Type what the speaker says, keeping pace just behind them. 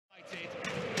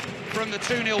from the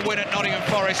 2-0 win at Nottingham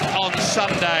Forest on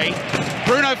Sunday.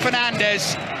 Bruno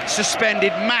Fernandes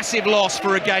suspended, massive loss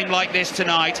for a game like this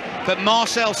tonight, but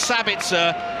Marcel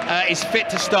Sabitzer is fit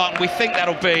to start, and we think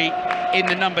that'll be in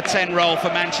the number 10 role for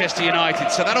Manchester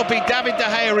United. So that'll be David De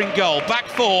Gea in goal. Back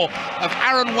four of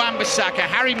Aaron Wan-Bissaka,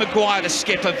 Harry Maguire the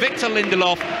skipper, Victor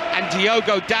Lindelof and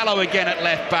Diogo Dalot again at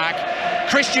left back.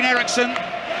 Christian Eriksen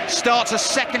starts a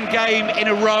second game in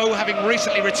a row, having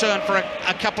recently returned for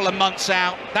a couple of months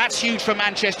out. That's huge for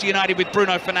Manchester United with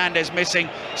Bruno Fernandes missing,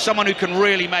 someone who can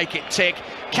really make it tick.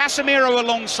 Casemiro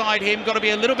alongside him, got to be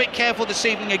a little bit careful this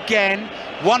evening again.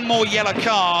 One more yellow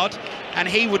card and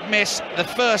he would miss the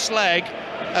first leg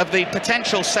of the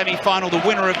potential semi-final. The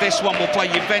winner of this one will play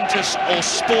Juventus or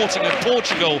Sporting of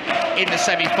Portugal in the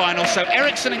semi-final. So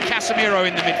Eriksen and Casemiro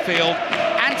in the midfield,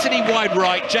 Anthony wide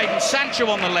right, Jadon Sancho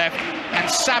on the left, and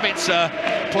Sabitzer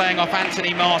playing off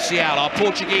Anthony Martial. Our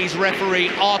Portuguese referee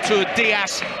Artur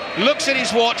Dias looks at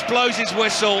his watch, blows his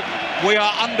whistle. We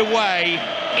are underway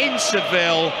in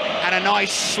Seville, and a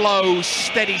nice, slow,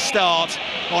 steady start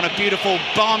on a beautiful,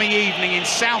 balmy evening in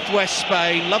southwest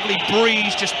Spain. Lovely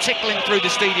breeze just tickling through the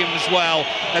stadium as well,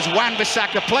 as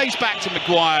Wan-Bissaka plays back to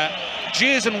Maguire.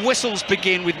 Jeers and whistles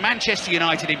begin with Manchester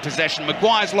United in possession.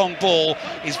 Maguire's long ball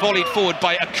is volleyed forward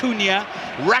by Acuna.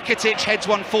 Rakitic heads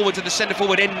one forward to the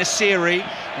centre-forward En-Nesyri.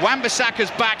 Wan-Bissaka's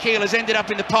back heel has ended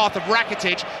up in the path of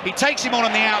Rakitic. He takes him on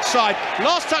the outside.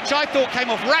 Last touch I thought came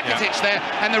off Rakitic there,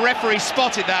 and the referee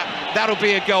spotted that. That'll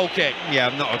be a goal kick. Yeah,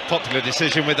 not a popular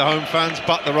decision with the home fans,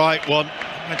 but the right one.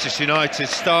 Manchester United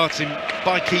starting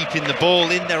by keeping the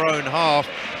ball in their own half.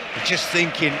 Just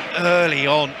thinking early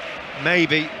on,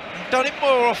 maybe. Done it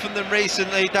more often than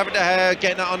recently. David De Gea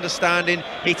getting that understanding,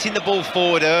 hitting the ball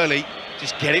forward early.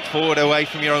 Just get it forward away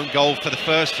from your own goal for the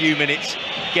first few minutes.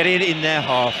 Get it in their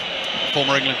half.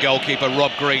 Former England goalkeeper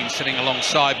Rob Green sitting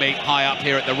alongside me, high up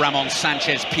here at the Ramon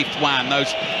Sanchez Pizjuan.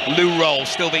 Those loo rolls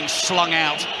still being slung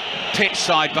out pitch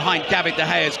side behind David De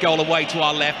Gea's goal away to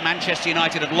our left. Manchester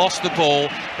United have lost the ball.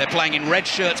 They're playing in red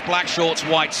shirts, black shorts,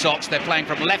 white socks. They're playing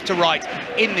from left to right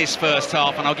in this first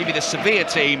half, and I'll give you the Sevilla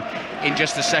team in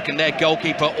just a second. Their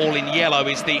goalkeeper, all in yellow,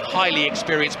 is the highly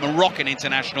experienced Moroccan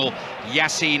international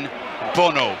Yassine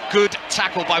Bono. Good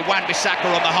tackle by Wan-Bissaka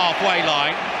on the halfway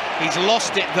line. He's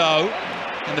lost it though,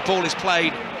 and the ball is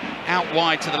played out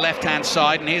wide to the left-hand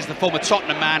side, and here's the former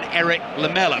Tottenham man, Eric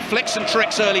Lamela. Flicks and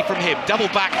tricks early from him, double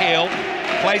back heel,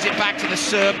 plays it back to the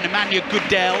Serb, Nemanja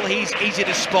Gudel. He's easy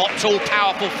to spot, tall,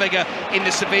 powerful figure in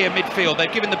the Sevilla midfield.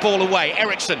 They've given the ball away.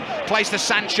 Eriksen plays to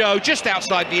Sancho just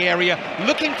outside the area,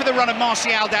 looking for the run of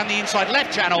Martial down the inside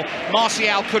left channel.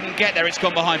 Martial couldn't get there, it's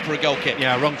gone behind for a goal kick.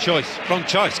 Yeah, wrong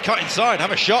choice, cut inside,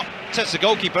 have a shot. Tests the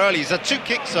goalkeeper early, he's had 2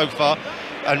 kicks so far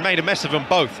and made a mess of them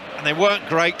both. And they weren't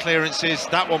great clearances,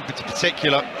 that one in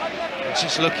particular.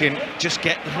 Just looking, just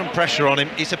get some pressure on him.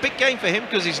 It's a big game for him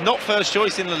because he's not first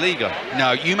choice in La Liga.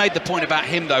 No, you made the point about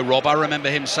him though, Rob. I remember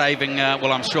him saving,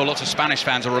 well, I'm sure lots of Spanish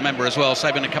fans will remember as well,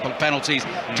 saving a couple of penalties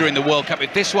during the World Cup.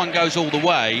 If this one goes all the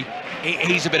way,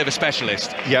 he's a bit of a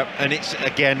specialist. Yep, and it's,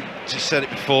 again, just said it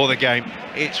before the game,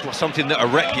 it's something that a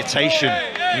reputation.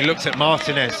 You looked at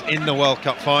Martinez in the World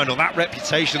Cup final, that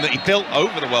reputation that he built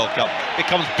over the World Cup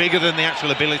becomes bigger than the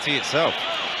actual ability itself.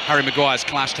 Harry Maguire's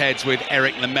clashed heads with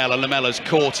Eric Lamela. Lamela's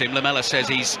caught him. Lamela says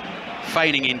he's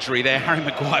feigning injury there. Harry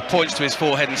Maguire points to his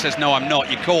forehead and says, no, I'm not,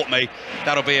 you caught me.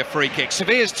 That'll be a free kick.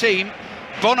 Sevilla's team,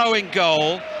 Bono in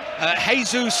goal.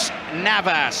 Jesus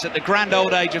Navas at the grand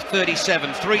old age of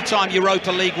 37, 3-time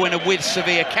Europa League winner with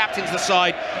Sevilla, captains the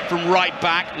side from right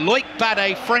back. Loic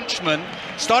Bade, Frenchman,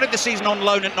 started the season on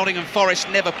loan at Nottingham Forest,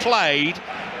 never played,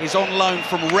 is on loan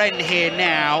from Rennes here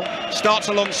now, starts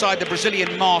alongside the Brazilian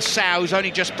Marçal, who's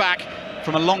only just back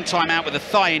from a long time out with a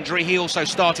thigh injury. He also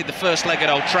started the first leg at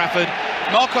Old Trafford.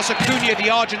 Marcos Acuna,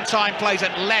 the Argentine, plays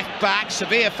at left back.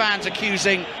 Sevilla fans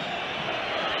accusing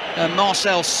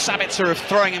Marcel Sabitzer of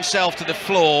throwing himself to the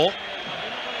floor.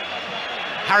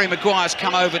 Harry Maguire's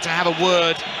come over to have a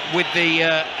word with the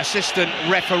assistant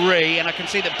referee, and I can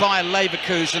see that Bayer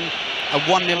Leverkusen are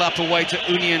 1-0 up away to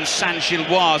Union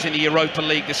Saint-Gilloise in the Europa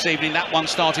League this evening. That one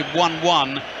started 1-1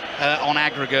 on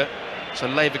aggregate, so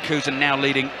Leverkusen now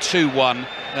leading 2-1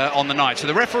 on the night. So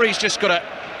the referee's just got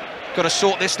to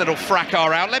sort this little fracas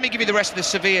out. Let me give you the rest of the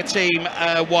Sevilla team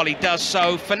while he does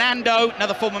so. Fernando,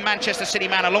 another former Manchester City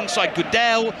man, alongside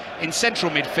Gudel in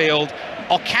central midfield.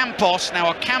 Ocampos,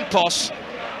 now Ocampos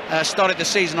started the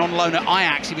season on loan at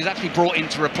Ajax. He was actually brought in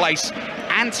to replace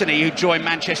Anthony, who joined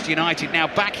Manchester United, now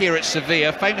back here at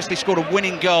Sevilla. Famously scored a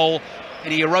winning goal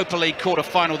in a Europa League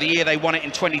quarter-final the year they won it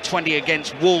in 2020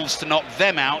 against Wolves to knock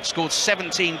them out. Scored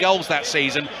 17 goals that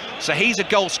season, so he's a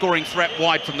goal-scoring threat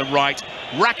wide from the right.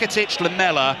 Rakitic,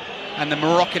 Lamela, and the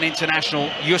Moroccan international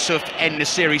Youssouf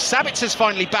En-Nesyri. Sabitzer's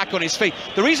finally back on his feet.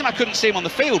 The reason I couldn't see him on the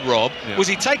field, Rob, was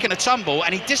he'd taken a tumble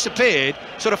and he disappeared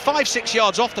sort of 5-6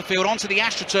 yards off the field onto the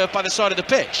AstroTurf by the side of the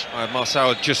pitch.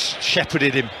 Marcel just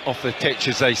shepherded him off the pitch,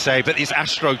 as they say, but this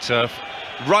AstroTurf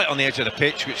right on the edge of the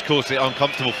pitch, which caused it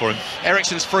uncomfortable for him.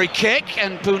 Eriksen's free kick,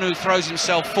 and Bunu throws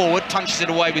himself forward, punches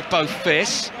it away with both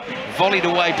fists. Volleyed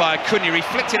away by Acuna. He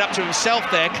flicked it up to himself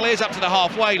there, clears up to the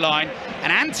halfway line,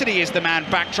 and Antony is the man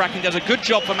backtracking, does a good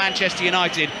job for Manchester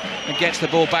United and gets the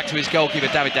ball back to his goalkeeper,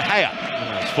 David De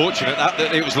Gea. It's fortunate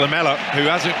that it was Lamela who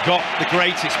hasn't got the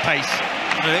greatest pace,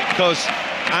 because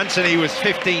Antony was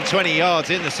 15-20 yards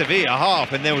in the Sevilla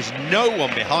half and there was no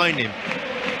one behind him.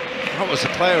 That was a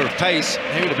player of pace,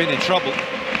 he would have been in trouble.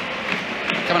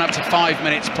 Coming up to 5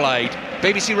 minutes played.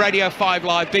 BBC Radio 5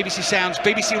 Live, BBC Sounds,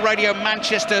 BBC Radio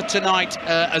Manchester tonight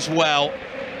as well.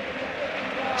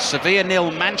 Sevilla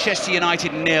 0, Manchester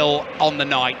United 0 on the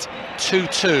night,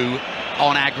 2-2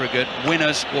 on aggregate.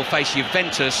 Winners will face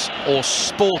Juventus or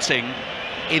Sporting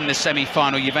in the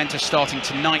semi-final. Juventus starting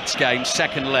tonight's game,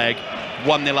 second leg,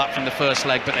 1-0 up from the first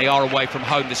leg, but they are away from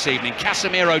home this evening.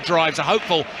 Casemiro drives a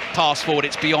hopeful pass forward,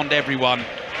 it's beyond everyone,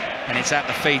 and it's at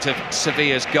the feet of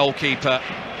Sevilla's goalkeeper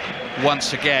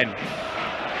once again.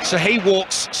 So he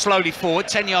walks slowly forward,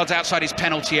 10 yards outside his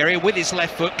penalty area with his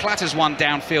left foot, clatters one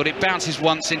downfield, it bounces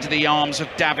once into the arms of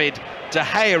David De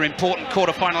Gea. Important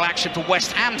quarter-final action for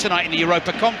West Ham tonight in the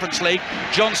Europa Conference League.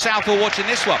 John Southall watching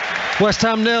this one. West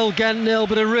Ham 0, Ghent 0,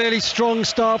 but a really strong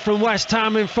start from West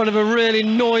Ham in front of a really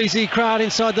noisy crowd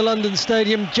inside the London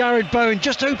Stadium. Jared Bowen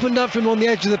just opened up for him on the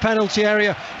edge of the penalty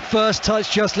area. First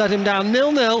touch just let him down.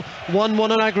 0-0, 1-1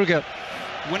 on aggregate.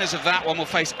 Winners of that one will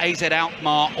face AZ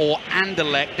Alkmaar or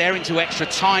Anderlecht. They're into extra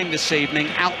time this evening.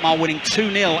 Alkmaar winning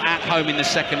 2-0 at home in the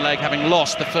second leg, having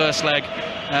lost the first leg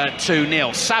 2-0.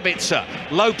 Sabitzer,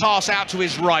 low pass out to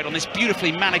his right on this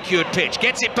beautifully manicured pitch.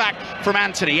 Gets it back from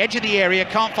Antony. Edge of the area,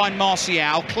 can't find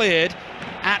Martial. Cleared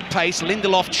at pace.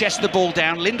 Lindelof chests the ball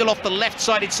down. Lindelof, the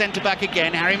left-sided centre-back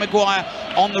again. Harry Maguire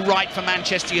on the right for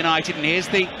Manchester United. And here's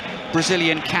the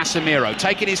Brazilian Casemiro,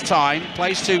 taking his time,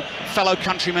 plays to fellow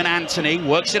countryman Antony,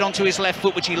 works it onto his left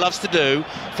foot, which he loves to do,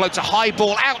 floats a high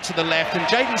ball out to the left, and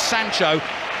Jadon Sancho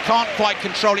can't quite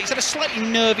control it. He's had a slightly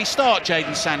nervy start,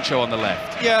 Jadon Sancho on the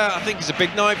left. Yeah, I think it's a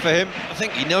big night for him. I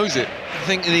think he knows it. I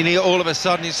think all of a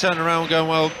sudden he's turned around going,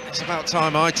 well, it's about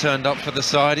time I turned up for the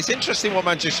side. It's interesting what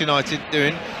Manchester United are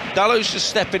doing. Dallow's just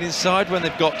stepping inside when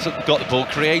they've got the ball,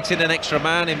 creating an extra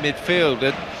man in midfield,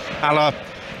 and a la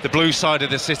the blue side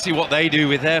of the city, what they do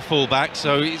with their fullback.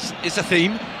 So it's a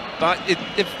theme, but it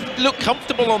look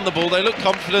comfortable on the ball, they look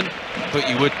confident, but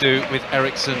you would do with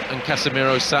Eriksen and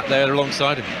Casemiro sat there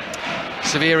alongside him.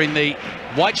 Sevilla in the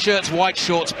white shirts, white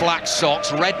shorts, black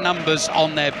socks, red numbers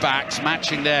on their backs,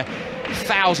 matching their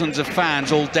thousands of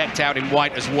fans all decked out in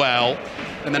white as well.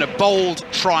 And then a bold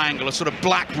triangle, a sort of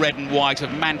black, red and white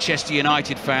of Manchester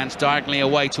United fans diagonally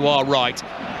away to our right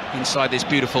inside this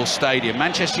beautiful stadium.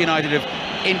 Manchester United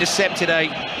have intercepted a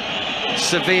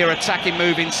Sevilla attacking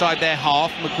move inside their half.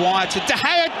 Maguire to De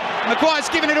Gea. Maguire's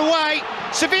given it away.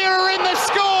 Sevilla are in, they've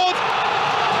scored.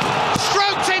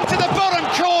 Stroked into the bottom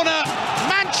corner.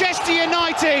 Manchester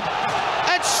United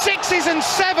at 6s and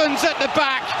 7s at the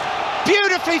back.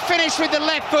 Beautifully finished with the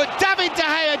left foot. David De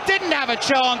Gea didn't have a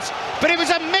chance, but it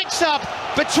was a mix-up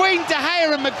between De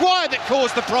Gea and Maguire that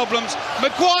caused the problems.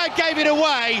 Maguire gave it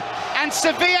away, and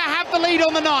Sevilla have the lead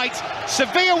on the night.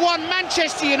 Sevilla 1,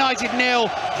 Manchester United 0.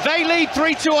 They lead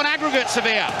 3-2 on aggregate,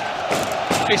 Sevilla.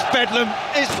 It's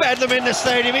bedlam in the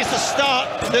stadium. It's the start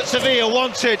that Sevilla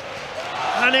wanted,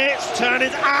 and it's turned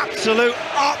into absolute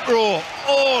uproar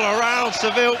all around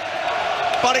Seville.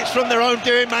 But it's from their own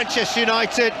doing, Manchester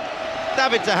United.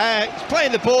 David De Gea is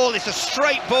playing the ball, it's a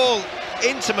straight ball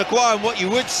into Maguire, and what you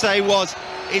would say was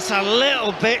it's a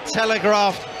little bit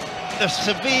telegraphed. The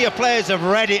Sevilla players have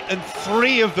read it, and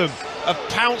 3 of them have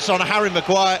pounced on Harry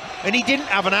Maguire, and he didn't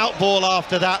have an out ball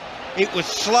after that. It was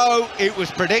slow, it was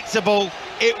predictable,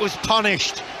 it was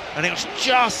punished, and it was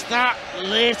just that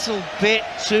little bit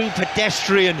too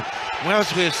pedestrian. Well,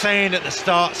 as we were saying at the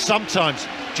start, sometimes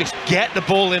just get the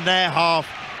ball in their half.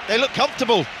 They look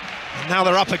comfortable. Now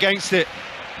they're up against it.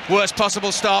 Worst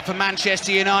possible start for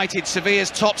Manchester United.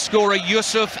 Sevilla's top scorer,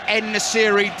 Youssouf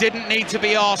En-Nesyri, didn't need to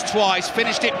be asked twice.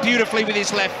 Finished it beautifully with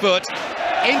his left foot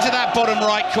into that bottom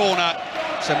right corner.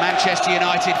 So Manchester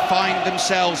United find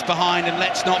themselves behind, and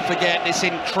let's not forget this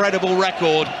incredible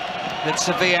record that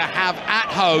Sevilla have at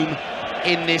home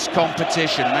in this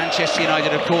competition. Manchester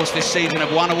United, of course, this season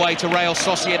have won away to Real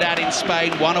Sociedad in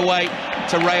Spain, won away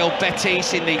to Real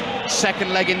Betis in the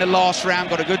second leg in the last round,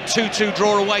 got a good 2-2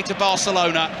 draw away to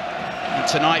Barcelona. And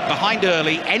tonight, behind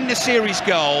early, end the series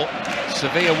goal.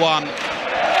 Sevilla 1,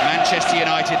 Manchester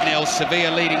United 0.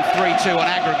 Sevilla leading 3-2 on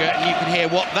aggregate, and you can hear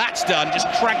what that's done, just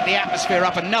cranked the atmosphere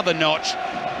up another notch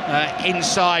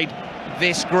inside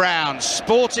this ground.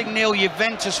 Sporting 0,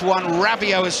 Juventus 1.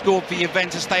 Rabiot has scored for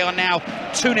Juventus. They are now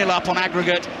 2-0 up on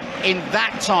aggregate in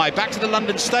that tie. Back to the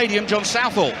London Stadium, John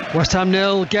Southall. West Ham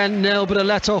 0, Ghent 0, but a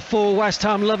let-off for West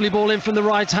Ham. Lovely ball in from the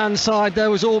right-hand side. There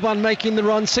was Orban making the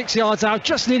run, 6 yards out.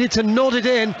 Just needed to nod it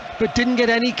in, but didn't get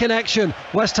any connection.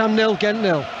 West Ham 0, Ghent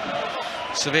 0.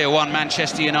 Sevilla 1,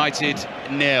 Manchester United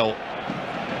 0.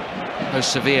 Those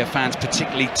Sevilla fans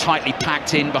particularly tightly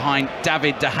packed in behind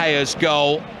David De Gea's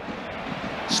goal.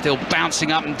 Still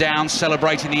bouncing up and down,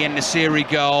 celebrating the En-Nesyri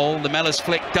goal. Lamella's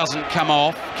flick doesn't come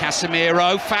off.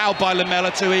 Casemiro, fouled by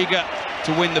Lamella, too eager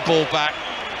to win the ball back.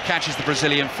 Catches the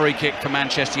Brazilian free kick for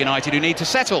Manchester United, who need to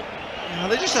settle. Yeah,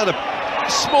 they just had a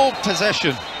small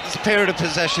possession. There's a period of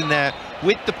possession there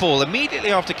with the ball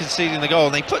immediately after conceding the goal,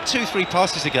 and they put 2-3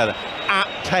 passes together at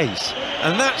pace.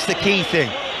 And that's the key thing.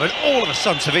 When all of a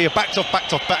sudden Sevilla backed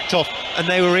off, and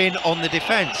they were in on the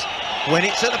defence. When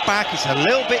it's at the back, it's a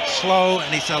little bit slow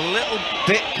and it's a little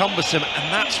bit cumbersome,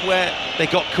 and that's where they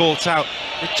got caught out.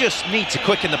 They just need to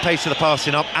quicken the pace of the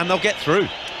passing up, and they'll get through.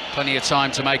 Plenty of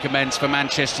time to make amends for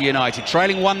Manchester United.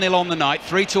 Trailing 1-0 on the night,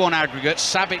 3-2 on aggregate.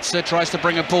 Sabitzer tries to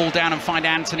bring a ball down and find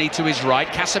Anthony to his right.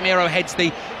 Casemiro heads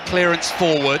the clearance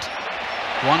forward.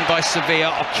 Won by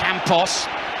Sevilla. Ocampos,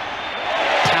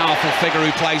 powerful figure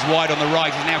who plays wide on the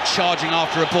right, is now charging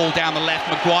after a ball down the left.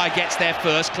 Maguire gets there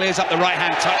first, clears up the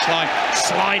right-hand touchline.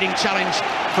 Sliding challenge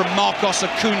from Marcos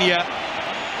Acuna.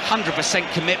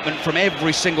 100% commitment from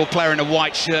every single player in a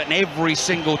white shirt, and every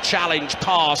single challenge,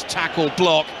 pass, tackle,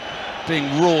 block being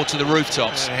roared to the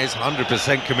rooftops. There's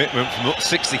 100% commitment from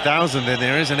 60,000 in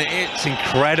there, isn't it? It's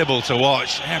incredible to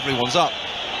watch. Everyone's up,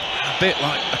 a bit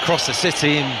like across the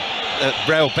city in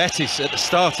Real Betis at the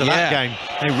start of that game.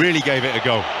 They really gave it a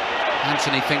go.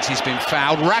 Anthony thinks he's been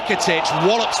fouled. Rakitic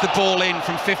wallops the ball in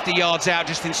from 50 yards out,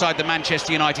 just inside the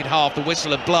Manchester United half. The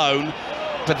whistle had blown,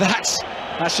 but that's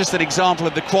just an example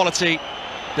of the quality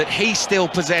that he still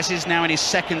possesses now in his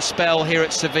second spell here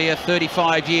at Sevilla.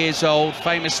 35 years old,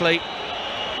 famously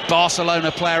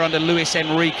Barcelona player under Luis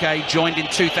Enrique, joined in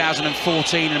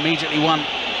 2014 and immediately won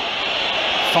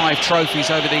 5 trophies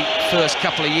over the first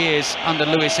couple of years under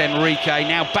Luis Enrique.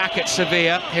 Now back at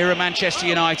Sevilla, here at Manchester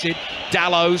United.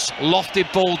 Dalot's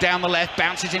lofted ball down the left,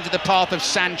 bounces into the path of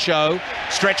Sancho.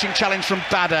 Stretching challenge from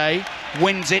Bade,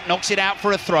 wins it, knocks it out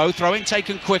for a throw-in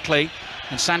taken quickly.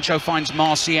 And Sancho finds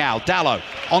Martial. Dalot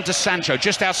onto Sancho,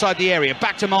 just outside the area.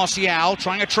 Back to Martial,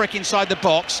 trying a trick inside the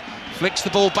box. Flicks the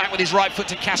ball back with his right foot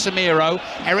to Casemiro.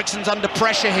 Eriksen's under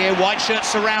pressure here, white shirts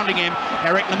surrounding him.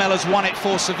 Eric Lamella's won it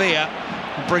for Sevilla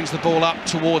and brings the ball up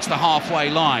towards the halfway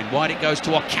line. Wide it goes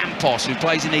to Ocampos, who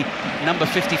plays in the number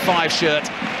 55 shirt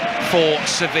for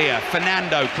Sevilla.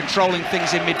 Fernando controlling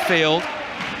things in midfield.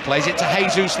 Plays it to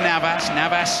Jesus Navas.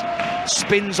 Navas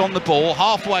spins on the ball,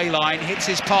 halfway line, hits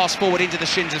his pass forward into the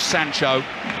shins of Sancho.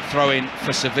 Throw in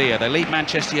for Sevilla. They lead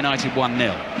Manchester United 1-0.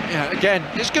 Yeah, again,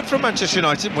 it's good for Manchester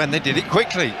United when they did it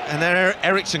quickly. And then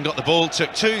Eriksen got the ball,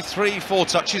 took 2, 3, 4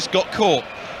 touches, got caught.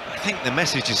 I think the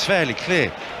message is fairly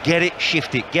clear. Get it,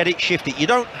 shift it, get it, shift it. You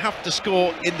don't have to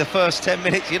score in the first 10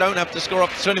 minutes. You don't have to score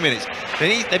after 20 minutes.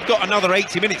 They've got another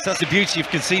 80 minutes. That's the beauty of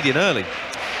conceding early.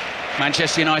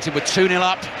 Manchester United were 2-0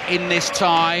 up in this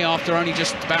tie after only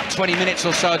just about 20 minutes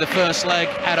or so of the first leg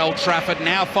at Old Trafford.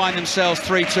 Now find themselves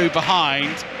 3-2 behind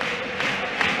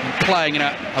and playing in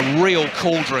a real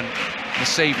cauldron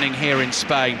this evening here in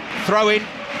Spain. Throw-in,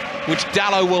 which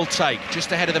Dalot will take,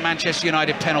 just ahead of the Manchester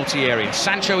United penalty area.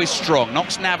 Sancho is strong,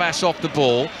 knocks Navas off the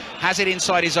ball, has it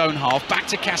inside his own half, back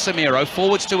to Casemiro,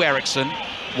 forwards to Eriksen.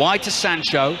 Wide to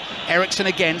Sancho. Eriksen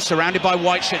again, surrounded by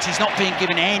white shirts. He's not being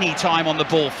given any time on the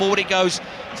ball. Forward it goes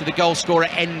to the goal scorer,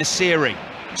 En-Nesyri.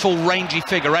 Tall, rangy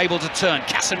figure, able to turn.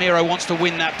 Casemiro wants to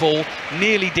win that ball.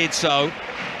 Nearly did so,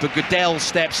 but Goodell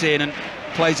steps in and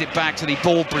plays it back to the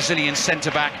bald Brazilian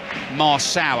centre-back,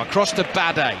 Marçal. Across to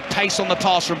Bade. Pace on the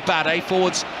pass from Bade.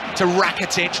 Forwards to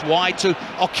Rakitic. Wide to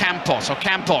Ocampos.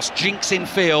 Ocampos jinks in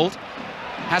field.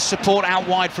 Has support out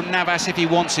wide from Navas if he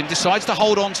wants him, decides to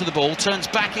hold on to the ball, turns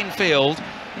back in field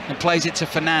and plays it to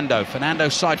Fernando. Fernando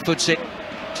side foots it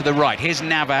to the right. Here's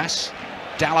Navas,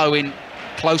 Dalot in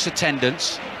close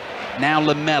attendance. Now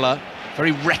Lamella,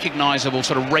 very recognisable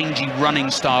sort of rangy running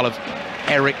style of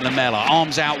Eric Lamela,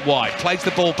 arms out wide, plays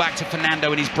the ball back to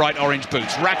Fernando in his bright orange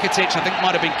boots. Rakitic, I think,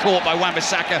 might have been caught by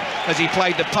Wan-Bissaka as he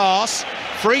played the pass.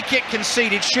 Free kick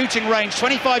conceded, shooting range,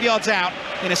 25 yards out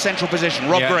in a central position.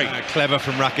 Rob Green. Clever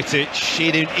from Rakitic.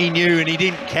 He knew and he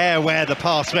didn't care where the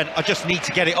pass went. I just need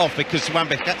to get it off because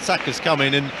Wan-Bissaka's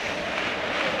coming, and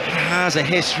he has a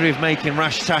history of making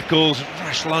rash tackles,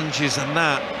 rash lunges, and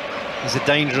that is a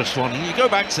dangerous one. And you go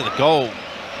back to the goal.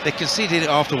 They conceded it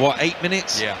after, what, 8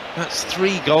 minutes? Yeah. That's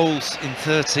 3 goals in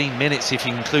 13 minutes if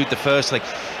you include the first leg.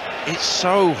 It's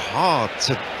so hard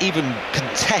to even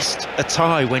contest a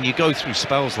tie when you go through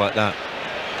spells like that.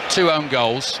 2 own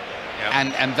goals,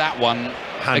 and that one,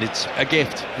 handed a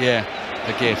gift. Yeah,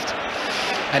 a gift.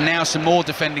 And now some more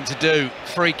defending to do.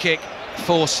 Free kick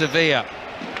for Sevilla.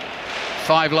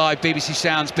 5 Live, BBC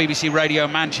Sounds, BBC Radio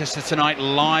Manchester tonight,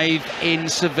 live in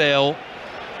Seville.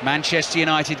 Manchester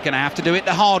United going to have to do it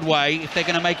the hard way if they're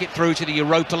going to make it through to the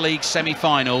Europa League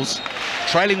semi-finals.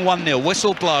 Trailing 1-0,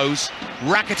 whistle blows.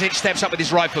 Rakitic steps up with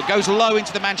his right foot, goes low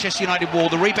into the Manchester United wall.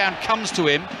 The rebound comes to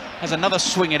him, has another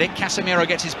swing at it. Casemiro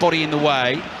gets his body in the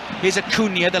way. Here's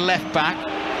Acuna, the left back.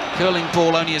 Curling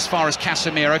ball only as far as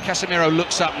Casemiro. Casemiro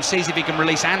looks up and sees if he can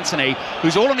release Antony,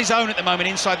 who's all on his own at the moment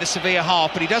inside the Sevilla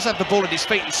half, but he does have the ball at his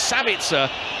feet, and Sabitzer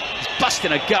is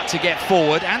busting a gut to get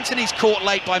forward. Antony's caught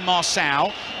late by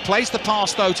Marçal. Plays the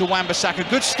pass, though, to Wan-Bissaka.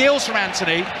 Good skills from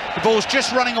Antony. The ball's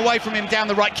just running away from him down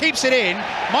the right. Keeps it in.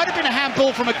 Might have been a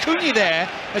handball from Acuna there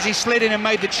as he slid in and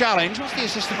made the challenge. What's the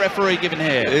assistant referee given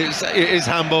here? It is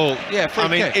handball. Yeah, free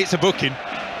kick. It's a booking.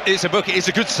 It's a booking. It's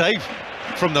a good save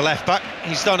from the left back.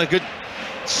 He's done a good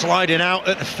sliding out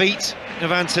at the feet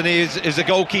of Antony as a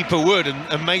goalkeeper would,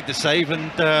 and made the save,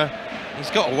 and he's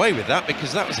got away with that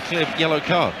because that was a clear yellow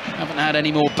card. Haven't had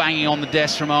any more banging on the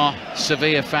desk from our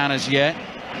Sevilla fan as yet.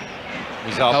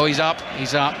 He's up. Oh, he's up.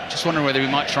 He's up. Just wondering whether we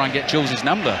might try and get Jules'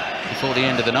 number before the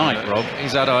end of the night, Rob.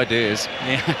 He's had ideas.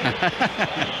 Yeah.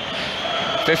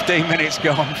 15 minutes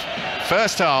gone.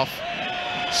 First half,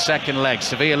 second leg.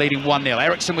 Sevilla leading 1-0.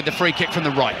 Ericsson with the free kick from the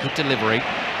right. Good delivery.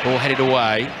 Ball headed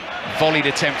away. Volleyed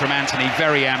attempt from Antony.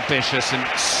 Very ambitious, and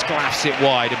sclaffs it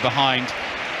wide and behind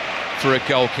for a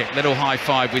goal kick. Little high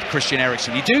five with Christian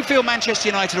Eriksen. You do feel Manchester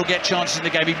United will get chances in the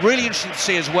game. It'd be really interesting to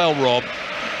see as well, Rob,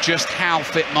 just how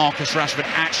fit Marcus Rashford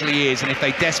actually is, and if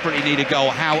they desperately need a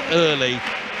goal, how early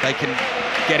they can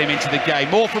get him into the game.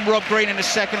 More from Rob Green in a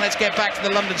second. Let's get back to the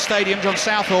London Stadium. John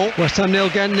Southall. West Ham 0,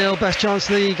 Ghent 0. Best chance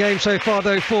of the game so far,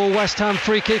 though, for West Ham.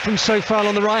 Free kick from Sofal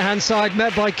on the right-hand side,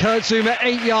 met by Kurt Zouma,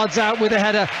 8 yards out with a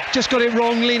header. Just got it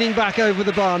wrong, leaning back over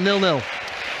the bar. 0-0.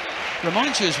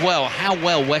 Reminds you as well how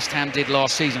well West Ham did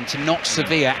last season to knock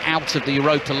Sevilla out of the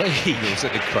Europa League. It was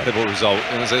an incredible result.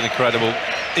 It was an incredible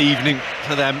evening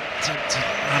for them to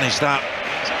manage that.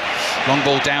 Long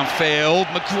ball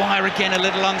downfield. Maguire again a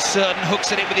little uncertain,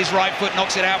 hooks at it with his right foot,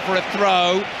 knocks it out for a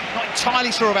throw. Not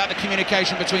entirely sure about the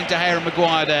communication between De Gea and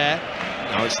Maguire there.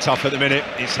 No, it's tough at the minute.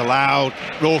 It's a loud,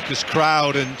 raucous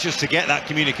crowd, and just to get that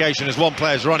communication as one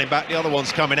player's running back, the other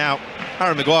one's coming out.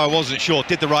 Harry Maguire wasn't sure,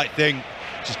 did the right thing.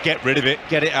 Just get rid of it,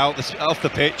 get it out off the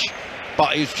pitch.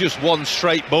 But it was just one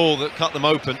straight ball that cut them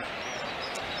open.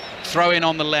 Throw in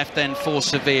on the left then for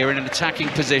Sevilla in an attacking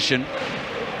position.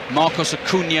 Marcos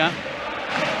Acuna,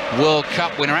 World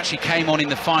Cup winner, actually came on in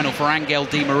the final for Angel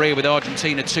Di Maria with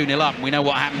Argentina 2-0 up. And we know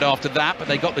what happened after that, but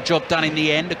they got the job done in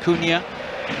the end. Acuna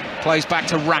plays back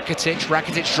to Rakitic.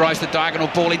 Rakitic drives the diagonal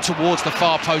ball in towards the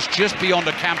far post, just beyond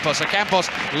Ocampos.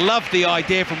 Ocampos loved the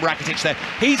idea from Rakitic there.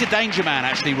 He's a danger man,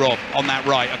 actually, Rob, on that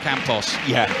right, Ocampos.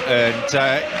 Yeah, and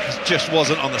he just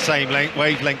wasn't on the same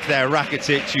wavelength there.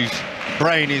 Rakitic, whose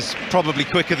brain is probably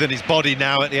quicker than his body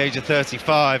now at the age of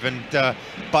 35, and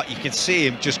but you can see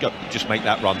him just make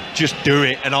that run. Just do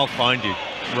it, and I'll find you.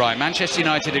 Right, Manchester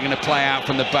United are going to play out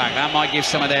from the back. That might give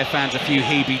some of their fans a few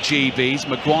heebie-jeebies.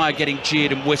 Maguire getting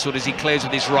jeered and whistled as he clears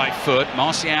with his right foot.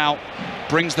 Martial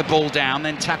brings the ball down,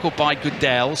 then tackled by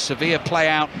Goodell. Sevilla play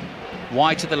out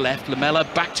wide to the left. Lamela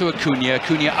back to Acuna.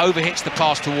 Acuna overhits the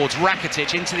pass towards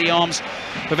Rakitic into the arms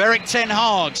of Erik ten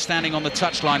Hag, standing on the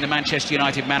touchline, the Manchester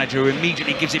United manager, who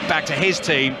immediately gives it back to his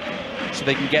team so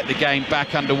they can get the game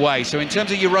back underway. So in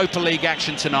terms of Europa League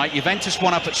action tonight, Juventus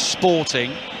won up at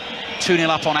Sporting, 2-0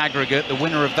 up on aggregate. The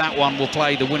winner of that one will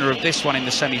play the winner of this one in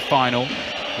the semi-final.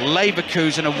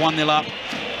 Leverkusen are 1-0 up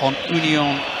on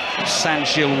Union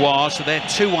Saint-Gilloise, so they're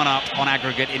 2-1 up on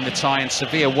aggregate in the tie, and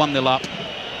Sevilla 1-0 up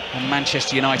on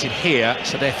Manchester United here,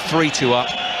 so they're 3-2 up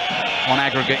on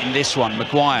aggregate in this one.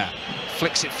 Maguire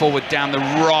flicks it forward down the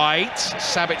right.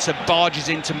 Sabitzer barges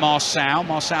into Marçal.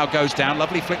 Marçal goes down.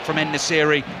 Lovely flick from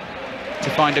En-Nesyri to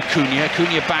find Acuna.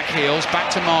 Acuna back heels,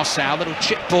 back to Marçal. Little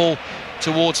chip ball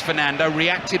towards Fernando,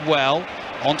 reacted well.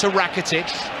 onto Rakitic.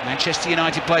 Manchester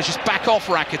United players just back off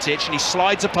Rakitic, and he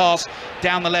slides a pass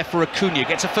down the left for Acuna.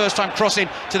 Gets a first-time cross in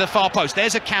to the far post.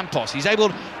 There's a Campos. He's able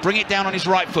to bring it down on his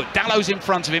right foot. Dallow's in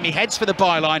front of him. He heads for the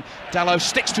byline. Dallow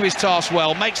sticks to his task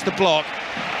well, makes the block.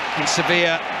 And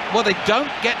Sevilla, well, they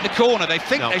don't get the corner. They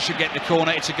think they should get the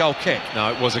corner. It's a goal kick.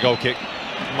 No, it was a goal kick.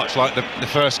 Much like the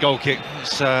first goal kick.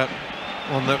 It's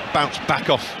one that bounced back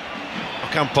off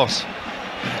Campos.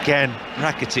 Again,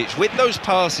 Rakitic, with those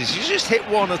passes, you just hit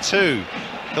one or two,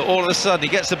 that all of a sudden he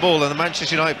gets the ball and the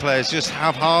Manchester United players just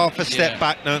have half a step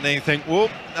back, don't they? You think,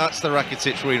 whoop, that's the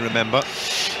Rakitic we remember.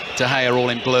 De Gea all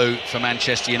in blue for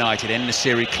Manchester United.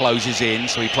 En-Nesyri closes in,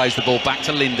 so he plays the ball back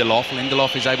to Lindelof.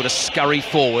 Lindelof is able to scurry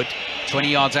forward, 20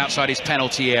 yards outside his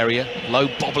penalty area. Low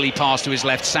bobbly pass to his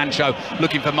left. Sancho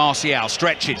looking for Martial,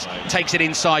 stretches, takes it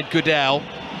inside Goodell.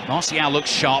 Martial looks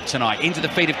sharp tonight, into the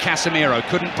feet of Casemiro,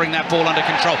 couldn't bring that ball under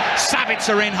control.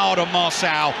 Sabitzer in hard on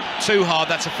Martial, too hard,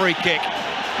 that's a free kick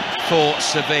for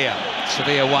Sevilla.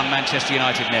 Sevilla 1, Manchester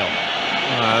United 0.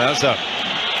 That's a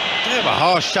bit of a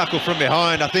harsh tackle from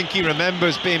behind. I think he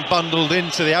remembers being bundled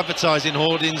into the advertising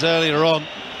hoardings earlier on.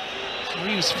 So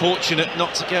he was fortunate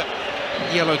not to get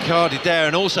yellow carded there,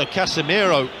 and also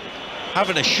Casemiro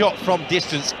having a shot from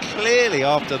distance, clearly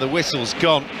after the whistle's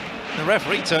gone. The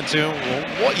referee turned to him,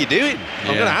 well, what are you doing? I'm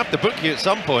going to have to book you at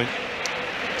some point.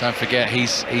 Don't forget,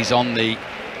 he's on the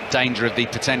danger of the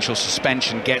potential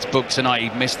suspension, gets booked tonight. He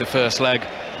missed the first leg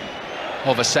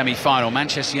of a semi-final.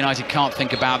 Manchester United can't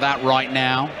think about that right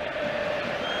now.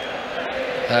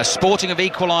 Sporting have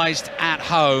equalised at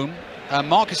home.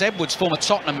 Marcus Edwards, former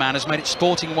Tottenham man, has made it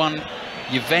Sporting 1,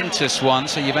 Juventus 1,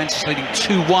 so Juventus leading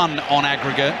 2-1 on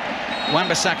aggregate.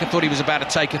 Wan-Bissaka thought he was about to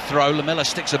take a throw. Lamela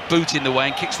sticks a boot in the way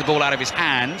and kicks the ball out of his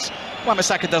hands.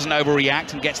 Wan-Bissaka doesn't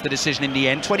overreact and gets the decision in the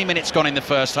end. 20 minutes gone in the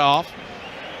first half.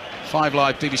 5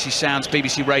 Live, BBC Sounds,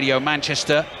 BBC Radio,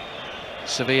 Manchester.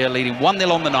 Sevilla leading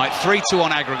 1-0 on the night, 3-2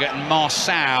 on aggregate, and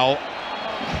Martial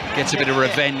gets a bit of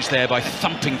revenge there by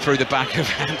thumping through the back of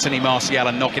Anthony Martial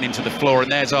and knocking him to the floor.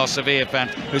 And there's our Sevilla fan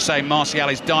who's saying Martial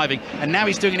is diving, and now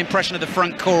he's doing an impression of the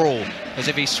front coral as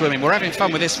if he's swimming. We're having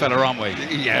fun with this fella, aren't we?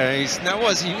 Yeah,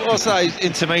 he also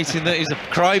intimating that he's a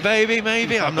crybaby,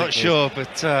 maybe? I'm not sure,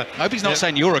 but... I hope he's not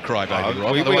saying you're a crybaby,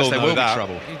 Rob, we otherwise all there know will that. be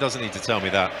trouble. He doesn't need to tell me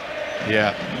that.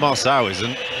 Yeah. Marcel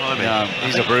isn't. I mean, no,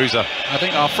 he's a bruiser. I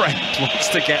think our friend wants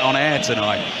to get on air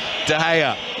tonight. De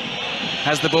Gea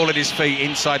has the ball at his feet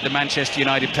inside the Manchester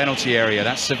United penalty area.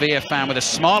 That Sevilla fan with a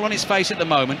smile on his face at the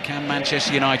moment. Can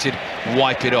Manchester United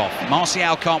wipe it off?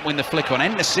 Martial can't win the flick on.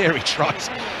 En-Nesyri tries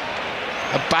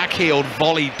a backheeled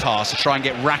volleyed pass to try and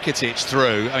get Rakitic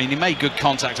through. I mean, he made good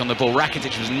contact on the ball.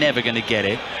 Rakitic was never going to get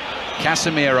it.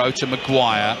 Casemiro to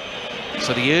Maguire.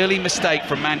 So the early mistake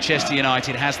from Manchester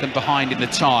United has them behind in the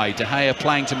tie. De Gea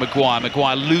playing to Maguire.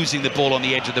 Maguire losing the ball on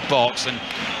the edge of the box, and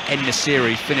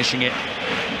En-Nesyri finishing it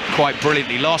quite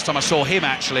brilliantly. Last time I saw him,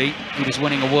 actually, he was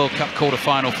winning a World Cup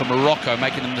quarter-final for Morocco,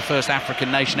 making them the first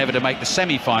African nation ever to make the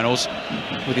semi-finals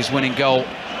with his winning goal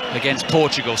against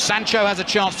Portugal. Sancho has a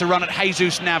chance to run at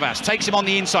Jesus Navas, takes him on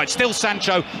the inside, still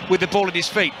Sancho with the ball at his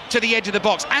feet, to the edge of the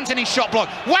box. Anthony's shot block,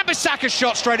 Wan-Bissaka's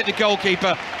shot straight at the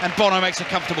goalkeeper, and Bono makes a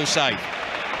comfortable save.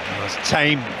 It was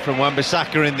tame from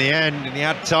Wan-Bissaka in the end, and he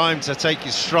had time to take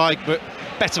his strike, but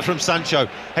better from Sancho.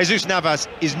 Jesus Navas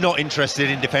is not interested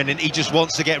in defending, he just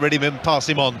wants to get rid of him and pass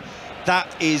him on.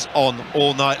 That is on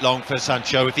all night long for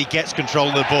Sancho if he gets control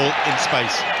of the ball in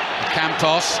space.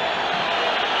 Campos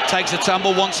takes a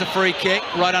tumble, wants a free kick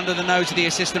right under the nose of the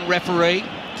assistant referee.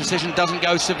 Decision doesn't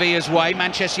go Sevilla's way.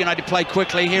 Manchester United play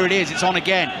quickly. Here it is, it's on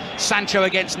again. Sancho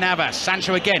against Navas.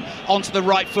 Sancho again onto the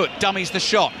right foot, dummies the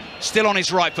shot. Still on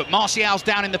his right foot. Martial's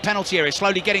down in the penalty area,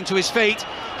 slowly getting to his feet.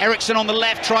 Eriksson on the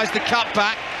left tries the cut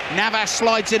back. Navas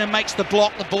slides in and makes the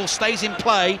block. The ball stays in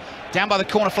play down by the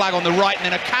corner flag on the right, and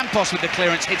then a Campos with the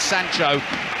clearance hits Sancho,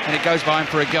 and it goes behind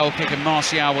for a goal kick. And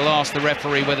Martial will ask the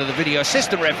referee whether the video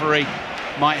assistant referee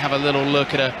might have a little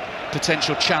look at a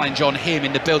potential challenge on him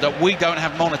in the build-up. We don't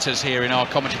have monitors here in our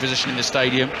commentary position in the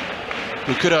stadium.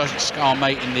 We could ask our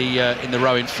mate in the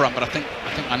row in front, but I think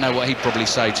I know what he'd probably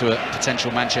say to a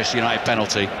potential Manchester United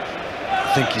penalty.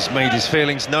 I think he's made his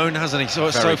feelings known, hasn't he?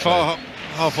 So far,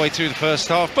 halfway through the first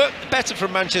half, but better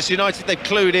from Manchester United. They've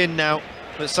clued in now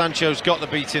that Sancho's got the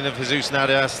beating of Jesus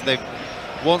Navas.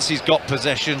 Once he's got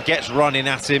possession, gets running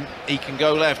at him, he can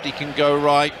go left, he can go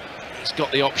right. He's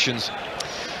got the options.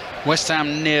 West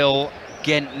Ham 0,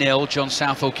 Ghent 0. John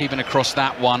Southall keeping across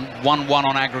that one. 1-1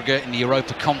 on aggregate in the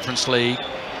Europa Conference League.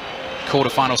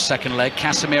 quarter-final second leg.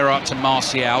 Casemiro up to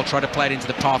Martial, tried to play it into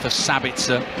the path of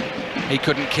Sabitzer. He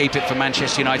couldn't keep it for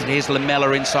Manchester United. Here's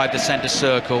Lamela inside the centre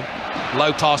circle.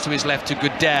 Low pass to his left to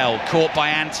Goodell, caught by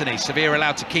Anthony. Sevilla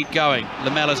allowed to keep going.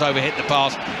 Lamela's overhit the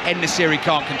pass. En-Nesyri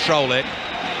can't control it.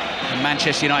 And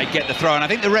Manchester United get the throw. And I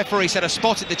think the referee said I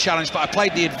spotted the challenge, but I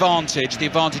played the advantage. The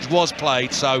advantage was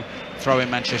played, so throw in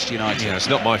Manchester United. Yeah, it's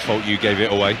not my fault you gave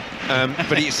it away.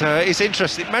 But it's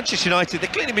interesting. Manchester United,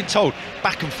 they've clearly been told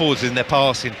back and forwards in their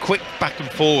passing, quick back and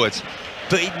forwards.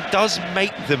 But it does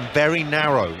make them very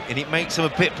narrow, and it makes them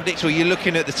a bit predictable. You're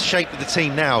looking at the shape of the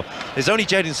team now. There's only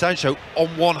Jadon Sancho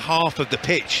on one half of the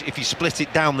pitch if you split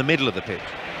it down the middle of the pitch.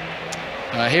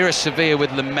 Here is Sevilla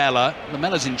with Lamela.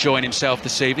 Lamela's enjoying himself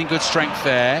this evening. Good strength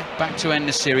there. Back to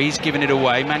En-Nesyri. He's given it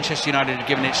away. Manchester United have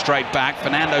given it straight back.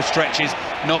 Fernando stretches,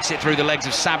 knocks it through the legs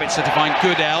of Sabitzer to find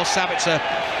Goodell. Sabitzer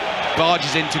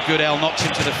barges into Goodell, knocks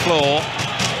him to the floor.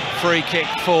 Free kick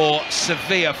for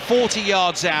Sevilla, 40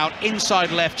 yards out,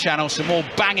 inside left channel. Some more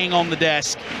banging on the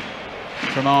desk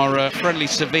from our friendly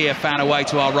Sevilla fan away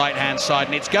to our right-hand side.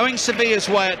 And it's going Sevilla's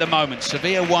way at the moment.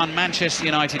 Sevilla 1, Manchester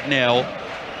United 0.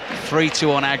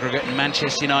 3-2 on aggregate, and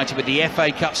Manchester United with the FA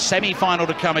Cup semi-final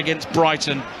to come against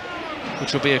Brighton,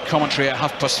 which will be a commentary at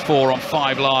 4:30 on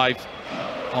 5 Live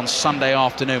on Sunday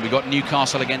afternoon. We've got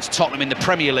Newcastle against Tottenham in the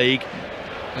Premier League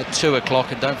at 2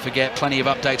 o'clock, and don't forget, plenty of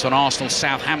updates on Arsenal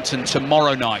Southampton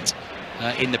tomorrow night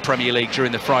in the Premier League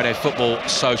during the Friday Football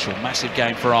Social. Massive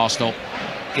game for Arsenal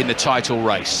in the title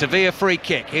race. Sevilla free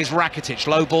kick. Here's Rakitic,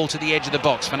 low ball to the edge of the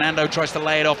box. Fernando tries to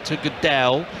lay it off to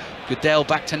Goodell. Goodell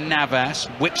back to Navas,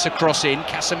 whips across in.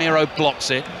 Casemiro blocks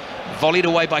it. Volleyed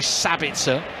away by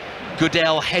Sabitzer.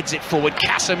 Goodell heads it forward.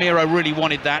 Casemiro really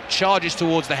wanted that. Charges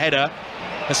towards the header.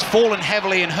 Has fallen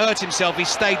heavily and hurt himself. He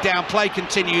stayed down. Play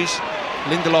continues.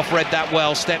 Lindelof read that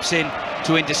well. Steps in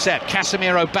to intercept.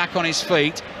 Casemiro back on his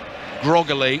feet.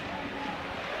 Groggily.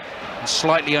 And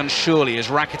slightly unsurely as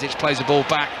Rakitic plays the ball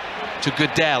back to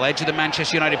Goodell, edge of the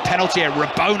Manchester United penalty area.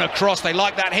 Rabona cross, they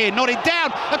like that here, nodded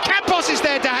down. Campos is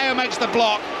there, De Gea makes the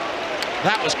block.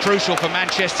 That was crucial for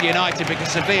Manchester United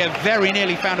because Sevilla very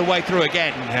nearly found a way through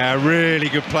again. Yeah, really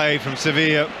good play from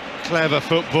Sevilla. Clever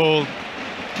football,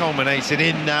 culminated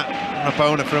in that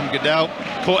Rabona from Goodell.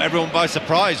 Caught everyone by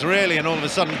surprise, really, and all of a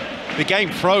sudden the game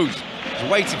froze. He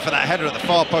was waiting for that header at the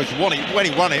far post. When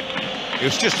he won it, it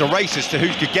was just a race as to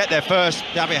who could get there first.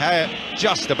 De Gea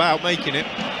just about making it.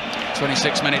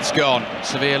 26 minutes gone.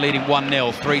 Sevilla leading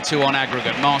 1-0, 3-2 on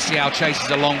aggregate. Martial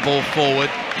chases a long ball forward,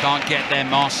 can't get there.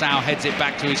 Martial heads it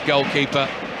back to his goalkeeper.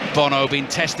 Bono been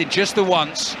tested just the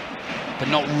once, but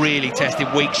not really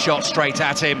tested. Weak shot straight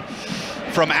at him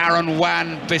from Aaron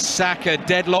Wan-Bissaka.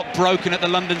 Deadlock broken at the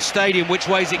London Stadium. Which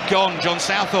way's it gone, John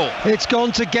Southall? It's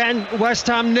gone to Ghent. West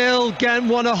Ham 0. Ghent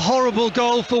won a horrible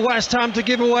goal for West Ham to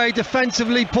give away.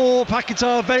 Defensively poor.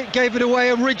 Paquetá gave it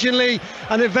away originally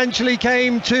and eventually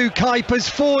came to Kuipers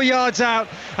 4 yards out,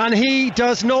 and he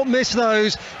does not miss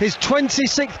those. His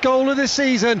 26th goal of the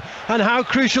season, and how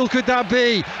crucial could that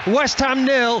be? West Ham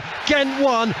 0, Ghent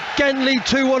 1. Ghent lead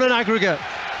 2-1 on aggregate.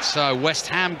 So West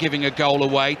Ham giving a goal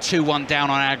away, 2-1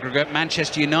 down on aggregate.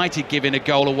 Manchester United giving a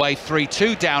goal away,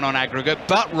 3-2 down on aggregate.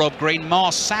 But Rob Green,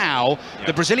 Marçal,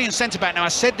 the Brazilian centre-back, now I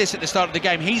said this at the start of the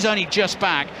game, he's only just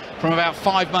back from about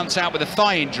 5 months out with a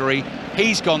thigh injury.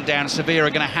 He's gone down. Sevilla are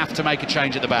going to have to make a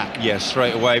change at the back. Yes,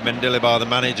 straight away, Mendilibar, the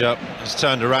manager, has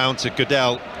turned around to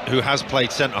Goodell, who has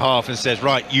played centre-half, and says,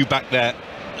 right, you back there.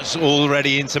 It's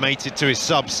already intimated to his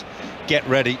subs. Get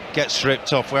ready, get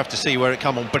stripped off. We have to see where it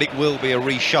comes on, but it will be a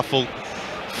reshuffle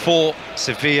for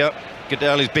Sevilla.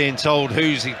 Goodell is being told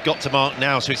who's he got to mark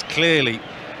now, so it's clearly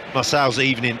Marçal's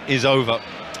evening is over.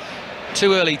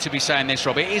 Too early to be saying this,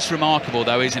 Rob. It is remarkable,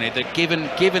 though, isn't it, that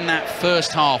given that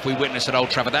first half we witnessed at Old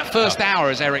Trafford, that first hour,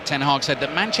 as Erik ten Hag said,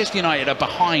 that Manchester United are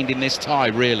behind in this tie,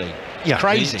 really. Yeah,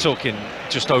 crazy. He's talking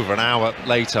just over an hour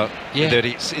later that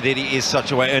it is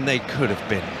such a way, and they could have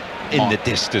been in the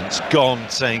distance, gone,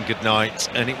 saying goodnight,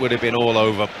 and it would have been all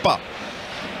over. But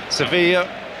Sevilla,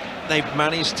 they've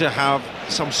managed to have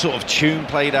some sort of tune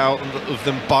played out of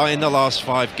them in the last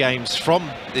 5 games from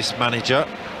this manager,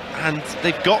 and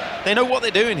they know what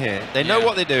they're doing here. They know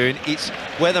what they're doing. It's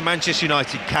whether Manchester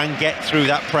United can get through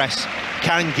that press,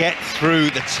 can get through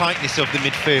the tightness of the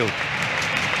midfield.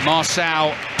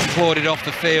 Marçal applauded off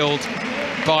the field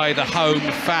by the home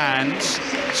fans.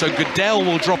 So Goodell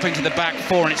will drop into the back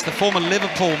 4, and it's the former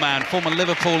Liverpool man, former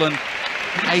Liverpool and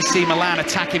AC Milan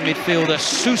attacking midfielder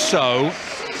Suso,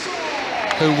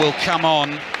 who will come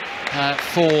on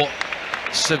for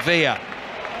Sevilla.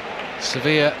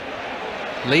 Sevilla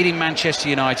leading Manchester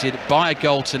United by a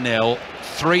goal to 0,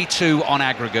 3-2 on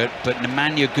aggregate, but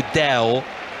Nemanja Goodell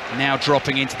now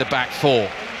dropping into the back four.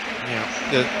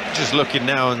 Yeah, just looking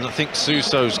now, and I think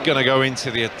Suso's going to go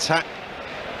into the attack,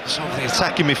 sort of the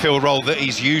attacking midfield role that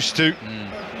he's used to.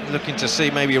 Looking to see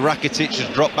maybe Rakitic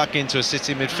has dropped back into a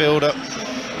sitting midfielder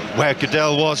where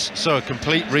Goodell was, so a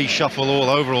complete reshuffle all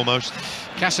over almost.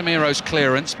 Casemiro's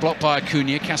clearance, blocked by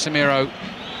Acuna. Casemiro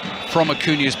from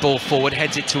Acuna's ball forward,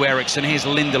 heads it to Ericsson. Here's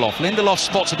Lindelof. Lindelof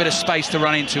spots a bit of space to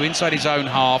run into inside his own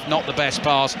half. Not the best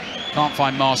pass. Can't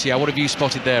find Martial. What have you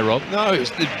spotted there, Rob? No,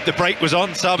 the break was on.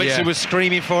 Sabitzer was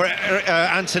screaming for it.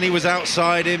 Anthony was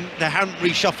outside him. They haven't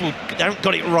reshuffled. They haven't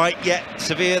got it right yet.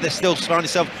 Sevilla, they're still finding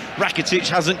themselves. Rakitic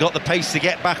hasn't got the pace to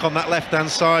get back on that left-hand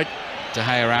side. De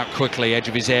Gea out quickly, edge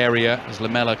of his area, as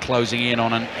Lamela closing in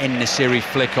on an En-Nesyri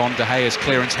flick on. De Gea's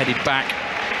clearance headed back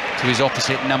to his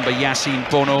opposite number, Yassine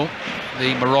Bono,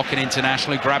 the Moroccan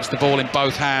international, who grabs the ball in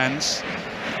both hands.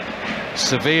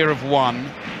 Sevilla have won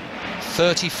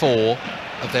 34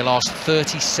 of their last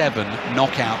 37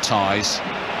 knockout ties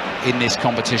in this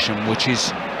competition, which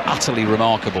is utterly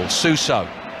remarkable. Suso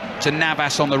to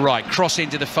Navas on the right, cross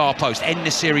into the far post.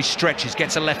 En-Nesyri stretches,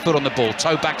 gets a left foot on the ball,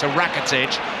 toe back to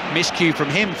Rakitic, miscue from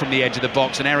him from the edge of the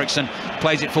box, and Ericsson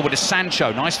plays it forward to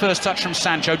Sancho. Nice first touch from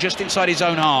Sancho, just inside his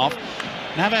own half.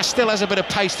 Navas still has a bit of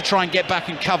pace to try and get back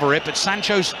and cover it, but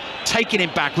Sancho's taking him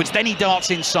backwards, then he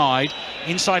darts inside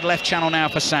left channel now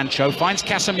for Sancho, finds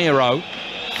Casemiro,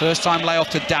 first time layoff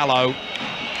to Dalot,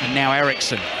 and now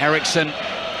Ericsson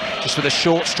just with a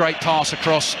short straight pass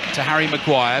across to Harry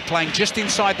Maguire, playing just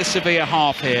inside the Sevilla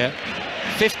half here.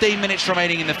 15 minutes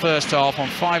remaining in the first half on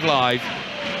 5 Live,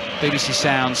 BBC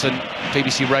Sounds and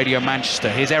BBC Radio Manchester.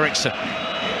 Here's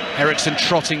Ericsson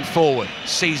trotting forward,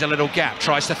 sees a little gap,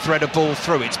 tries to thread a ball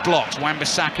through, it's blocked.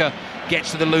 Wan-Bissaka gets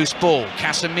to the loose ball.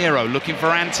 Casemiro looking for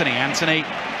Anthony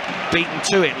beaten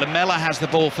to it. Lamela has the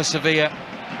ball for Sevilla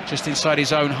just inside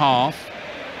his own half.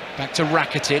 Back to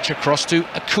Rakitic, across to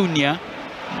Acuna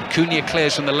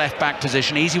clears from the left back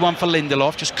position, easy one for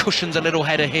Lindelof, just cushions a little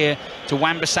header here to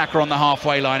Wan-Bissaka on the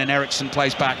halfway line, and Ericsson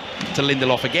plays back to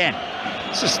Lindelof again.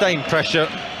 Sustained pressure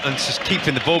and just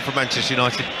keeping the ball for Manchester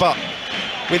United, but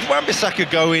with Wan-Bissaka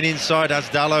going inside, as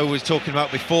Dalot was talking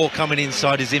about before, coming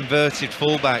inside his inverted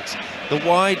fullbacks, the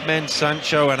wide men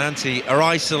Sancho and Ante are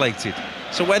isolated,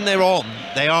 so when they're on,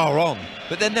 they are on,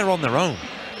 but then they're on their own.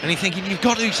 And you're thinking, you've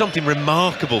got to do something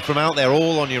remarkable from out there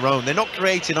all on your own. They're not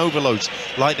creating overloads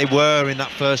like they were in that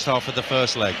first half of the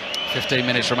first leg. 15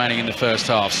 minutes remaining in the first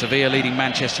half. Sevilla leading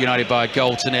Manchester United by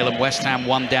 1-0, and West Ham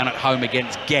 1 down at home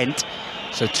against Ghent.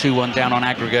 So 2-1 down on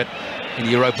aggregate in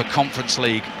the Europa Conference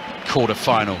League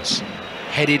quarter-finals.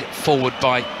 Headed forward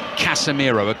by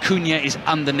Casemiro. Acuna is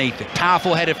underneath it.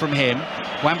 Powerful header from him.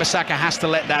 Wan-Bissaka has to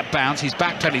let that bounce. He's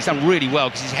backpedaled. He's done really well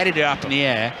because he's headed it up in the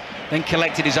air, then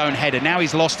collected his own header. Now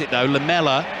he's lost it though.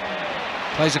 Lamela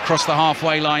plays across the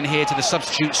halfway line here to the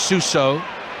substitute Suso.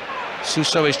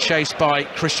 Suso is chased by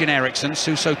Christian Eriksen.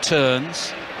 Suso turns,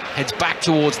 heads back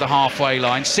towards the halfway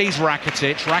line, sees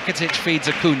Rakitic. Rakitic feeds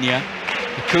Acuna.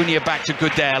 Acuna back to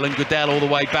Goodell, and Goodell all the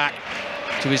way back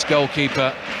to his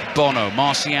goalkeeper Bono.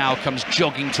 Martial comes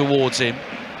jogging towards him.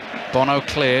 Bono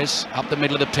clears up the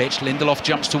middle of the pitch. Lindelof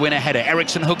jumps to win a header.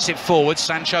 Ericsson hooks it forward.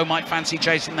 Sancho might fancy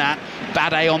chasing that.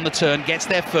 Bade on the turn, gets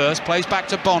there first, plays back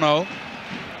to Bono.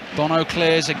 Bono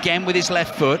clears again with his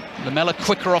left foot. Lamela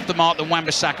quicker off the mark than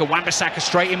Wan-Bissaka. Wan-Bissaka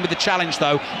straight in with the challenge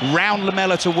though. Round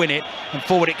Lamela to win it. And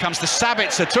forward it comes to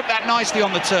Sabitzer. Took that nicely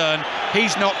on the turn.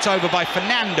 He's knocked over by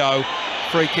Fernando.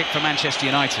 Free kick for Manchester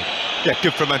United. Yeah,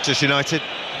 good for Manchester United.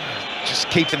 Just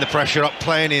keeping the pressure up,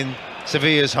 playing in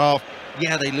Sevilla's half.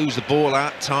 Yeah, they lose the ball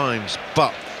at times,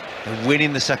 but they're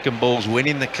winning the second balls,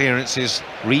 winning the clearances,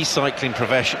 recycling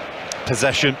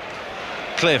possession.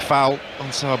 Clear foul on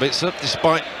Sabitzer,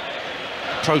 despite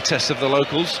protests of the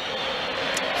locals.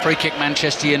 Free kick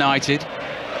Manchester United.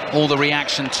 All the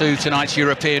reaction to tonight's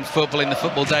European football in the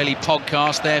Football Daily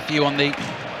podcast there for you on the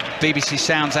BBC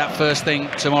Sounds app first thing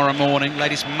tomorrow morning.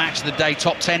 Latest Match of the Day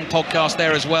Top 10 podcast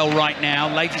there as well right now.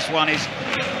 Latest one is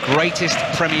greatest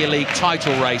Premier League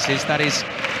title races. That is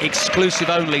exclusive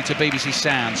only to BBC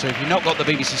Sounds. So if you've not got the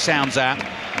BBC Sounds app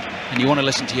and you want to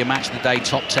listen to your Match of the Day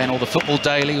Top 10 or the Football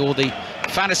Daily or the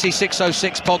Fantasy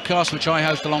 606 podcast, which I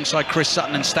host alongside Chris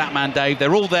Sutton and Statman Dave,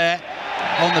 they're all there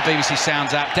on the BBC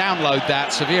Sounds app. Download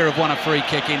that. Sevilla have won a free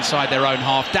kick inside their own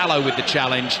half. Dalot with the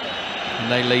challenge.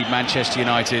 And they lead Manchester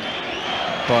United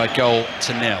by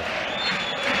 1-0.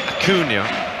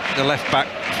 Acuna, the left back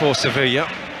for Sevilla,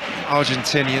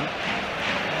 Argentinian.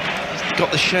 He's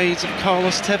got the shades of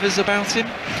Carlos Tevez about him.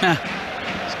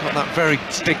 He's got that very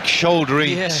big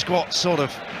shouldery, squat sort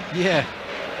of. Yeah.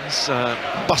 He's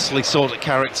bustly sort of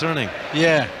character, isn't he?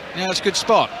 Yeah, that's a good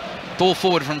spot. Ball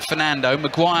forward from Fernando.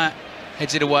 Maguire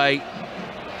heads it away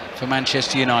for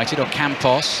Manchester United, or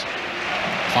Campos.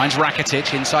 Finds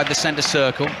Rakitic inside the centre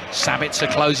circle.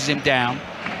 Sabitzer closes him down.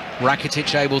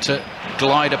 Rakitic able to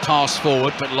glide a pass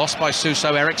forward, but lost by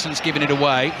Suso. Eriksen's giving it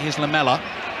away. Here's Lamela.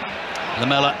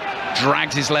 Lamela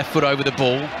drags his left foot over the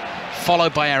ball,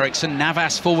 followed by Eriksen.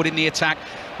 Navas forward in the attack,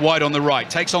 wide on the right.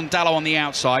 Takes on Dalot on the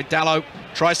outside. Dalot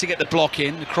tries to get the block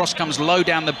in. The cross comes low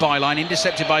down the byline,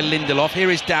 intercepted by Lindelof.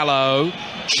 Here is Dalot.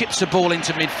 Chips the ball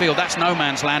into midfield. That's no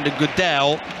man's land, and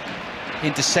Goodell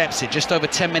intercepts it. Just over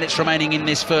 10 minutes remaining in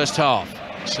this first half.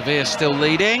 Sevilla still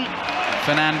leading.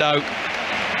 Fernando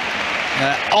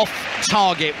off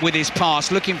target with his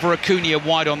pass, looking for Acuna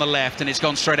wide on the left, and it's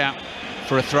gone straight out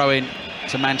for a throw-in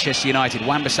to Manchester United.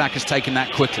 Wan-Bissaka's taken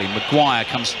that quickly. Maguire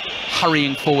comes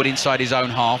hurrying forward inside his own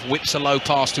half, whips a low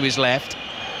pass to his left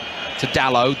to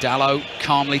Dalot. Dalot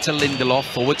calmly to Lindelof,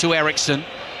 forward to Eriksen.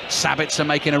 Sabitzer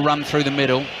making a run through the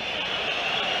middle,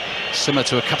 similar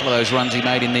to a couple of those runs he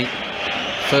made in the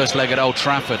first leg at Old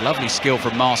Trafford. Lovely skill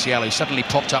from Martial, who suddenly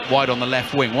popped up wide on the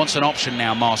left wing. Wants an option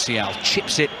now, Martial.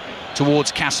 Chips it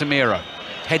towards Casemiro.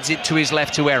 Heads it to his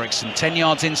left to Eriksen. 10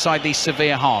 yards inside the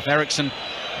Sevilla half. Eriksen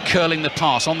curling the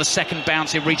pass. On the second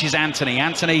bounce, it reaches Anthony.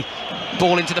 Anthony,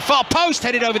 ball into the far post,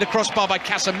 headed over the crossbar by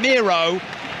Casemiro.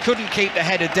 Couldn't keep the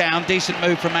header down. Decent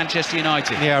move from Manchester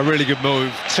United. Yeah, really good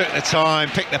move. Took the time,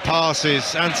 picked the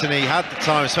passes. Anthony had the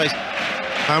time and space.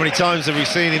 How many times have we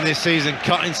seen him this season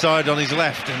cut inside on his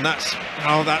left? And that's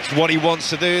what he wants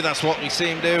to do. That's what we see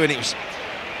him do. And it was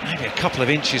maybe a couple of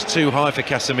inches too high for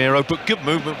Casemiro, but good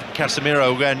movement from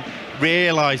Casemiro again,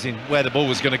 realising where the ball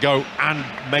was going to go and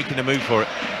making a move for it.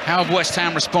 How have West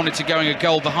Ham responded to going a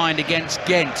goal behind against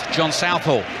Ghent? John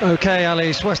Southall. OK,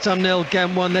 Alice, West Ham 0,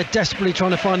 Ghent 1. They're desperately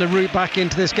trying to find a route back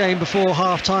into this game before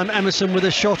half-time. Emerson with a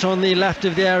shot on the left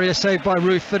of the area, saved by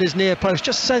Roof at his near post.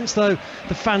 Just sense, though,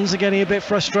 the fans are getting a bit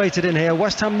frustrated in here.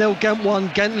 West Ham 0, Ghent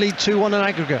 1. Ghent lead 2-1 on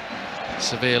aggregate.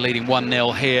 Sevilla leading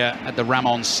 1-0 here at the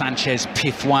Ramon Sanchez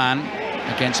Pizjuan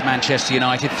against Manchester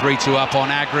United. 3-2 up on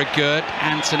aggregate.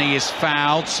 Anthony is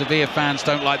fouled. Sevilla fans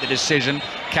don't like the decision.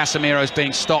 Casemiro's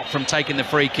being stopped from taking the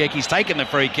free kick. He's taken the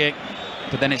free kick,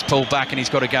 but then it's pulled back and he's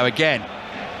got to go again.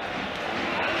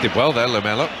 Did well there,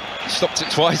 Lamela. Stopped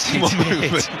it twice in one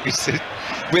movement.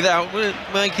 Without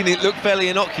making it look fairly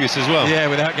innocuous as well. Yeah,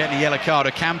 without getting a yellow card.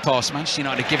 Or Campos. Manchester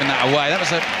United have given that away. That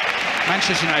was a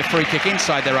Manchester United free kick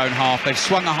inside their own half. They've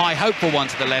swung a high, hopeful one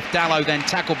to the left. Dalot then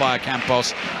tackled by a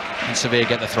Campos, and Sevilla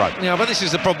get the throw. Yeah, but this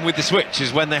is the problem with the switch,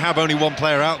 is when they have only one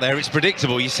player out there, it's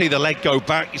predictable. You see the leg go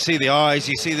back, you see the eyes,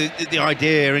 you see the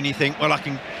idea, and you think, well, I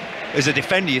can, as a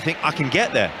defender, you think, I can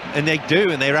get there. And they do,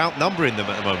 and they're outnumbering them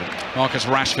at the moment. Marcus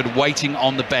Rashford waiting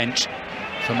on the bench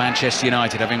for Manchester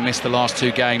United, having missed the last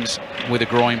 2 games with a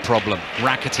groin problem.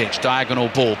 Rakitic, diagonal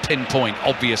ball, pinpoint,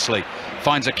 obviously.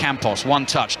 Finds a Campos, one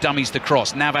touch, dummies the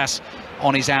cross. Navas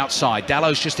on his outside.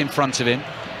 Dalot's just in front of him.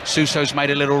 Suso's made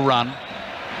a little run.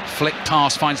 Flick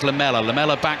pass finds Lamela.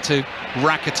 Lamela back to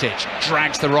Rakitic.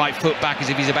 Drags the right foot back as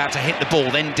if he's about to hit the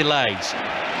ball, then delays.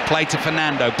 Play to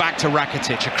Fernando, back to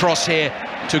Rakitic. Across here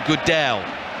to Goodell.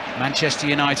 Manchester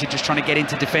United just trying to get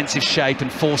into defensive shape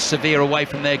and force Sevilla away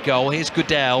from their goal. Here's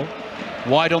Goodell,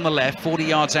 wide on the left, 40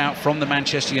 yards out from the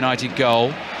Manchester United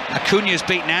goal. Acuna's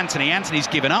beaten Anthony. Anthony's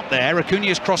given up there.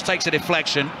 Acuna's cross takes a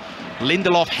deflection.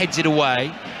 Lindelof heads it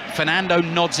away. Fernando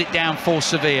nods it down for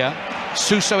Sevilla.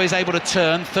 Suso is able to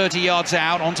turn 30 yards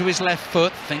out onto his left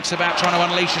foot. Thinks about trying to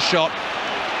unleash a shot.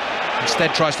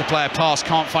 Instead tries to play a pass.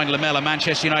 Can't find Lamela.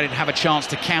 Manchester United have a chance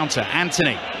to counter.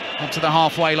 Anthony up to the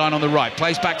halfway line on the right.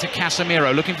 Plays back to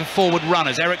Casemiro, looking for forward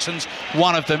runners. Eriksen's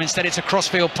one of them. Instead, it's a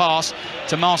crossfield pass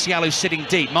to Martial, who's sitting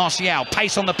deep. Martial,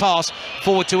 pace on the pass,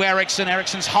 forward to Eriksen.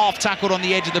 Eriksen's half tackled on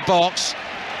the edge of the box,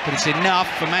 but it's enough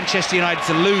for Manchester United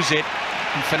to lose it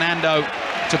and Fernando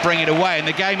to bring it away. And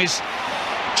the game is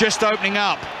just opening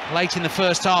up late in the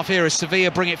first half here as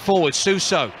Sevilla bring it forward.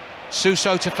 Suso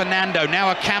to Fernando,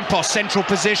 now a Campos, central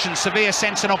position. Sevilla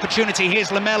sense an opportunity.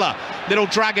 Here's Lamela, little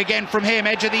drag again from him,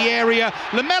 edge of the area.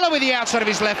 Lamela with the outside of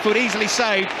his left foot, easily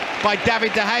saved by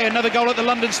David De Gea. Another goal at the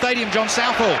London Stadium, John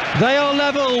Southall. They are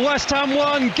level, West Ham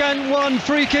 1, Ghent 1.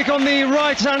 Free kick on the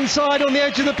right-hand side on the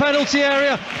edge of the penalty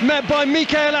area, met by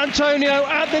Michail Antonio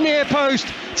at the near post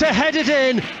to head it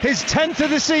in, his 10th of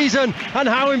the season. And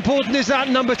how important is that,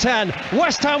 number 10?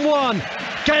 West Ham 1,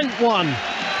 Ghent 1.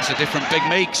 It's a different Big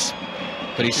Meeks,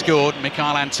 but he scored.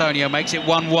 Michail Antonio makes it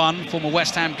 1-1. Former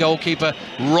West Ham goalkeeper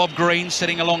Rob Green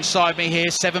sitting alongside me here.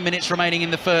 7 minutes remaining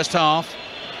in the first half.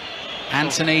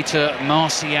 Anthony to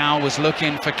Martial, was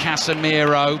looking for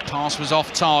Casemiro. Pass was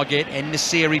off target.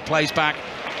 En-Nesyri plays back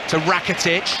to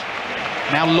Rakitic.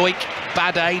 Now Loic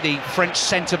Bade, the French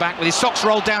centre-back, with his socks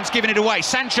rolled down, giving it away.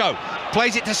 Sancho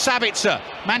plays it to Sabitzer.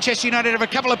 Manchester United have a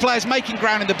couple of players making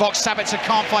ground in the box. Sabitzer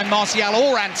can't find Martial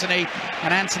or Antony,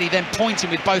 and Antony then pointing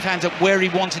with both hands at where he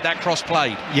wanted that cross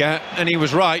played. Yeah, and he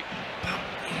was right.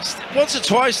 Once or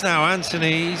twice now,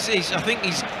 Antony, I think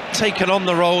he's taken on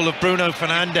the role of Bruno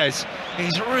Fernandes. He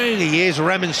really is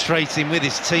remonstrating with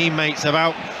his teammates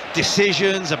about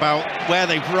decisions, about where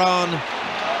they've run.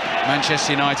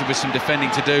 Manchester United with some defending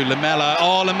to do. Lamela,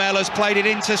 Lamela's played it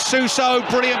into Suso.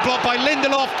 Brilliant block by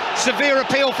Lindelof. Severe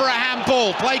appeal for a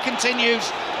handball. Play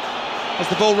continues as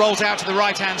the ball rolls out to the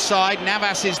right-hand side.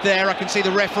 Navas is there. I can see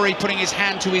the referee putting his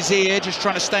hand to his ear, just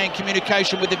trying to stay in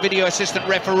communication with the video assistant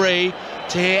referee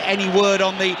to hear any word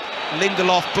on the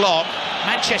Lindelof block.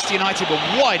 Manchester United were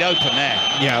wide open there.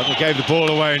 Yeah, they gave the ball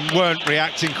away and weren't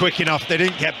reacting quick enough. They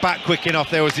didn't get back quick enough.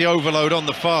 There was the overload on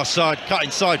the far side, cut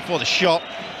inside for the shot.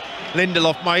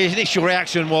 Lindelof, my initial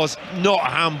reaction was not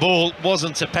a handball,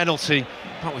 wasn't a penalty.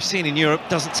 What we've seen in Europe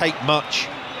doesn't take much.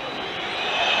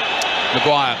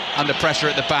 Maguire under pressure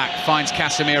at the back, finds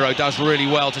Casemiro, does really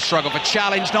well to struggle for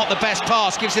challenge, not the best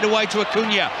pass, gives it away to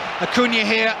Acuna. Acuna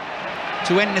here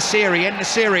to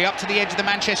En-Nesyri up to the edge of the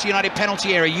Manchester United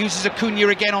penalty area, uses Acuna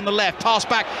again on the left, pass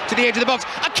back to the edge of the box,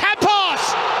 a pass!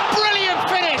 Brilliant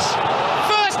finish!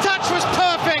 First touch was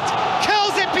perfect,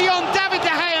 curls it beyond David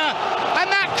De Gea,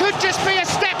 and that could just be a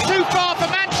step too far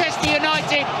for Manchester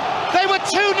United. They were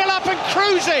 2-0 up and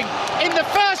cruising in the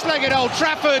first leg at Old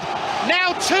Trafford,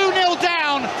 now 2-0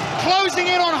 down, closing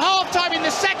in on half-time in the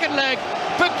second leg,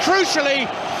 but crucially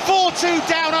 4-2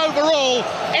 down overall.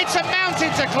 It's a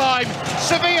mountain to climb.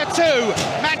 Sevilla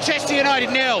 2, Manchester United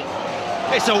 0.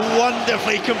 It's a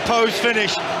wonderfully composed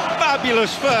finish.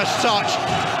 Fabulous first touch.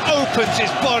 Opens his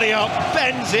body up,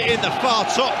 bends it in the far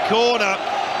top corner.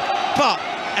 But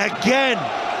again,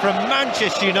 from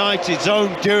Manchester United's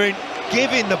own doing,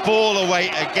 giving the ball away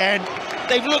again.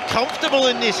 They've looked comfortable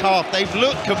in this half. They've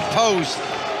looked composed.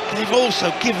 They've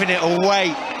also given it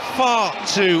away far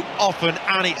too often,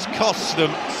 and it's cost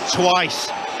them twice.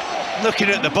 Looking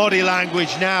at the body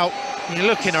language now, you're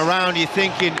looking around, you're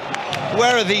thinking,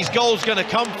 where are these goals going to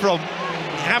come from?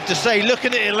 You have to say,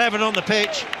 looking at 11 on the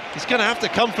pitch, he's going to have to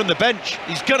come from the bench.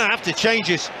 He's going to have to change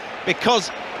this because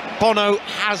Bono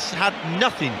has had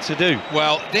nothing to do.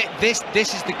 Well, this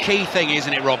is the key thing,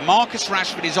 isn't it, Rob? Marcus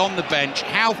Rashford is on the bench.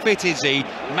 How fit is he?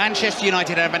 Manchester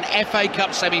United have an FA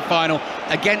Cup semi-final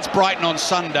against Brighton on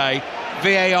Sunday.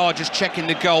 VAR just checking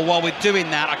the goal. While we're doing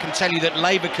that, I can tell you that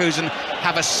Leverkusen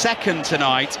have a second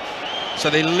tonight. So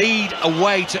they lead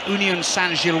away to Union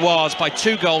Saint-Gilloise by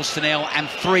 2-0 and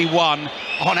 3-1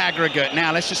 on aggregate.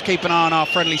 Now, let's just keep an eye on our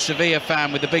friendly Sevilla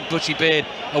fan with the big bushy beard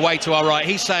away to our right.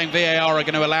 He's saying VAR are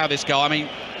going to allow this goal. I mean,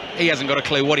 he hasn't got a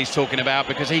clue what he's talking about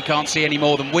because he can't see any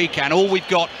more than we can. All we've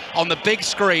got on the big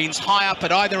screens, high up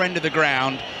at either end of the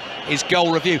ground, is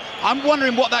goal review. I'm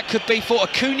wondering what that could be for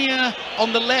Acuna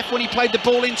on the left when he played the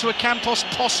ball into a Campos,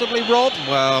 possibly, Rob?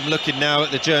 Well, I'm looking now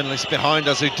at the journalists behind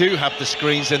us who do have the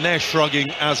screens, and they're shrugging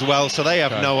as well, so they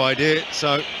have no idea.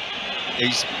 So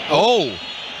he's... Oh,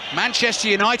 Manchester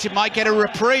United might get a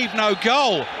reprieve, no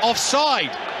goal, offside.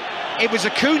 It was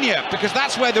Acuna, because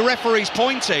that's where the referee's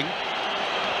pointing.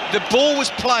 The ball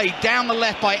was played down the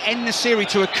left by En-Nesyri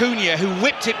to Acuna, who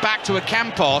whipped it back to a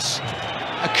Campos.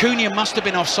 Acuna must have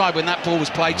been offside when that ball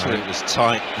was played to him. It was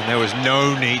tight, and there was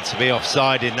no need to be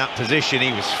offside in that position.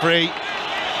 He was free,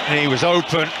 and he was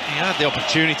open. He had the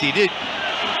opportunity. He did.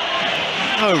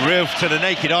 No real, to the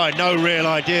naked eye, no real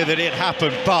idea that it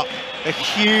happened, but a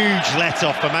huge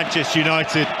let-off for Manchester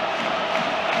United.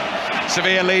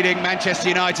 Sevilla leading Manchester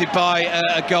United by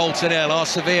a 0-0. Our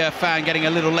Sevilla fan getting a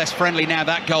little less friendly now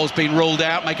that goal's been ruled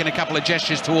out, making a couple of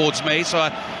gestures towards me, so I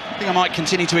think I might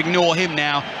continue to ignore him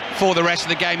now for the rest of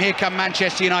the game. Here come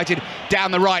Manchester United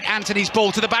down the right. Antony's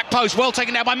ball to the back post, well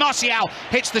taken down by Martial,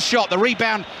 hits the shot, the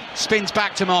rebound spins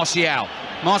back to Martial.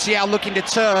 Martial looking to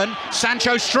turn,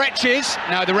 Sancho stretches,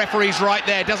 no, the referee's right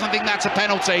there, doesn't think that's a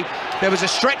penalty. There was a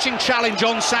stretching challenge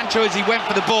on Sancho as he went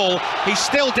for the ball, he's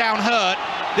still down hurt.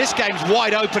 This game's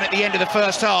wide open at the end of the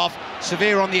first half.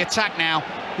 Sevilla on the attack now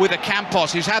with a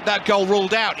Campos who's had that goal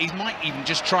ruled out. He might even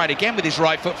just try it again with his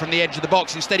right foot from the edge of the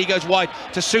box. Instead he goes wide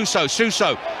to Suso.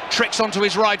 Suso tricks onto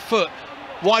his right foot.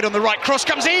 Wide on the right, cross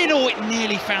comes in. Oh, it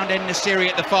nearly found En-Nesyri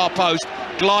at the far post.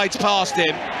 Glides past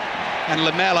him. And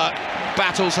Lamela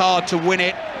battles hard to win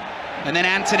it. And then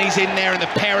Antony's in there and the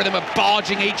pair of them are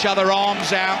barging each other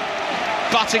arms out,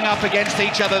 butting up against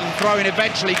each other. The throw-in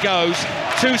eventually goes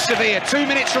to Sevilla. 2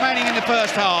 minutes remaining in the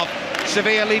first half.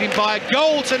 Sevilla leading by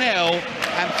 1-0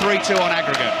 and 3-2 on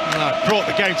aggregate. Brought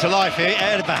the game to life here.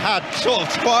 Ed had sort of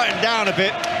quietened down a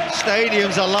bit.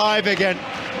 Stadium's alive again.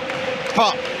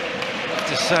 But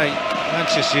to say,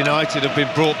 Manchester United have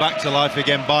been brought back to life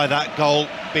again by that goal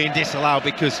being disallowed,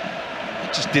 because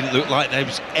it just didn't look like there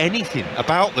was anything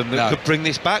about them that could bring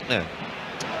this back now.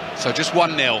 So just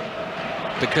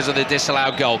 1-0 because of the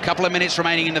disallowed goal. Couple of minutes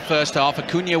remaining in the first half.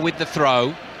 Acuna with the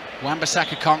throw.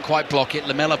 Wan-Bissaka can't quite block it.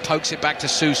 Lamela pokes it back to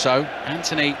Suso.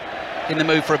 Antony in the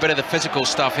mood for a bit of the physical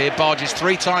stuff here. Barges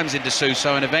 3 times into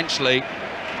Suso and eventually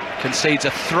concedes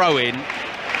a throw-in,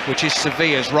 which is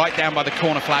Sevilla's, right down by the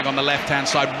corner flag on the left-hand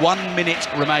side. 1 minute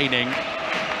remaining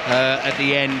at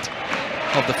the end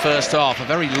of the first half. A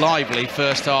very lively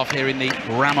first half here in the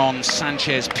Ramon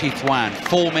Sanchez Pizjuan.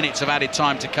 4 minutes of added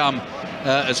time to come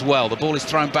as well. The ball is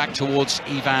thrown back towards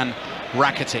Ivan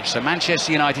Rakitic. So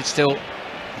Manchester United still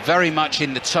very much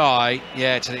in the tie.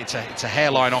 Yeah, it's a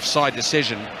hairline offside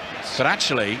decision. But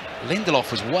actually,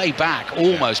 Lindelof was way back,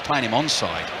 almost playing him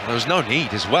onside. There was no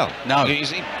need as well. No.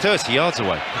 He's 30 yards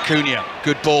away. Acuna,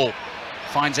 good ball.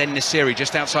 Finds En-Nesyri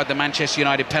just outside the Manchester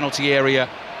United penalty area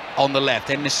on the left.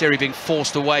 En-Nesyri being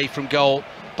forced away from goal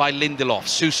by Lindelof.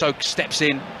 Suso steps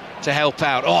in to help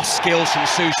out. Oh, skills from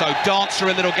Suso. Dance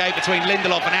through a little gate between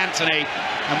Lindelof and Antony.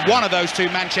 And one of those two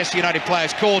Manchester United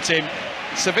players caught him.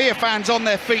 Sevilla fans on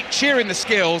their feet cheering the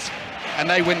skills, and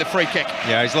they win the free kick.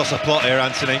 Yeah, he's lost a plot here,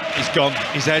 Antony. He's gone.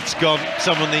 His head's gone.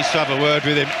 Someone needs to have a word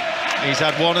with him. He's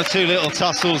had 1 or 2 little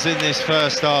tussles in this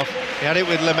first half. He had it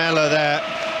with Lamela there,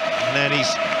 and then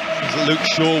he's Luke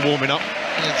Shaw warming up.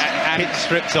 And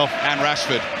stripped off. And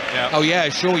Rashford. Yeah. Oh yeah,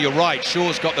 Shaw, you're right.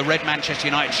 Shaw's got the red Manchester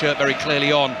United shirt very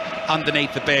clearly on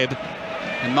underneath the bib.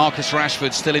 And Marcus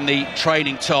Rashford, still in the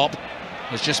training top,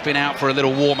 has just been out for a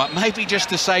little warm-up. Maybe just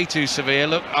to say to Sevilla,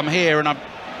 look, I'm here and I've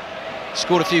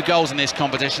scored a few goals in this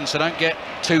competition, so don't get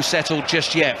too settled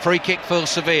just yet. Free kick for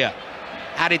Sevilla.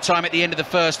 Added time at the end of the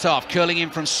first half. Curling in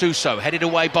from Suso, headed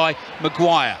away by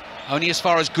Maguire. Only as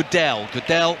far as Goodell.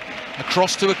 Goodell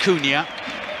across to Acuna.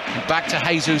 And back to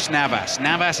Jesus Navas.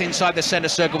 Navas inside the centre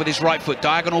circle with his right foot.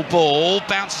 Diagonal ball.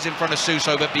 Bounces in front of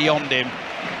Suso, but beyond him.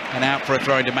 And out for a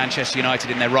throw into Manchester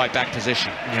United in their right-back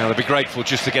position. Yeah, they'll be grateful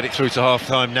just to get it through to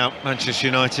half-time now. Manchester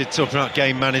United, talking about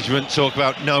game management, talk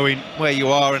about knowing where you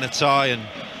are in a tie and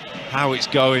how it's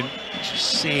going.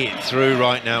 Just see it through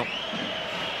right now.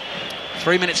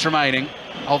 3 minutes remaining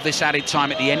of this added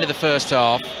time at the end of the first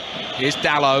half. Here's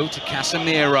Dalot to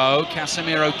Casemiro.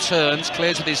 Casemiro turns,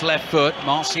 clears with his left foot.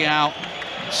 Martial,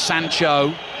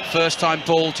 Sancho. First-time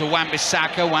ball to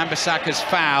Wan-Bissaka. Wan-Bissaka's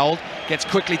fouled. Gets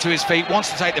quickly to his feet,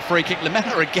 wants to take the free kick.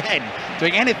 Lamela again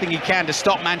doing anything he can to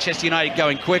stop Manchester United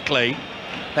going quickly.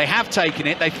 They have taken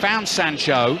it. They found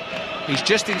Sancho. He's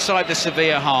just inside the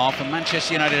Sevilla half, and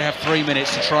Manchester United have 3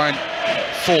 minutes to try and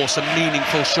force a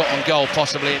meaningful shot on goal,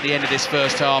 possibly at the end of this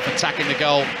first half, attacking the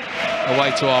goal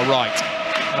away to our right.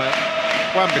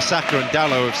 Wan-Bissaka and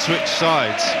Dalot have switched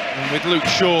sides, and with Luke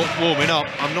Shaw warming up,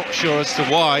 I'm not sure as to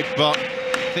why, but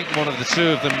I think one of the two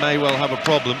of them may well have a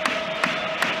problem.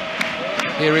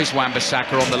 Here is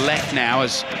Wan-Bissaka on the left now,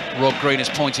 as Rob Green has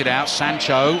pointed out.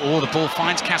 Sancho, the ball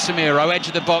finds Casemiro, edge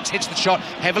of the box, hits the shot,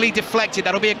 heavily deflected.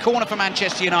 That'll be a corner for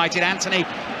Manchester United. Antony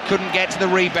couldn't get to the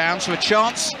rebound, so a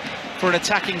chance for an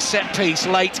attacking set piece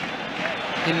late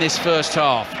in this first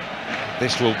half.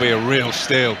 This will be a real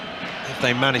steal if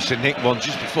they manage to nick one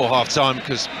just before half-time,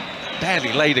 because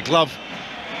barely laid a glove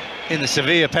in the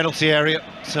Sevilla penalty area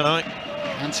tonight.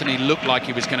 Antony looked like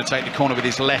he was going to take the corner with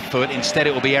his left foot. Instead,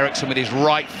 it will be Eriksen with his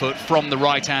right foot from the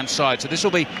right-hand side. So this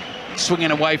will be swinging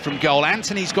away from goal.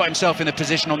 Antony's got himself in a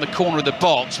position on the corner of the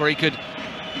box where he could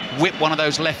whip one of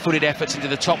those left-footed efforts into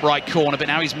the top right corner, but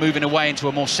now he's moving away into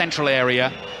a more central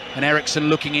area, and Eriksen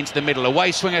looking into the middle.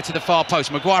 Away swinger to the far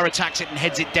post. Maguire attacks it and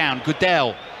heads it down.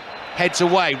 Goodell heads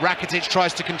away. Rakitic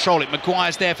tries to control it.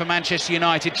 Maguire's there for Manchester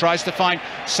United, tries to find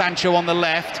Sancho on the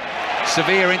left.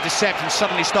 Sevilla intercept and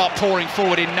suddenly start pouring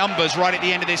forward in numbers right at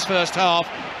the end of this first half.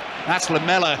 That's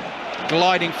Lamela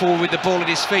gliding forward with the ball at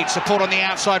his feet. Support on the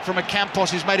outside from Ocampos,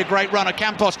 who's made a great run.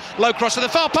 Ocampos, low cross to the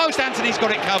far post. Antony's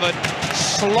got it covered.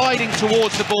 Sliding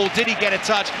towards the ball. Did he get a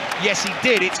touch? Yes, he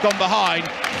did. It's gone behind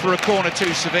for a corner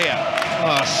to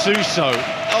Sevilla. Suso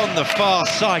on the far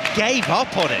side gave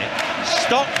up on it,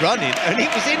 stopped running, and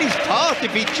it was in his path.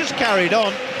 If he'd just carried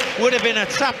on, would have been a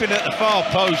tapping at the far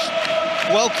post.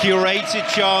 Well-curated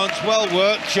chance,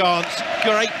 well-worked chance.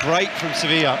 Great break from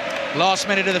Sevilla. Last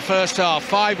minute of the first half.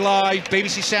 5 Live,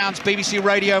 BBC Sounds, BBC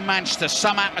Radio Manchester.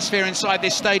 Some atmosphere inside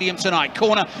this stadium tonight.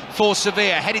 Corner for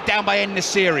Sevilla, headed down by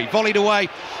En-Nesyri. Volleyed away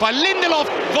by Lindelof.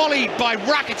 Volleyed by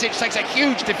Rakitic, takes a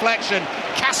huge deflection.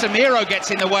 Casemiro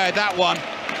gets in the way of that one,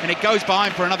 and it goes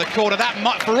behind for another corner. That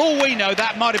might, for all we know,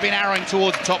 that might have been arrowing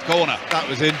towards the top corner. That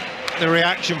was in. the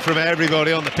reaction from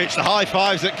everybody on the pitch, the high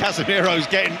fives that Casemiro's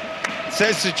getting,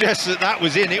 suggests that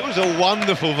was in. It was a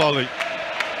wonderful volley.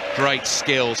 Great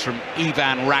skills from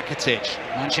Ivan Rakitic.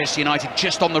 Manchester United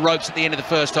just on the ropes at the end of the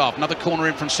first half. Another corner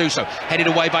in from Suso, headed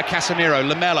away by Casemiro.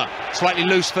 Lamela, slightly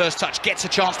loose first touch, gets a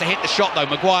chance to hit the shot though.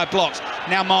 Maguire blocks.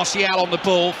 Now Martial on the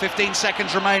ball. 15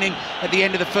 seconds remaining at the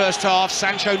end of the first half.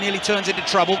 Sancho nearly turns into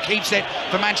trouble, keeps it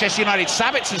for Manchester United.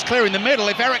 Sabitzer's clear in the middle.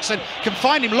 If Eriksen can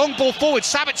find him, long ball forward.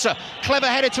 Sabitzer, clever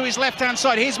header to his left-hand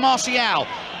side. Here's Martial.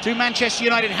 Do Manchester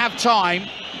United have time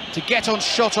to get on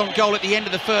shot on goal at the end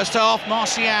of the first half?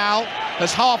 Martial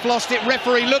has half lost it.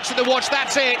 Referee looks at the watch.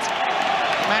 That's it.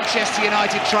 Manchester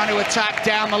United trying to attack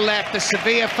down the left. The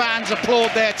Sevilla fans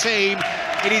applaud their team.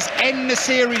 It is end the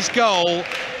series goal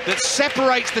that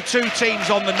separates the two teams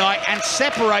on the night and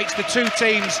separates the two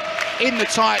teams in the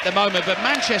tie at the moment. But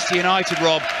Manchester United,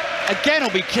 Rob, again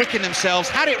will be kicking themselves.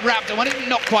 Had it wrapped up, well,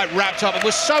 not quite wrapped up, but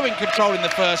was so in control in the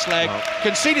first leg,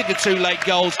 conceded the two late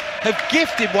goals, have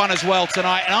gifted one as well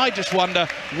tonight, and I just wonder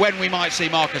when we might see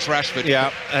Marcus Rashford.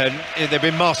 Yeah, and they've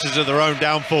been masters of their own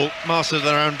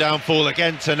downfall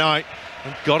again tonight,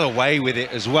 and got away with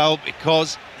it as well,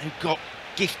 because they've got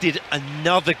gifted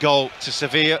another goal to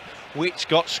Sevilla, which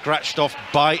got scratched off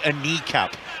by a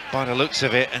kneecap by the looks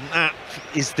of it, and that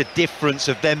is the difference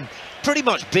of them pretty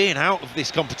much being out of this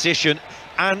competition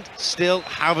and still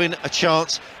having a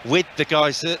chance with the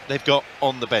guys that they've got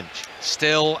on the bench.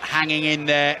 Still hanging in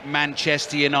there,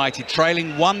 Manchester United,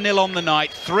 trailing 1-0 on the night,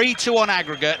 3-2 on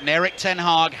aggregate, and Erik ten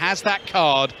Hag has that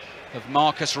card of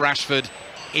Marcus Rashford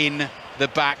in the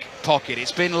back pocket.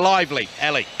 It's been lively,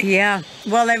 Ellie. Yeah,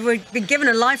 well, they've been given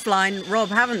a lifeline, Rob,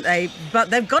 haven't they? But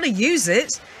they've got to use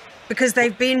it, because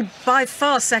they've been by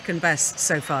far second best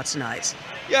so far tonight.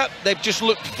 Yeah, they've just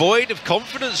looked void of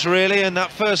confidence, really, and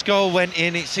that first goal went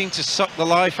in. It seemed to suck the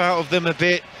life out of them a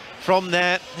bit. From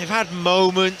there, they've had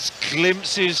moments,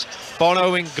 glimpses.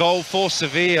 Bono in goal for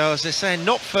Sevilla, as they're saying,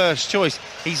 not first choice.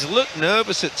 He's looked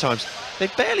nervous at times.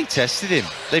 They've barely tested him.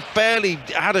 They've barely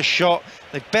had a shot.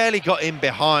 They've barely got in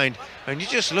behind. And you're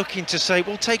just looking to say,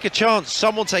 well, take a chance.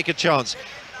 Someone take a chance.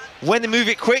 When they move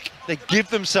it quick, they give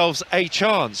themselves a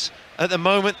chance. At the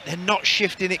moment, they're not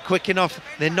shifting it quick enough.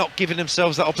 They're not giving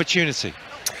themselves that opportunity.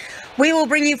 We will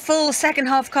bring you full second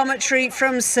half commentary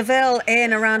from Seville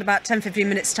in around about 10-15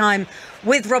 minutes time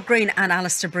with Rob Green and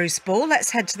Alistair Bruce Ball. Let's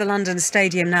head to the London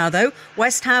Stadium now, though.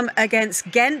 West Ham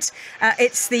against Ghent.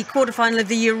 It's the quarter-final of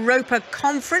the Europa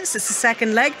Conference. It's the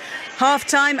second leg.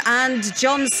 Half-time, and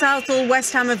John Southall,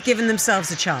 West Ham have given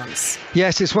themselves a chance.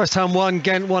 Yes, it's West Ham 1,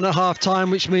 Ghent 1 at half-time,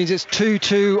 which means it's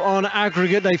 2-2 on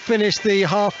aggregate. They finished the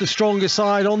half the stronger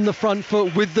side on the front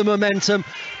foot with the momentum,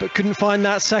 but couldn't find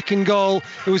that second goal.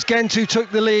 It was Ghent who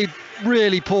took the lead.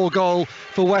 Really poor goal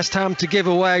for West Ham to give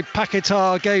away.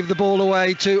 Paquetá gave the ball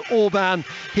away to Orban.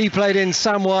 He played in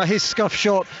Samoa. His scuff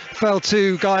shot fell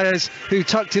to Gaez, who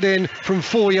tucked it in from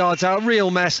 4 yards out. Real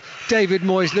mess. David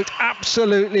Moyes looked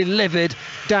absolutely livid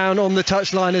down on the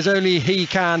touchline, as only he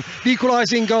can. The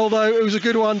equalising goal, though, it was a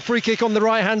good one. Free kick on the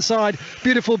right-hand side.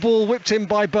 Beautiful ball whipped in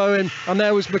by Bowen. And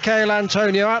there was Michail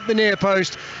Antonio at the near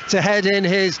post to head in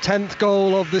his 10th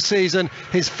goal of the season,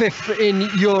 his 5th in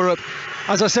Europe.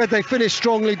 As I said, they finished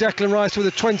strongly. Declan Rice with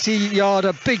a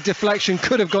 20-yarder, big deflection,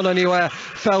 could have gone anywhere,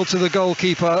 fell to the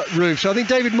goalkeeper roof. So I think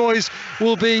David Moyes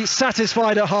will be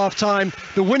satisfied at half-time.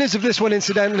 The winners of this one,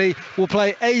 incidentally, will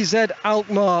play AZ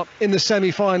Alkmaar in the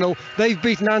semi-final. They've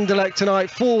beaten Anderlecht tonight,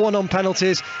 4-1 on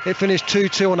penalties. It finished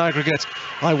 2-2 on aggregate.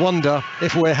 I wonder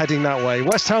if we're heading that way.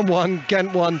 West Ham 1,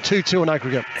 Ghent 1, 2-2 on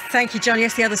aggregate. Thank you, John.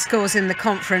 Yes, the other scores in the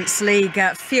Conference League.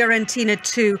 Fiorentina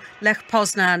 2, Lech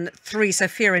Poznan 3. So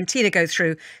Fiorentina go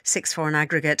through 6-4 on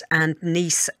aggregate, and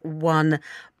Nice 1,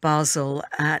 Basel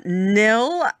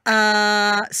 0.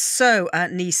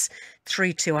 Nice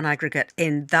 3-2 on aggregate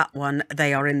in that one.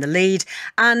 They are in the lead.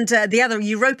 And the other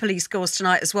Europa League scores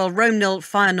tonight as well. Rome 0,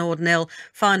 Feyenoord 0.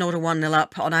 Feyenoord are 1-0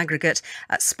 up on aggregate.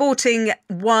 Sporting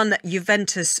 1,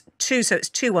 Juventus 2. So it's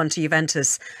 2-1 to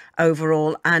Juventus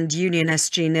overall. And Union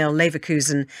SG 0,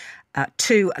 Leverkusen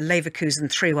 2, Leverkusen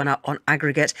 3-1 up on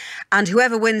aggregate. And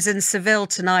whoever wins in Seville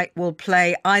tonight will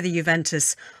play either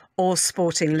Juventus or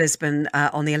Sporting Lisbon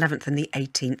on the 11th and the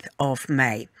 18th of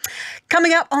May.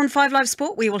 Coming up on 5 Live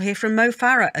Sport, we will hear from Mo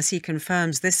Farah as he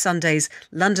confirms this Sunday's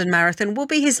London Marathon will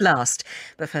be his last.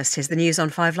 But first, here's the news on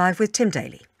 5 Live with Tim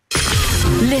Daly.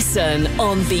 Listen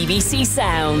on BBC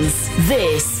Sounds.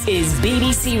 This is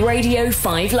BBC Radio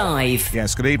 5 Live.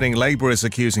 Yes, good evening. Labour is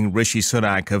accusing Rishi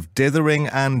Sunak of dithering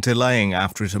and delaying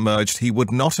after it emerged he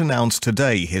would not announce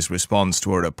today his response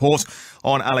to a report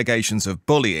on allegations of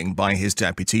bullying by his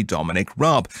deputy Dominic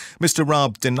Raab. Mr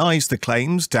Raab denies the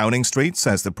claims. Downing Street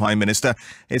says the Prime Minister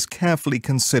is carefully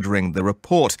considering the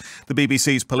report. The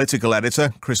BBC's political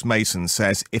editor, Chris Mason,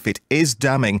 says if it is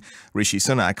damning, Rishi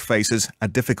Sunak faces a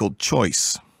difficult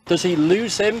choice. Does he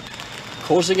lose him,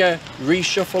 causing a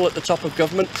reshuffle at the top of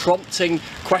government, prompting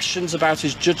questions about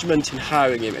his judgment in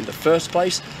hiring him in the first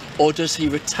place? Or does he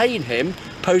retain him,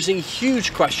 posing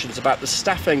huge questions about the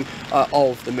staffing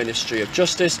of the Ministry of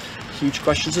Justice, huge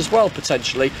questions as well,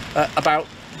 potentially, about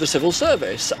the civil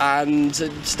service and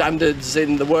standards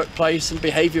in the workplace and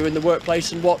behaviour in the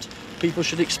workplace and what people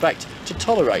should expect to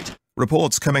tolerate?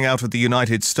 Reports coming out of the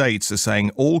United States are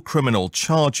saying all criminal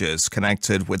charges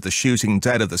connected with the shooting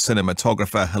dead of the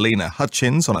cinematographer Helena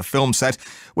Hutchins on a film set,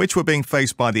 which were being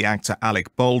faced by the actor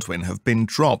Alec Baldwin, have been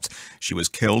dropped. She was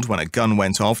killed when a gun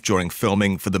went off during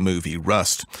filming for the movie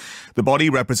Rust. The body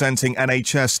representing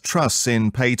NHS trusts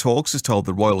in pay talks has told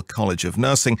the Royal College of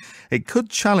Nursing it could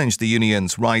challenge the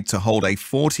union's right to hold a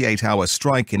 48-hour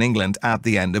strike in England at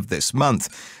the end of this month.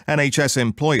 NHS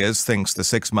Employers thinks the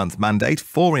 6-month mandate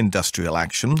for industrial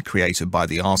action created by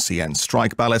the RCN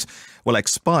strike ballot will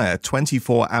expire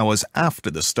 24 hours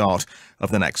after the start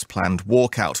of the next planned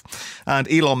walkout.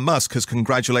 And Elon Musk has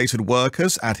congratulated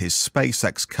workers at his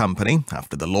SpaceX company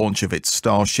after the launch of its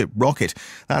Starship rocket.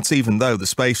 That's even though the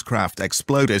spacecraft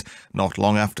exploded not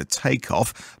long after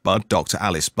takeoff. But Dr.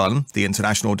 Alice Bunn, the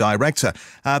international director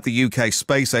at the UK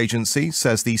Space Agency,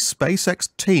 says the SpaceX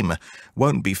team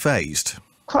won't be phased.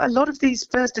 Quite a lot of these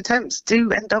first attempts do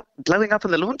end up blowing up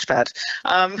on the launch pad.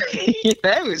 So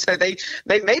they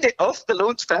made it off the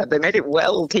launch pad. They made it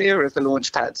well clear of the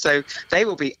launch pad. So they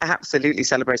will be absolutely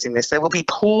celebrating this. They will be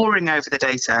poring over the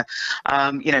data,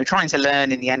 trying to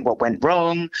learn in the end what went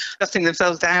wrong, dusting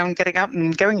themselves down, getting up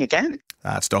and going again.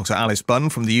 That's Dr. Alice Bunn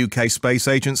from the UK Space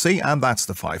Agency, and that's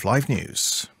the 5 Live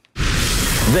News.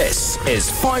 This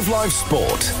is 5 Live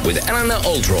Sport with Eleanor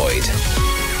Oldroyd.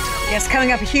 Yes,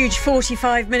 coming up a huge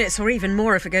 45 minutes or even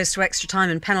more if it goes to extra time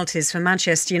and penalties for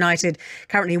Manchester United.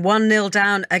 Currently 1-0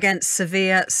 down against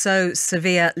Sevilla. So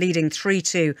Sevilla leading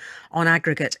 3-2 on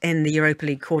aggregate in the Europa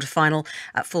League quarter-final.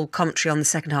 Full commentary on the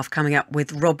second half coming up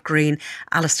with Rob Green,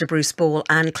 Alistair Bruce Ball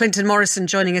and Clinton Morrison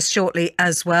joining us shortly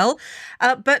as well.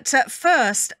 But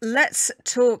first, let's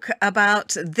talk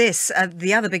about this.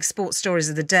 The other big sports stories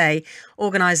of the day.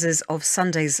 Organisers of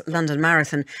Sunday's London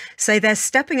Marathon say they're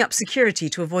stepping up security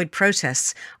to avoid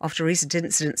protests after recent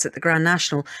incidents at the Grand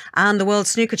National and the World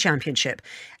Snooker Championship.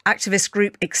 Activist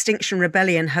group Extinction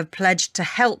Rebellion have pledged to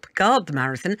help guard the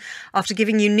marathon after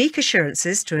giving unique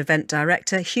assurances to event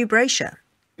director Hugh Brasher.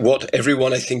 What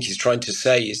everyone, I think, is trying to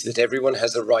say is that everyone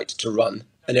has a right to run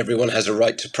and everyone has a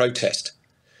right to protest,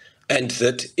 and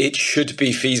that it should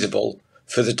be feasible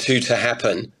for the two to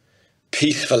happen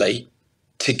peacefully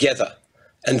together.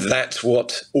 And that's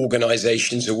what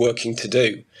organisations are working to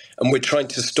do. And we're trying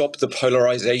to stop the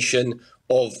polarisation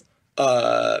of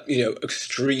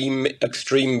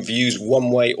extreme views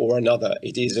one way or another.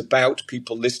 It is about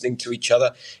people listening to each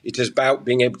other. It is about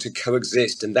being able to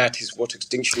coexist. And that is what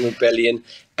Extinction Rebellion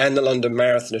and the London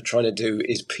Marathon are trying to do,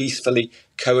 is peacefully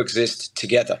coexist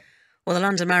together. Well, the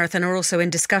London Marathon are also in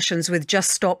discussions with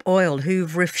Just Stop Oil,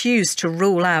 who've refused to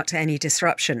rule out any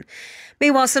disruption.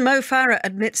 Meanwhile, Sir Mo Farah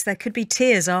admits there could be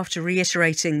tears after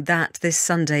reiterating that this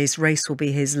Sunday's race will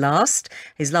be his last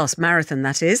marathon,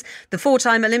 that is. The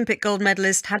 4-time Olympic gold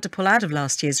medalist had to pull out of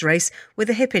last year's race with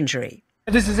a hip injury.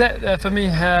 This is it for me.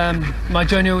 My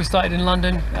journey always started in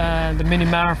London, the mini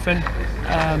marathon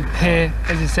here,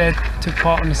 as you said, took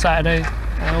part on a Saturday.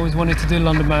 I always wanted to do the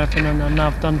London Marathon, and now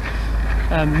I've done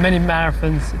many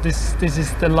marathons. This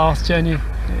is the last journey,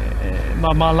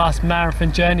 my last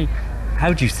marathon journey.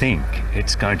 How do you think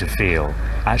it's going to feel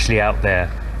actually out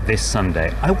there this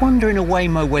Sunday? I wonder in a way,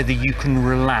 Mo, whether you can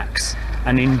relax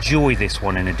and enjoy this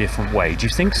one in a different way. Do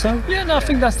you think so? Yeah, no, I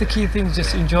think that's the key thing,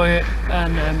 just enjoy it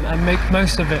and make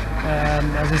most of it.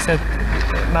 As I said,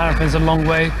 marathon's a long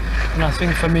way, and I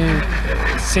think for me,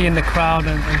 seeing the crowd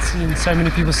and seeing so many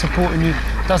people supporting you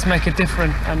does make a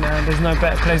difference, and there's no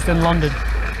better place than London.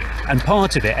 And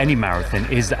part of it, any marathon,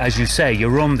 is that, as you say,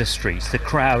 you're on the streets, the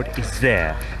crowd is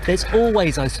there. There's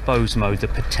always, I suppose, Mo, the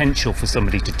potential for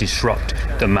somebody to disrupt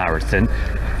the marathon.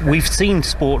 We've seen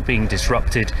sport being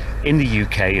disrupted in the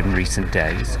UK in recent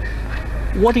days.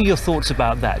 What are your thoughts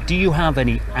about that? Do you have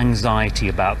any anxiety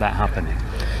about that happening?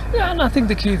 Yeah, and I think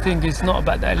the key thing is not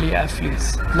about the elite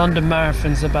athletes. London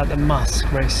Marathon's about the mass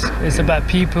race. It's about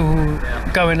people who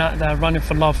are going out there running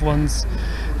for loved ones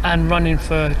and running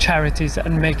for charities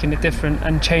and making it different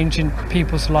and changing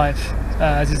people's life.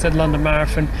 As I said, London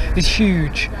Marathon is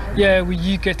huge. Yeah,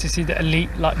 you get to see the elite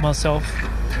like myself,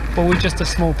 but we're just a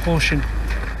small portion.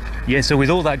 Yeah, so with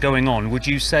all that going on, would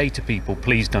you say to people,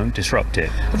 please don't disrupt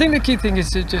it? I think the key thing is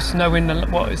to just knowing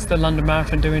what is the London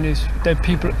Marathon doing is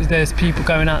there's people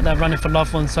going out there running for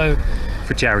loved ones, so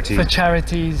for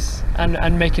charities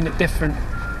and making it different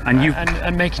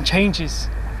and making changes.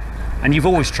 And you've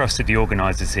always trusted the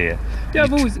organisers here. Yeah,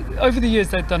 over the years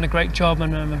they've done a great job,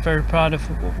 and I'm very proud of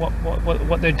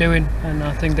what they're doing, and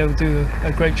I think they'll do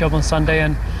a great job on Sunday,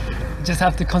 and just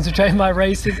have to concentrate on my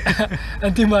racing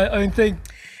and do my own thing.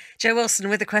 Joe Wilson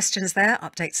with the questions there.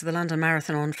 Updates of the London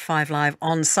Marathon on 5 Live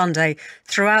on Sunday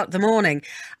throughout the morning.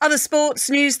 Other sports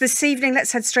news this evening.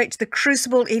 Let's head straight to the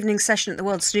Crucible evening session at the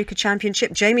World Snooker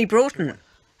Championship. Jamie Broughton.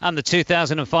 And the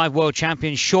 2005 world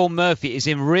champion Shaun Murphy is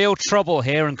in real trouble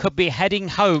here and could be heading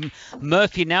home.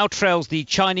 Murphy now trails the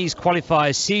Chinese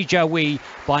qualifier Si Jiahui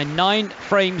by 9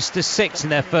 frames to 6 in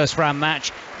their first round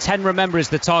match. 10, remember, is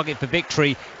the target for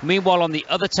victory. Meanwhile, on the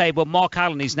other table, Mark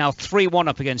Allen is now 3-1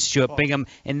 up against Stuart Bingham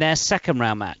in their second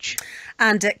round match.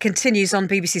 And it continues on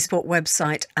BBC Sport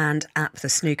website and app. The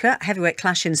snooker heavyweight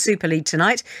clash in Super League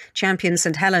tonight. Champion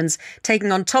St Helens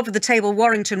taking on top of the table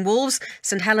Warrington Wolves.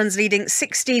 St Helens leading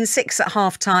 16-6 at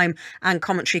half-time, and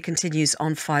commentary continues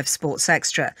on 5 Sports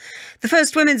Extra. The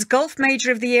first women's golf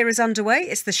major of the year is underway.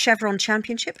 It's the Chevron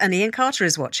Championship, and Ian Carter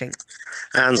is watching.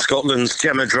 And Scotland's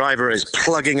Gemma Driver is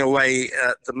plugging away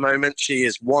at the moment. She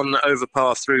is 1 over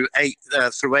par through 8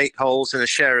 holes in a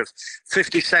share of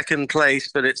 52nd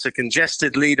place, but it's a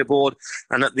congested leaderboard,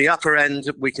 and at the upper end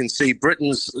we can see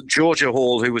Britain's Georgia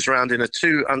Hall, who was round in a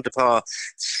 2 under par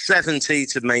 70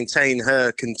 to maintain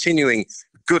her continuing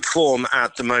good form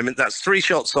at the moment. That's 3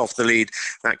 shots off the lead.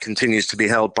 That continues to be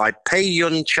held by Pei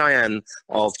Yun Chien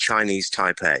of Chinese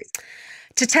Taipei.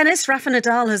 To tennis, Rafa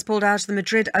Nadal has pulled out of the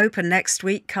Madrid Open next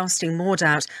week, casting more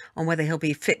doubt on whether he'll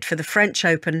be fit for the French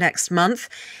Open next month.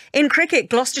 In cricket,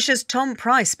 Gloucestershire's Tom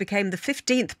Price became the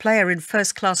 15th player in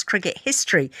first-class cricket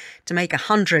history to make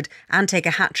 100 and take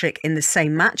a hat-trick in the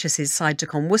same match as his side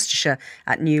took on Worcestershire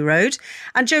at New Road.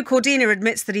 And Joe Cordina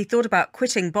admits that he thought about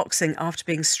quitting boxing after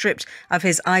being stripped of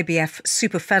his IBF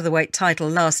super featherweight title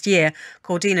last year.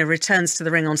 Cordina returns to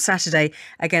the ring on Saturday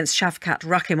against Shavkat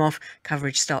Rakhimov.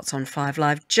 Coverage starts on 5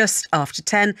 Live just after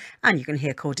 10, and you can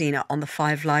hear Cordina on the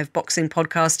 5 Live boxing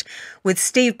podcast with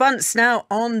Steve Bunce now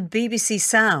on BBC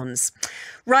Sounds.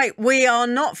 Right, we are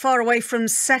not far away from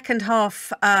second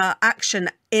half action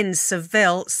in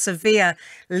Seville. Sevilla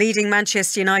leading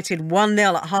Manchester United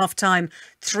 1-0 at half-time,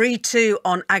 3-2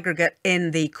 on aggregate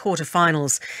in the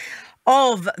quarter-finals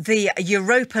of the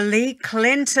Europa League.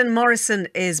 Clinton Morrison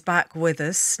is back with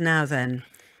us. Now then,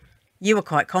 you were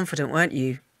quite confident, weren't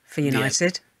you, for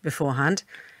United beforehand?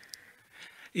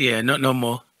 Yeah, not no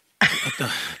more.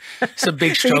 It's a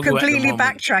big struggle. So you're completely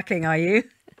backtracking, are you?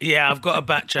 Yeah, I've got to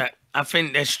backtrack. I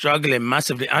think they're struggling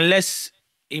massively, unless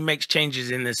he makes changes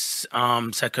in this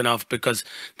second half, because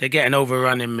they're getting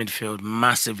overrun in midfield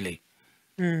massively.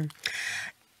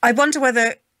 I wonder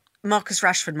whether Marcus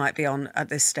Rashford might be on at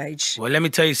this stage. Well, let me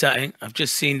tell you something. I've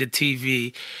just seen the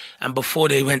TV, and before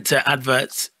they went to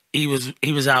adverts, he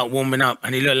was out warming up,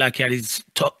 and he looked like he had his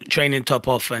training top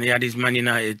off, and he had his Man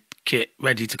United kit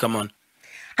ready to come on.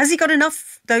 Has he got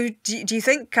enough, though, do you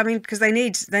think? I mean, because they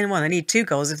need 2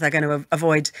 goals if they're going to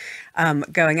avoid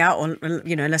going out, or,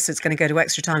 unless it's going to go to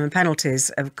extra time and penalties,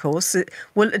 of course.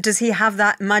 Does he have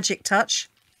that magic touch?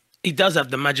 He does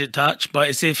have the magic touch, but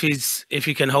it's if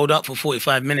he can hold up for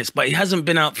 45 minutes. But he hasn't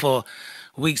been out for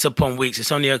weeks upon weeks.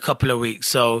 It's only a couple of weeks,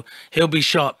 so he'll be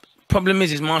sharp. Problem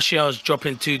is Martial's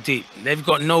dropping too deep. They've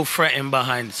got no threat in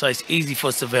behind, so it's easy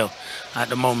for Seville at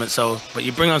the moment. But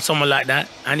you bring on someone like that,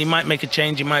 and he might make a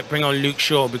change. He might bring on Luke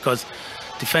Shaw, because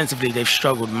defensively they've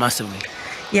struggled massively.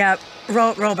 Yeah,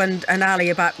 Rob and Ali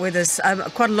are back with us.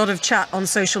 Quite a lot of chat on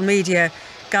social media,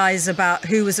 guys, about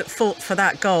who was at fault for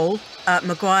that goal,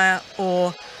 Maguire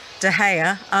or De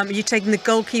Gea. Are you taking the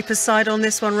goalkeeper's side on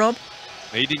this one, Rob?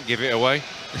 He didn't give it away.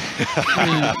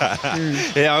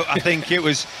 Yeah, I think it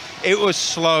was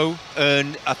slow,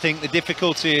 and I think the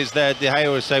difficulty is that De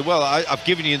Gea will say, well, I've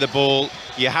given you the ball,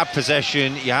 you had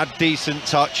possession, you had decent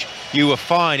touch, you were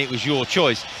fine, it was your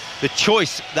choice. The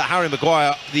choice that Harry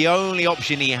Maguire, the only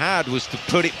option he had was to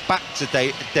put it back to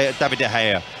David De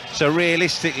Gea. So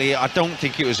realistically, I don't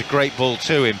think it was a great ball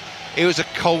to him. It was a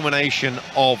culmination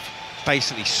of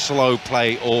basically slow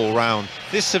play all round.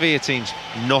 This Sevilla team's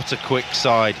not a quick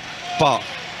side, but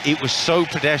it was so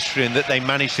pedestrian that they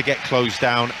managed to get closed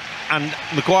down. And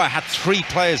Maguire had 3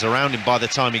 players around him by the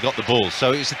time he got the ball.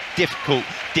 So it was a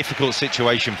difficult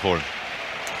situation for him.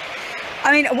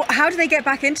 I mean, how do they get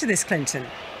back into this, Clinton?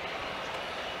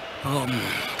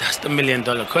 That's the $1 million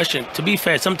question. To be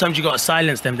fair, sometimes you got to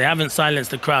silence them. They haven't silenced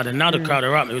the crowd, and now the crowd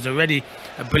are up. It was already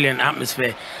a brilliant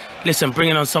atmosphere. Listen,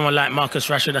 bringing on someone like Marcus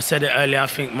Rashford, I said it earlier, I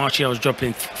think Martial was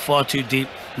dropping far too deep,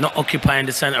 not occupying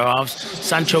the centre halves.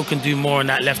 Sancho can do more on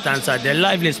that left-hand side. Their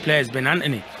liveliest player has been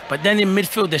Antony. But then in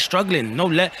midfield, they're struggling. No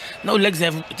legs.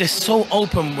 They're so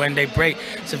open when they break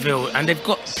Seville. And they've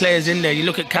got players in there. You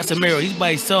look at Casemiro, he's by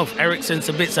himself. Eriksen,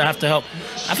 Sabitzer have to help.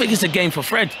 I think it's a game for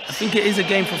Fred. I think it is a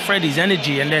game for Fred, his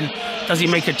energy. And then does he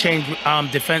make a change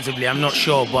defensively? I'm not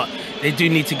sure. But they do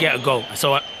need to get a goal.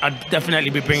 So I'd definitely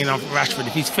be bringing on Rashford.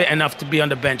 If he's fit enough to be on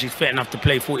the bench, he's fit enough to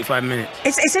play 45 minutes.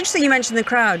 It's interesting you mentioned the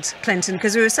crowd, Clinton,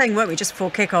 because we were saying, weren't we, just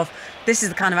before kick-off, this is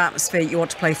the kind of atmosphere you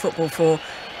want to play football for.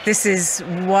 This is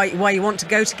why you want to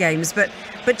go to games. But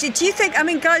do you think, I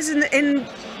mean, guys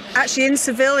in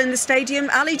Seville, in the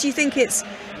stadium, Ali, do you think it's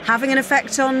having an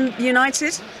effect on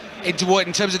United? Into what,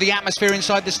 in terms of the atmosphere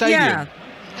inside the stadium? Yeah.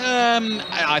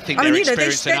 I think they're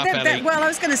experienced enough, Ellie. Well, I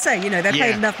was going to say, they're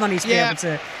paid enough money to be able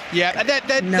to. Yeah,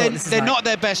 they're not at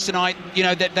their best tonight.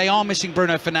 They are missing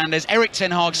Bruno Fernandes. Erik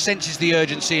ten Hag senses the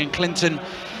urgency, and Clinton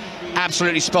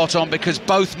absolutely spot on, because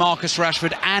both Marcus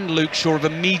Rashford and Luke Shaw have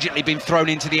immediately been thrown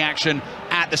into the action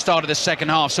at the start of the second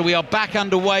half. So we are back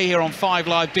underway here on 5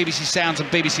 Live, BBC Sounds and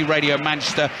BBC Radio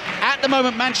Manchester. At the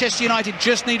moment, Manchester United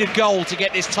just need a goal to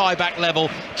get this tie back level.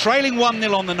 Trailing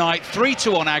 1-0 on the night,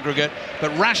 3-2 on aggregate, but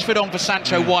Rashford on for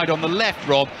Sancho wide on the left,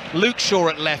 Rob. Luke Shaw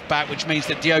at left back, which means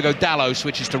that Diogo Dalot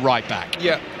switches to right back.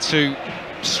 Yeah, 2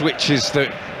 switches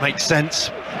that make sense.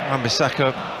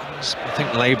 Wan-Bissaka, I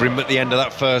think, labouring at the end of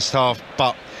that first half,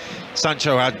 but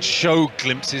Sancho had show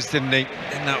glimpses, didn't he,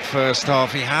 in that first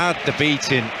half. He had the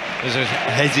beating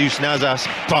as Jesus Navas,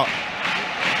 but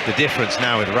the difference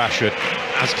now with Rashford,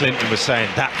 as Clinton was saying,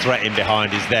 that threat in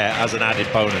behind is there as an added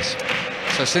bonus.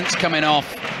 So since coming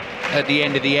off at the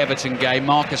end of the Everton game,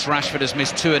 Marcus Rashford has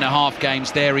missed 2.5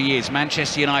 games. There he is,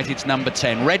 Manchester United's number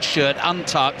 10. Red shirt,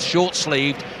 untucked,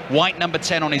 short-sleeved, white number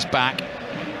 10 on his back.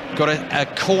 Got a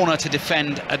corner to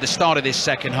defend at the start of this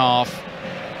second half.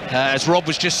 As Rob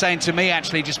was just saying to me,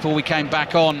 actually, just before we came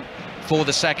back on for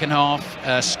the second half,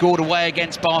 scored away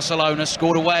against Barcelona,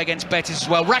 scored away against Betis as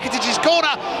well. Rakitic's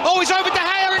corner, he's over De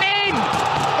Gea and in!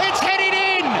 It's headed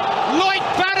in! Loic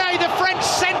Bade, the French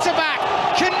centre-back,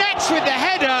 connects with the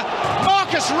header.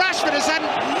 Marcus Rashford has had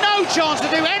no chance to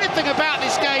do anything about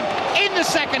this game in the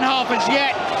second half as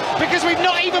yet, because we've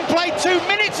not even played 2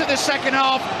 minutes of the second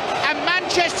half, and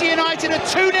Manchester United are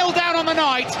 2-0 down on the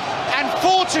night and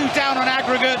 4-2 down on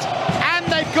aggregate, and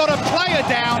they've got a player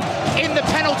down in the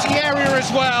penalty area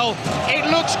as well. It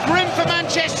looks grim for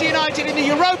Manchester United in the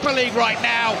Europa League right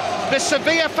now. The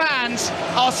Sevilla fans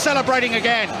are celebrating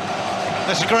again.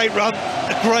 That's a great run,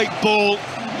 a great ball.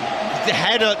 The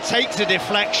header takes a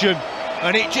deflection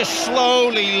and it just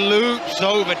slowly loops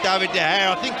over David De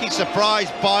Gea. I think he's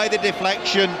surprised by the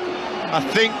deflection, I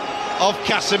think, of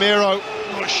Casemiro.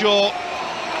 Not sure,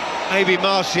 maybe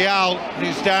Martial,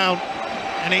 who's down,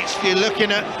 and you're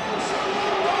looking at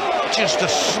just a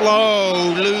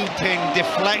slow looping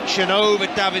deflection over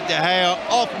David De Gea,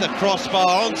 off the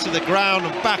crossbar, onto the ground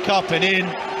and back up and in.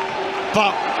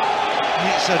 But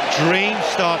it's a dream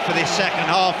start for this second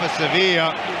half for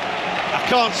Sevilla. I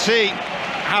can't see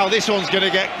how this one's going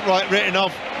to get written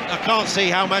off. I can't see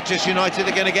how Manchester United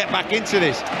are going to get back into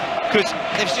this, because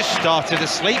they've just started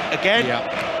asleep again.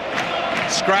 Yeah.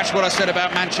 Scratch what I said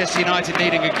about Manchester United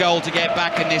needing a goal to get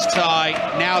back in this tie.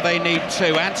 Now they need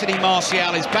 2. Anthony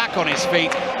Martial is back on his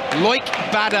feet. Loic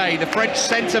Bade, the French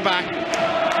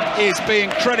centre-back, is being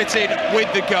credited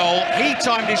with the goal. He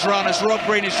timed his run, as Rob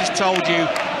Green has just told you,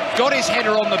 got his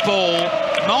header on the ball.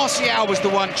 Martial was the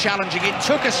one challenging. It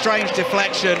took a strange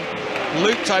deflection,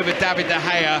 looped over David De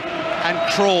Gea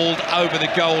and crawled over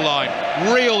the goal line.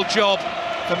 Real job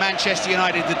for Manchester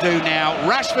United to do now.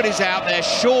 Rashford is out there,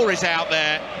 Shaw is out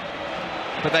there,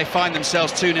 but they find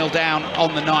themselves 2-0 down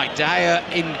on the night. De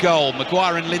Gea in goal,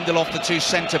 Maguire and Lindelof the 2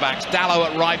 centre-backs,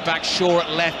 Dalot at right back, Shaw at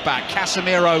left back,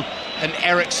 Casemiro and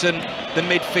Eriksen the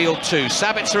midfield 2.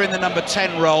 Sabitzer in the number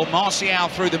 10 role, Martial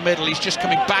through the middle, he's just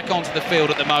coming back onto the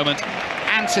field at the moment.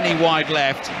 Antony wide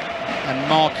left,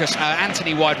 and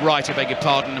Antony wide right, I beg your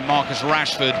pardon, and Marcus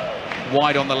Rashford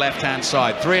wide on the left-hand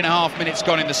side. 3.5 minutes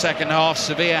gone in the second half.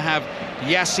 Sevilla have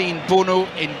Yassine Bounou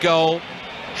in goal.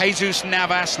 Jesus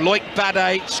Navas, Loic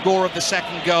Bade, scorer of the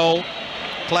second goal,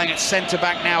 playing at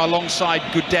centre-back now alongside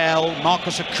Goodell.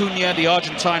 Marcos Acuna, the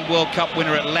Argentine World Cup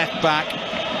winner, at left-back.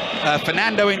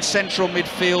 Fernando in central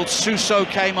midfield. Suso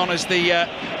came on as the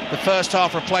first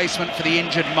half replacement for the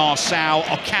injured Marçal.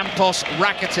 Ocampos,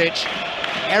 Rakitic,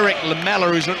 Eric Lamela,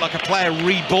 who's looked like a player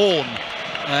reborn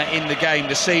in the game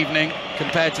this evening,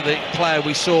 compared to the player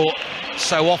we saw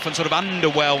so often sort of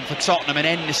underwhelmed for Tottenham, and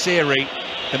En-Nesyri,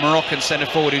 the Moroccan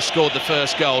centre-forward who scored the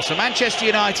first goal. So Manchester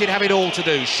United have it all to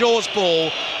do. Shaw's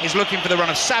ball is looking for the run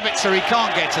of Sabitzer. He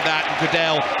can't get to that, and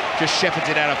Goodell just shepherds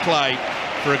it out of play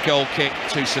for a goal kick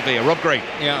to Sevilla. Rob Green.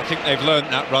 Yeah, I think they've learned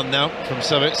that run now from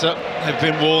Sabitzer. They've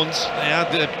been warned. They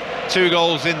had the 2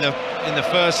 goals in the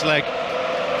first leg.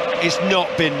 It's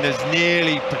not been as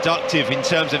nearly productive in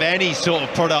terms of any sort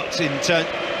of product in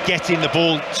getting the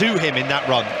ball to him in that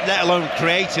run, let alone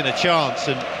creating a chance.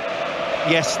 And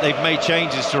yes, they've made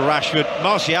changes to Rashford.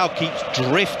 Martial keeps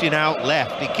drifting out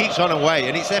left. He keeps on away,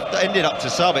 and it's ended up to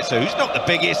Sabitzer, who's not the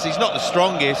biggest, he's not the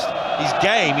strongest. He's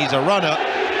game, he's a runner,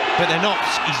 but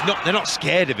they're not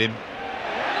scared of him.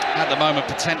 At the moment,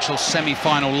 potential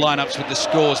semi-final lineups with the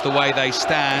scores the way they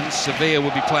stand. Sevilla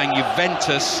will be playing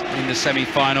Juventus in the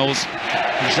semi-finals.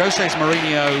 And Jose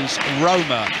Mourinho's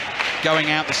Roma going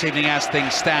out this evening as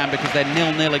things stand, because they're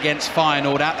 0-0 against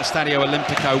Feyenoord at the Stadio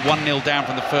Olimpico, 1-0 down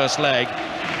from the first leg.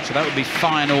 So that would be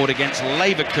Feyenoord against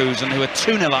Leverkusen, who are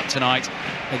 2-0 up tonight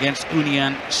against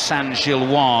Union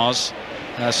Saint-Gilloise.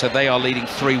 So they are leading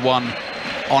 3-1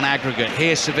 on aggregate.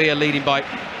 Here Sevilla leading by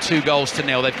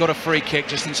 2-0. They've got a free kick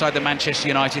just inside the Manchester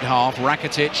United half.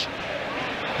 Rakitic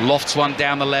lofts one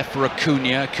down the left for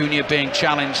Acuna. Acuna being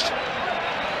challenged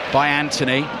by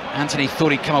Anthony. Anthony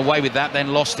thought he'd come away with that,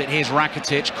 then lost it. Here's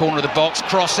Rakitic, corner of the box,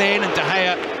 cross in, and De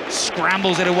Gea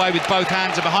scrambles it away with both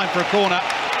hands and behind for a corner.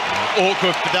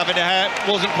 Awkward for David De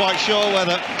Gea. Wasn't quite sure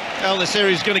whether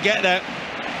El-Nesyri is going to get there.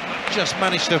 Just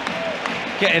managed to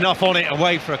get enough on it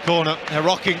away for a corner. They're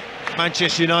rocking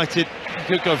Manchester United.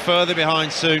 Could go further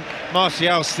behind soon.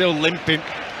 Martial's still limping,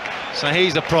 so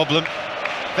he's a problem.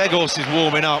 Weghorst is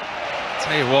warming up.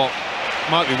 Tell you what,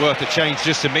 might be worth a change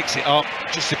just to mix it up,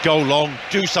 just to go long,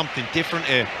 do something different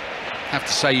here. Have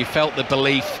to say, you felt the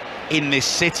belief in this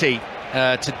city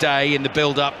today in the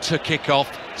build-up to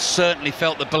kick-off. Certainly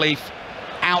felt the belief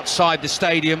outside the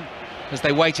stadium as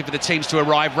they waited for the teams to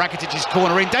arrive. Rakitic's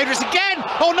corner in, dangerous again!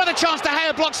 Oh, another chance. De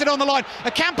Gea blocks it on the line.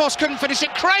 Ocampos couldn't finish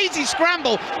it. Crazy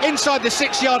scramble inside the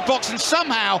 6-yard box, and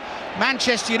somehow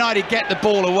Manchester United get the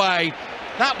ball away.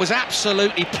 That was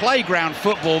absolutely playground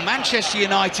football. Manchester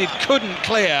United couldn't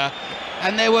clear,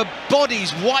 and there were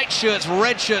bodies, white shirts,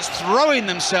 red shirts, throwing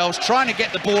themselves, trying to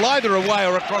get the ball either away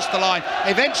or across the line,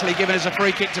 eventually giving us a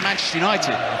free kick to Manchester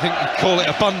United. I think you'd call it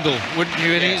a bundle, wouldn't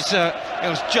you? And yes. It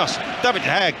was just David De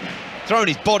Gea throwing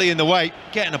his body in the way,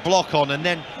 getting a block on, and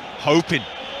then hoping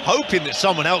that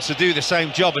someone else would do the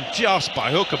same job, and just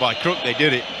by hook or by crook they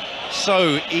did it.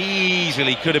 So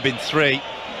easily could have been 3.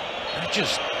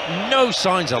 Just no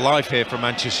signs of life here from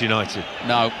Manchester United.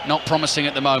 No, not promising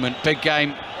at the moment. Big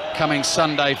game coming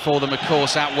Sunday for them, of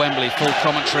course, at Wembley. Full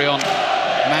commentary on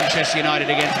Manchester United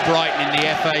against Brighton in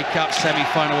the FA Cup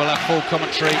semi-final. We'll have full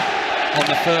commentary on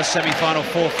the first semi-final,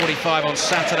 4:45 on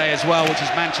Saturday as well, which is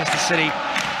Manchester City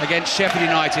against Sheffield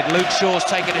United. Luke Shaw's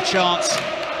taking a chance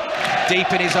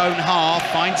deep in his own half,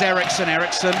 finds Eriksen.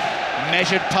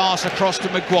 Measured pass across to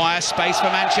Maguire, space for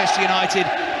Manchester United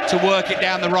to work it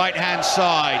down the right-hand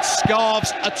side.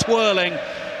 Scarves are twirling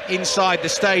inside the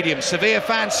stadium. Sevilla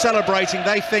fans celebrating.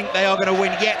 They think they are going to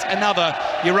win yet another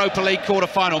Europa League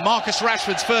quarter-final. Marcus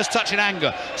Rashford's first touch in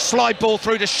anger. Slide ball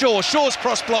through to Shaw. Shaw's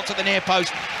cross blocked at the near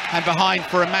post and behind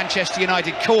for a Manchester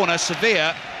United corner.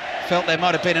 Sevilla felt there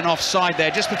might have been an offside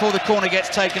there. Just before the corner gets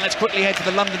taken, let's quickly head to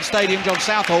the London Stadium. John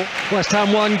Southall. West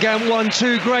Ham 1, Ghent 1,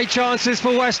 2 great chances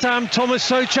for West Ham. Thomas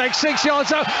Souček 6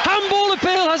 yards out. Handball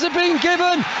appeal, has it been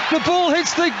given? The ball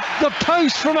hits the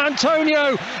post from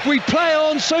Antonio. We play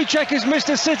on. Souček has missed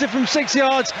a sitter from 6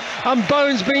 yards, and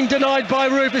Bowen's been denied by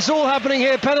Roof. It's all happening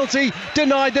here. Penalty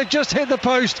denied. They've just hit the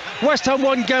post. West Ham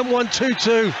 1, Ghent 1,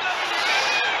 2-2.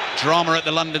 Drama at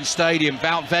the London Stadium.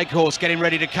 Wout Weghorst getting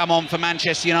ready to come on for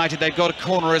Manchester United. They've got a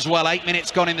corner as well. 8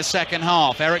 minutes gone in the second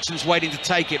half. Eriksen's waiting to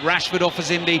take it. Rashford offers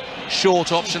him the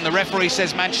short option. The referee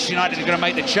says Manchester United are going to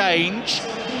make the change.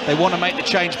 They want to make the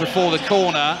change before the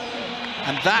corner.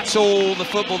 And that's all the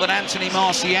football that Anthony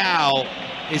Martial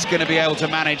is going to be able to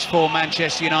manage for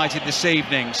Manchester United this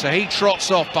evening. So he trots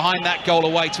off behind that goal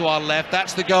away to our left.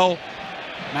 That's the goal.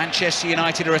 Manchester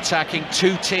United are attacking,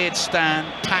 2-tiered stand,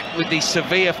 packed with the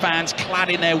Sevilla fans clad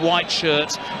in their white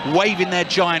shirts, waving their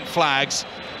giant flags.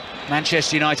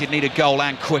 Manchester United need a goal,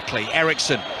 and quickly.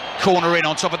 Eriksen, corner in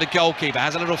on top of the goalkeeper,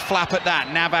 has a little flap at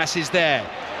that. Navas is there.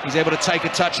 He's able to take a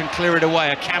touch and clear it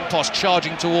away. Ocampos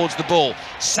charging towards the ball.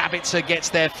 Sabitzer gets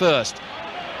there first.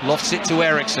 Lofts it to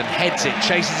Eriksson, heads it,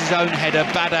 chases his own header.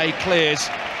 Bade clears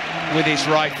with his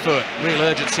right foot. Real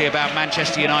urgency about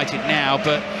Manchester United now,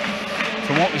 but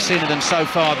from what we've seen of them so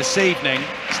far this evening,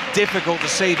 it's difficult to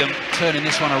see them turning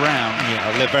this one around.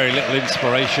 Yeah, very little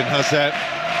inspiration, has there?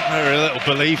 Very little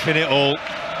belief in it all.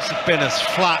 It's been as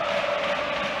flat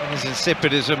and as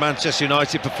insipid as a Manchester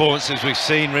United performances we've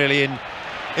seen really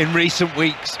in recent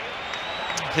weeks.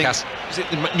 I think, was it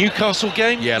the Newcastle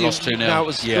game? Yeah, lost 2-0. That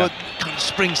was what kind of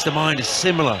springs to mind, a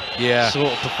similar sort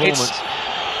of performance.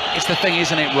 It's the thing,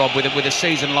 isn't it, Rob, with a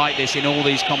season like this, in all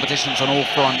these competitions on all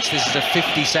fronts, this is a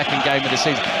 52nd game of the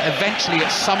season. Eventually, at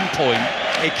some point,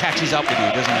 it catches up with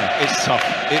you, doesn't it? It's tough.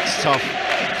 It's tough.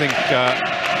 I think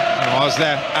I was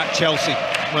there at Chelsea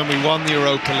when we won the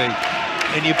Europa League,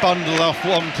 and you bundle off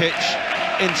one pitch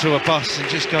into a bus and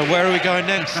just go, where are we going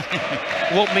next?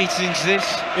 What meeting's this?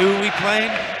 Who are we playing?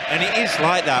 And it is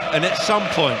like that. And at some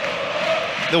point,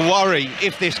 the worry,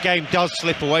 if this game does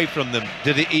slip away from them,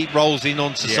 that it rolls in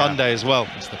onto Sunday as well.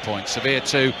 That's the point. Sevilla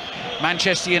 2,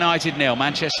 Manchester United 0.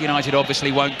 Manchester United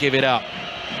obviously won't give it up.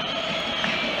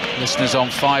 Listeners on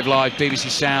 5 Live, BBC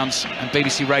Sounds and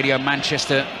BBC Radio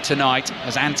Manchester tonight,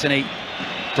 as Anthony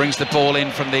brings the ball in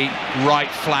from the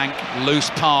right flank. Loose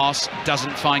pass,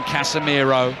 doesn't find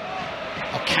Casemiro.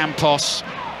 Ocampos,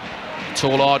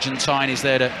 tall Argentine, is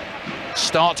there to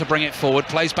start to bring it forward,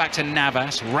 plays back to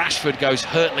Navas. Rashford goes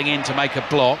hurtling in to make a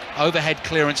block. Overhead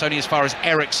clearance only as far as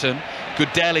Eriksson.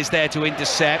 Goodell is there to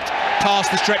intercept.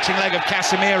 Past the stretching leg of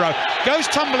Casemiro. Goes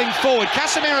tumbling forward.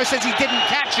 Casemiro says he didn't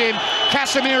catch him.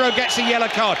 Casemiro gets a yellow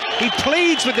card. He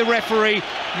pleads with the referee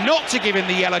not to give him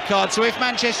the yellow card. So if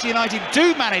Manchester United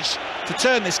do manage to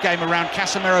turn this game around,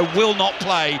 Casemiro will not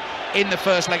play in the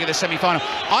first leg of the semi-final.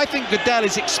 I think Goodell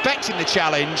is expecting the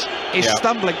challenge, is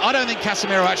stumbling. I don't think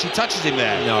Casemiro actually touches him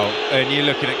there. No, and you're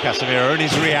looking at Casemiro and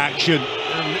his reaction.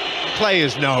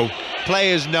 Players know.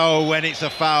 Players know when it's a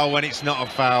foul, when it's not a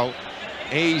foul.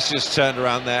 He's just turned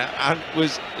around there and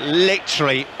was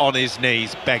literally on his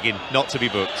knees begging not to be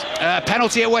booked.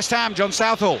 Penalty at West Ham, John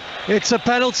Southall. It's a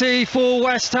penalty for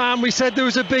West Ham. We said there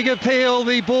was a big appeal.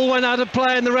 The ball went out of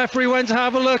play and the referee went to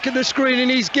have a look at the screen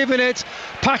and he's given it.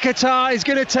 Paquetá is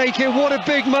going to take it. What a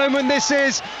big moment this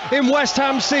is in West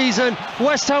Ham season.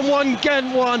 West Ham 1,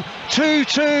 Ghent 1,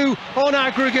 2-2 on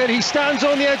aggregate. He stands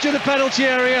on the edge of the penalty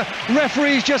area.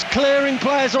 Referee's just clearing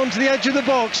players onto the edge of the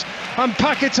box. And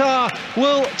Paquetá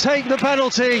will take the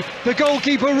penalty. The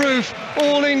goalkeeper Roof,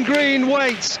 all in green,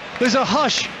 waits. There's a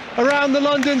hush around the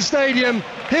London Stadium.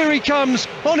 Here he comes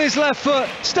on his left foot,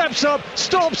 steps up,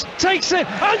 stops, takes it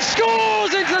and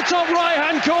scores into the top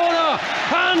right-hand corner.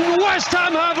 And West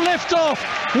Ham have liftoff.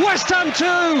 West Ham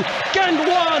 2, Ghent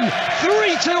 1,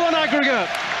 3-2 on aggregate.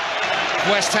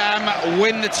 West Ham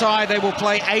win the tie. They will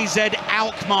play AZ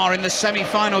Alkmaar in the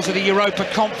semi-finals of the Europa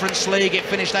Conference League. It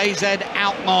finished AZ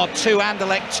Alkmaar 2,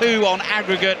 Anderlecht 2 on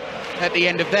aggregate at the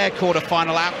end of their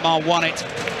quarter-final. Alkmaar won it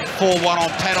 4-1 on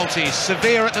penalties.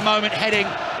 Sevilla at the moment heading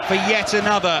for yet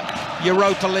another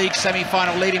Europa League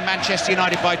semi-final, leading Manchester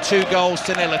United by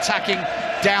 2-0. Attacking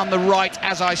down the right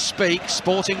as I speak.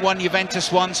 Sporting 1,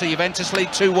 Juventus 1, so Juventus lead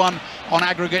 2-1 on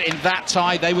aggregate in that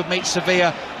tie. They would meet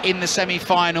Sevilla in the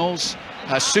semi-finals.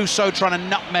 Suso trying to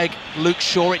nutmeg Luke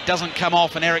Shaw, it doesn't come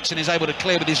off, and Eriksson is able to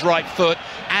clear with his right foot.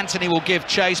 Anthony will give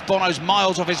chase. Bono's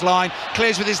miles off his line,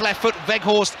 clears with his left foot.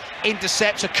 Weghorst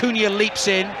intercepts. Acuna leaps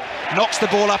in, knocks the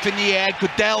ball up in the air.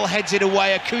 Goodell heads it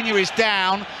away. Acuna is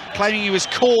down, claiming he was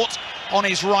caught on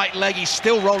his right leg. He's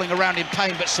still rolling around in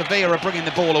pain, but Sevilla are bringing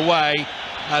the ball away.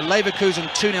 Leverkusen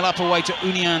 2-0 up away to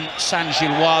Union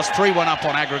Saint-Gilloise, 3-1 up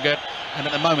on aggregate, and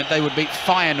at the moment they would beat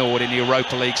Feyenoord in the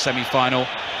Europa League semi-final.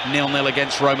 0-0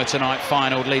 against Roma tonight.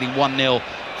 Feyenoord leading 1-0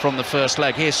 from the first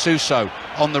leg. Here's Suso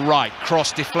on the right,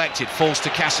 cross deflected, falls to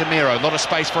Casemiro. A lot of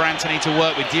space for Anthony to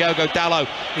work with. Diogo Dalot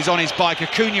is on his bike.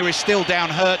 Acuna is still down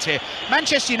hurt here.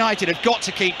 Manchester United have got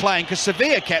to keep playing because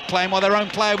Sevilla kept playing while their own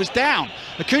player was down.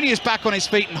 Acuna is back on his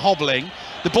feet and hobbling.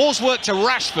 The ball's worked to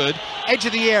Rashford, edge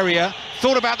of the area,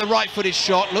 thought about the right-footed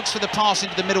shot, looks for the pass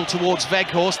into the middle towards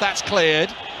Weghorst. That's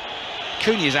cleared.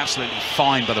 Acuna is absolutely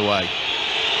fine, by the way.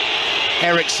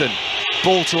 Eriksson,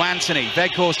 ball to Anthony.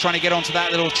 Weghorst trying to get onto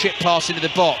that little chip pass into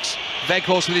the box.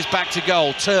 Weghorst with his back to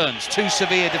goal, turns. 2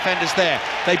 Sevilla defenders there.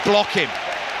 They block him.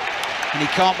 And he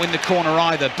can't win the corner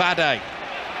either. Bade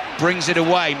brings it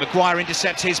away. Maguire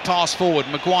intercepts his pass forward.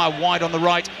 Maguire wide on the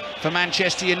right for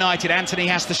Manchester United. Anthony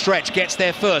has to stretch, gets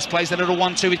there first, plays the little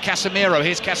 1-2 with Casemiro.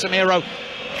 Here's Casemiro,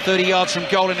 30 yards from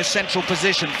goal in a central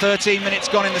position. 13 minutes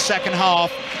gone in the second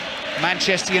half.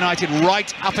 Manchester United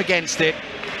right up against it,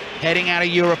 heading out of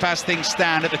Europe as things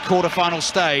stand at the quarter-final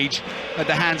stage at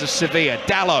the hands of Sevilla.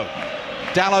 Dalot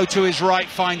Dalot to his right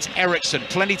finds Eriksson.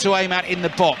 Plenty to aim at in the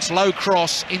box. Low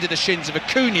cross into the shins of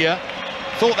Acuna.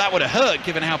 Thought that would have hurt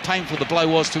given how painful the blow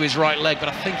was to his right leg, but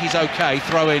I think he's okay.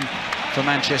 Throw in for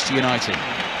Manchester United.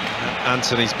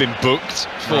 Anthony's been booked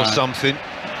for something.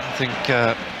 I think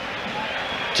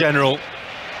General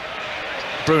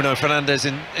Bruno Fernandes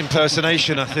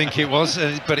impersonation, I think it was,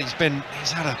 but he's been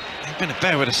a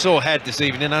bear with a sore head this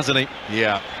evening, hasn't he?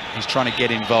 Yeah, he's trying to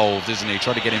get involved, isn't he?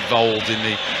 Trying to get involved in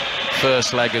the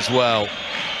first leg as well.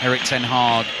 Erik ten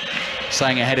Hag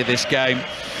saying ahead of this game,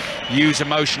 use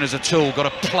emotion as a tool, got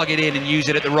to plug it in and use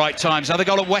it at the right times. Another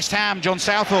goal at West Ham, John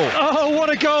Southall. Oh, what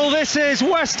a goal this is.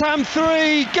 West Ham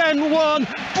 3, Ghent 1.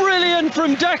 Brilliant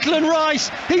from Declan Rice.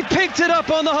 He picked it up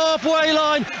on the halfway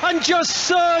line and just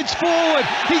surged forward.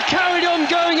 He carried on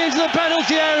going into the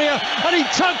penalty area and he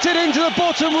tucked it into the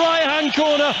bottom right-hand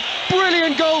corner.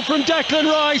 Brilliant goal from Declan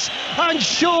Rice, and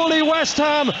surely West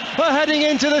Ham are heading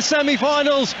into the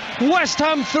semi-finals. West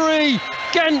Ham 3,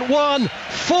 Ghent 1,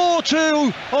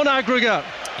 4-2 on aggregate.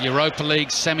 Europa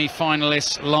League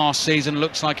semi-finalists last season.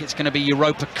 Looks like it's going to be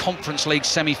Europa Conference League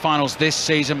semi-finals this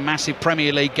season. Massive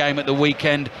Premier League game at the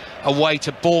weekend away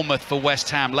to Bournemouth for West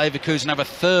Ham. Leverkusen have a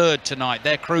third tonight.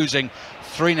 They're cruising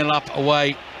 3-0 up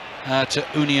away to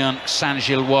Union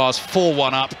Saint-Gilloise.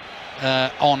 4-1 up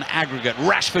on aggregate.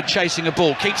 Rashford chasing a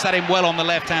ball, keeps that in well on the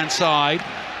left-hand side.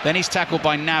 Then he's tackled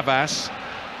by Navas.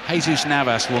 Jesus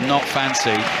Navas will not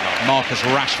fancy Marcus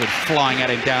Rashford flying at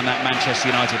him down that Manchester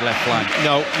United left flank.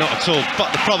 No, not at all.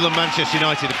 But the problem Manchester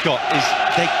United have got is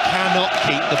they cannot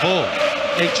keep the ball.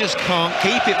 They just can't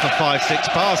keep it for 5-6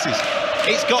 passes.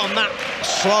 It's gotten that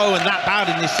slow and that bad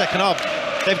in this second half.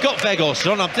 They've got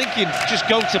Weghorst on. I'm thinking just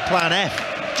go to plan F.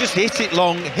 Just hit it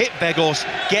long, hit Weghorst,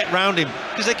 get round him,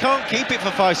 because they can't keep it for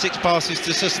 5-6 passes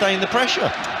to sustain the pressure.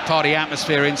 Party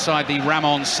atmosphere inside the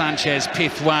Ramon Sanchez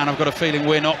Pizjuan. I've got a feeling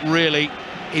we're not really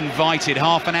invited.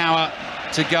 Half an hour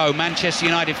to go. Manchester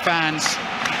United fans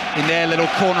in their little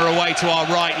corner away to our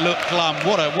right look glum.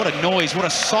 What a noise, what a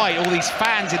sight. All these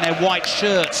fans in their white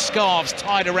shirts, scarves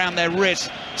tied around their wrists.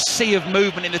 Sea of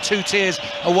movement in the two tiers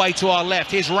away to our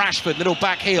left. Here's Rashford, little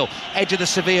back heel, edge of the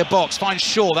Sevilla box, finds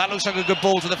Shaw. That looks like a good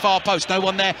ball to the far post. No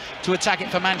one there to attack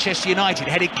it for Manchester United.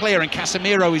 Headed clear and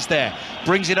Casemiro is there.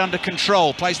 Brings it under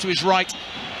control, plays to his right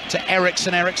to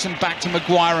Eriksson. Eriksson back to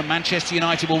Maguire, and Manchester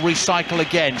United will recycle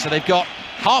again. So they've got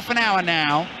half an hour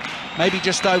now, maybe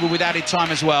just over with added time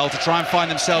as well, to try and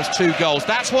find themselves 2 goals.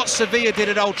 That's what Sevilla did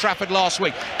at Old Trafford last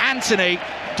week. Anthony,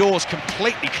 doors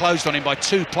completely closed on him by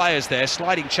 2 players there.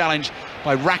 Sliding challenge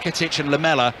by Rakitic and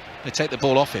Lamela. They take the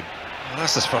ball off him. Well,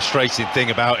 that's the frustrating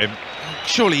thing about him.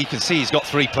 Surely you can see he's got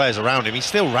 3 players around him. He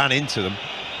still ran into them.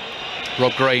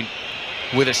 Rob Green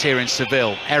with us here in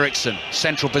Seville. Eriksson,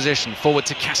 central position, forward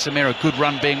to Casemiro. Good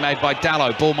run being made by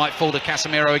Dalot. Ball might fall to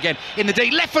Casemiro again. In the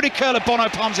D, left-footed curler, Bono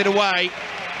palms it away.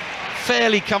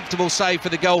 Fairly comfortable save for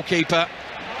the goalkeeper.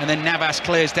 And then Navas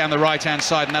clears down the right-hand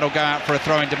side, and that'll go out for a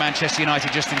throw into Manchester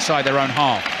United just inside their own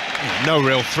half. No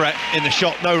real threat in the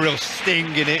shot, no real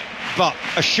sting in it, but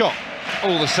a shot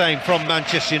all the same from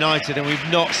Manchester United, and we've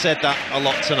not said that a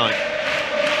lot tonight.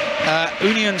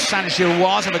 Union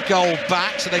Saint-Gilloise have a goal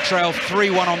back, so they trail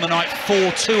 3-1 on the night,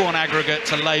 4-2 on aggregate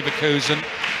to Leverkusen.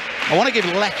 I want to give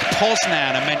Lech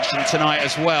Poznan a mention tonight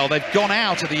as well. They've gone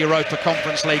out of the Europa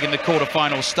Conference League in the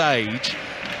quarter-final stage.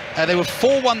 They were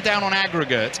 4-1 down on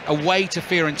aggregate away to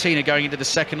Fiorentina going into the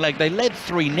second leg. They led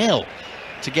 3-0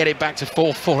 to get it back to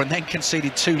 4-4 and then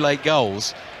conceded 2 late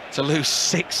goals to lose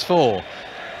 6-4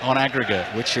 on aggregate,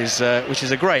 which is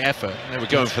a great effort. They were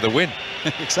going for the win.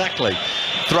 Exactly.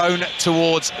 Thrown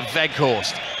towards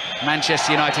Weghorst.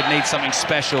 Manchester United needs something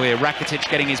special here. Rakitic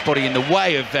getting his body in the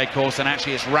way of Weghorst, and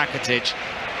actually it's Rakitic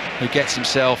who gets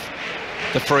himself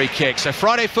the free kick. So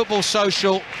Friday Football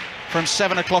Social from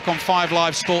 7 o'clock on 5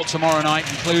 Live Sport tomorrow night,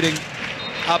 including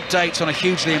updates on a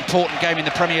hugely important game in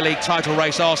the Premier League title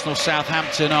race,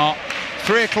 Arsenal-Southampton. Our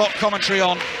 3 o'clock commentary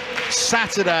on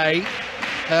Saturday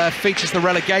features the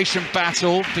relegation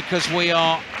battle, because we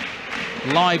are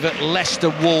live at Leicester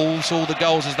Wolves, all the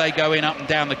goals as they go in up and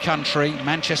down the country.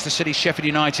 Manchester City, Sheffield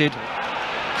United,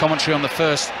 commentary on the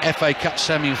first FA Cup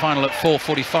semi-final at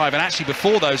 4:45, and actually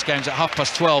before those games at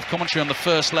 12:30, commentary on the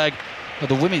first leg of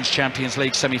the Women's Champions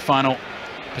League semi-final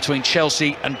between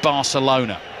Chelsea and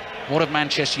Barcelona. What have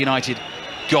Manchester United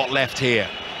got left here?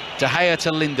 De Gea to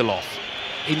Lindelof.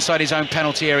 Inside his own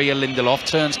penalty area, Lindelof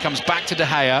turns, comes back to De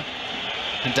Gea,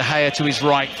 and De Gea to his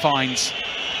right finds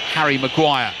Harry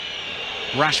Maguire.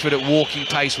 Rashford at walking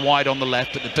pace wide on the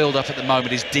left, but the build-up at the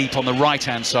moment is deep on the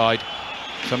right-hand side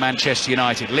for Manchester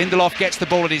United. Lindelof gets the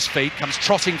ball at his feet, comes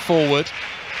trotting forward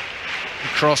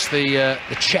across the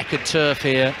checkered turf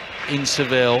here in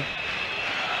Seville.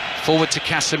 Forward to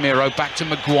Casemiro, back to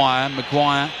Maguire.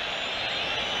 Maguire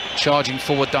charging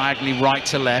forward diagonally right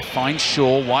to left, finds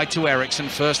Shaw, wide to Eriksen,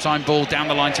 first time ball down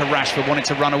the line to Rashford, wanted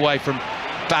to run away from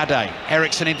Bade.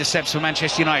 Eriksen intercepts for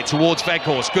Manchester United towards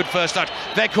Weghorst, good first touch.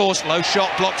 Weghorst, low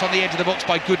shot, blocked on the edge of the box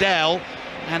by Goodell.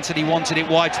 Anthony wanted it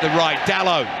wide to the right.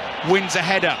 Dalot wins a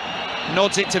header,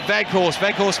 nods it to Weghorst.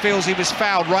 Weghorst feels he was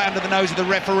fouled right under the nose of the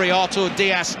referee. Artur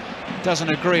Diaz doesn't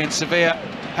agree, and Sevilla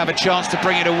have a chance to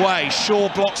bring it away.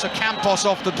 Shaw blocks a Campos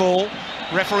off the ball.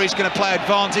 Referee's going to play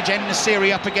advantage.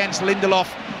 En-Nesyri up against Lindelof,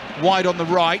 wide on the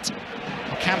right.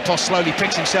 Campos slowly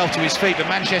picks himself to his feet, but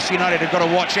Manchester United have got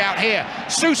to watch out here.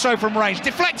 Suso from range,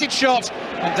 deflected shot,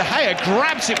 and De Gea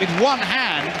grabs it with one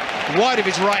hand, wide of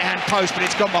his right-hand post, but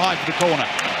it's gone behind for the corner.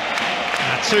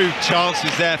 Two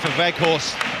chances there for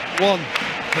Weghorst. One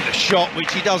for the shot,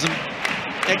 which he doesn't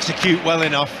execute well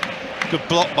enough. Good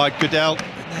block by Goodell,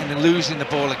 and then losing the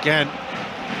ball again.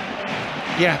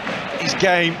 Yeah, his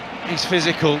game, he's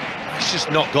physical. He's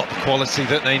just not got the quality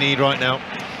that they need right now.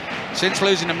 Since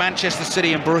losing to Manchester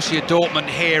City and Borussia Dortmund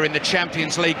here in the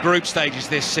Champions League group stages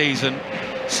this season,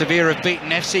 Sevilla have beaten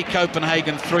FC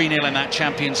Copenhagen 3-0 in that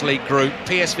Champions League group,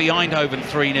 PSV Eindhoven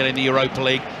 3-0 in the Europa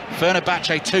League,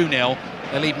 Fenerbahce 2-0.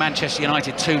 They lead Manchester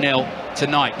United 2-0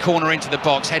 tonight. Corner into the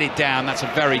box, headed down. That's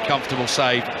a very comfortable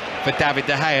save for David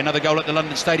De Gea. Another goal at the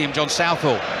London Stadium, John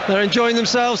Southall. They're enjoying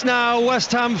themselves now.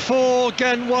 West Ham 4,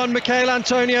 Ghent 1. Michail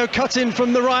Antonio cut in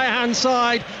from the right-hand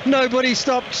side. Nobody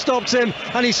stopped him,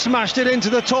 and he smashed it into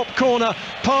the top corner.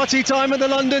 Party time at the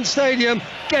London Stadium.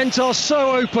 Ghent are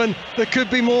so open. There could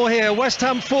be more here. West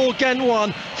Ham 4, Ghent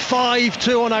 1.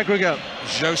 5-2 on aggregate.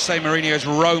 Jose Mourinho's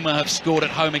Roma have scored at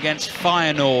home against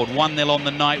Feyenoord. 1-0 on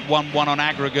the night, 1-1 on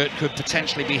aggregate. Could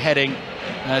potentially be heading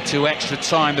to extra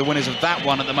time. The winners of that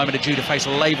one at the moment are due to face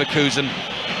Leverkusen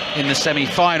in the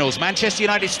semi-finals. Manchester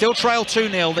United still trail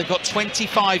 2-0. They've got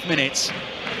 25 minutes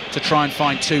to try and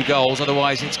find 2 goals.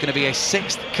 Otherwise, it's going to be a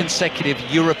 6th consecutive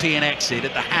European exit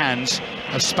at the hands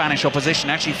of Spanish opposition.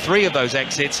 Actually, 3 of those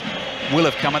exits will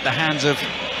have come at the hands of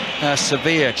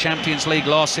Sevilla. Champions League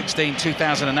last 16,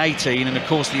 2018, and of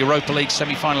course the Europa League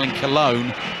semi-final in Cologne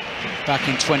back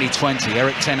in 2020.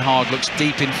 Erik ten Hag looks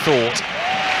deep in thought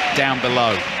down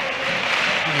below.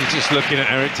 You're just looking at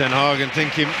Erik ten Hag and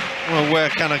thinking, well, where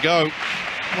can I go?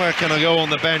 Where can I go on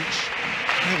the bench?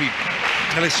 Maybe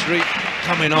Pelistri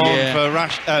coming on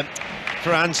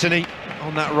for Anthony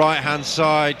on that right-hand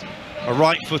side. A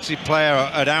right-footed player,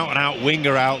 an out-and-out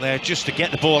winger out there, just to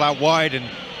get the ball out wide and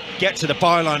get to the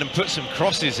byline and put some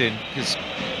crosses in, because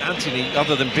Anthony,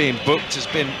 other than being booked, has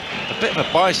been a bit of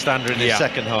a bystander in the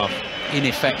second half.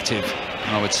 Ineffective,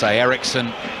 I would say.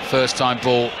 Eriksen, first time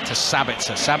ball to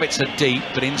Sabitzer. Sabitzer deep,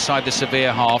 but inside the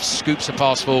Sevilla half, scoops a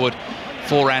pass forward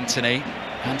for Anthony.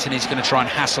 Anthony's going to try and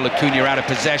hassle Acuna out of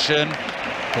possession,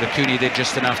 but Acuna did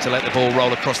just enough to let the ball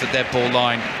roll across the dead ball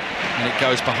line, and it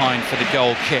goes behind for the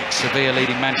goal kick. Sevilla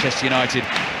leading Manchester United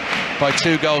by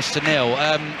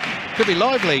 2-0. Could be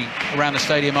lively around the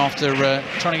stadium after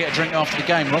trying to get a drink after the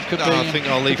game. Rob, I think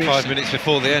I'll leave 5 minutes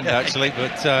before the end, actually.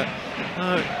 But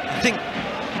I think,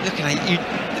 looking at you,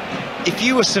 if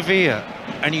you were Sevilla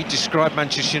and you describe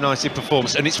Manchester United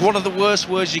performance, and it's one of the worst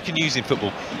words you can use in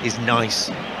football, is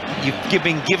nice. You've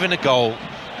been given a goal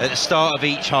at the start of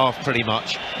each half, pretty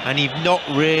much, and you've not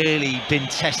really been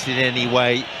tested in any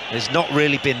way. There's not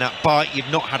really been that bite.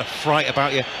 You've not had a fright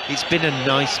about you. It's been a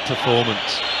nice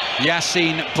performance.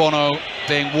 Yassine Bono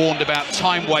being warned about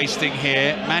time wasting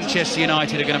here. Manchester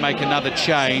United are going to make another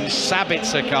change.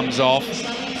 Sabitzer comes off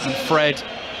and Fred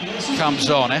comes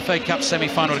on. FA Cup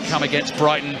semi-final to come against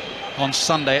Brighton on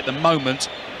Sunday. At the moment,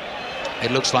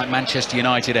 it looks like Manchester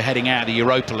United are heading out of the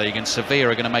Europa League, and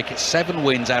Sevilla are going to make it 7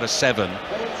 wins out of 7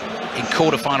 in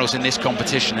quarterfinals in this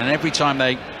competition. And every time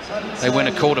they win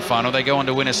a quarterfinal, they go on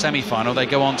to win a semi-final, they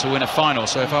go on to win a final.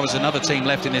 So if I was another team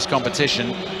left in this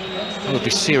competition, I would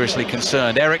be seriously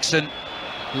concerned. Eriksen,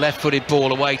 left-footed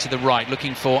ball away to the right,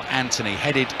 looking for Anthony,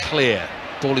 headed clear.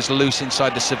 Ball is loose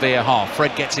inside the Sevilla half.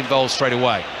 Fred gets involved straight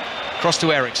away. Cross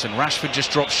to Eriksen. Rashford just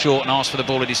drops short and asks for the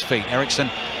ball at his feet. Eriksen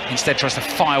instead tries to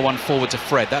fire one forward to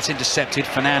Fred. That's intercepted.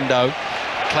 Fernando,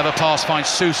 clever pass, finds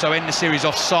Suso. En-Nesyri's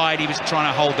offside. He was trying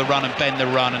to hold the run and bend the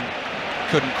run and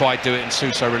couldn't quite do it, and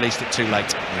Suso released it too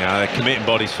late. Yeah, they're committing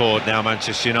bodies forward now.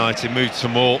 Manchester United moved to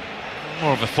more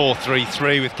of a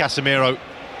 4-3-3 with Casemiro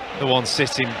the one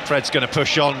sitting. Fred's going to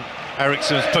push on.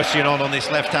 Eriksen's pushing on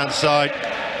this left-hand side.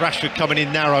 Rashford coming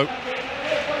in narrow.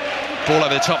 Ball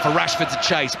over the top for Rashford to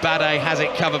chase. Bade has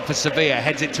it covered for Sevilla,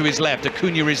 heads it to his left.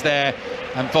 Acuna is there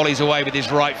and volleys away with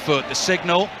his right foot. The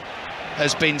signal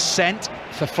has been sent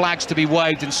for flags to be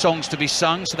waved and songs to be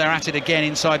sung, so they're at it again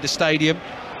inside the stadium.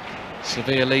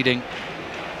 Sevilla leading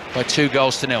by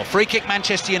 2-0. Free kick,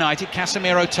 Manchester United.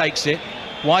 Casemiro takes it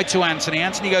wide to Anthony.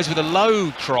 Anthony goes with a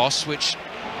low cross, which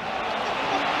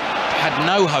had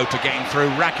no hope of getting through.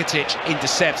 Rakitic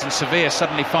intercepts, and Sevilla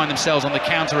suddenly find themselves on the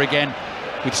counter again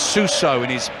with Suso in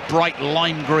his bright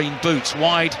lime green boots,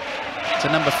 wide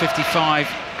to number 55,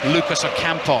 Lucas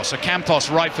Ocampos.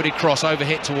 Ocampos, right-footed cross,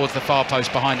 overhit towards the far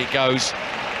post. Behind it goes.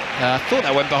 I thought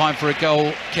that went behind for a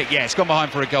goal kick. Yeah, it's gone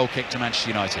behind for a goal kick to Manchester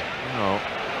United. Oh,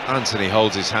 Anthony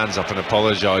holds his hands up and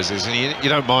apologises, and you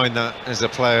don't mind that as a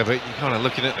player, but you're kind of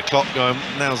looking at the clock going,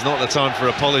 now's not the time for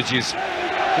apologies.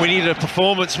 We need a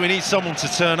performance, we need someone to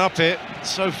turn up here.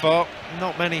 So far,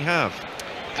 not many have.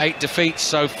 8 defeats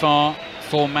so far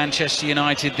for Manchester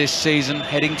United this season,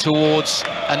 heading towards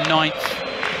a 9th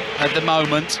at the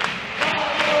moment.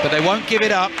 But they won't give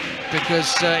it up,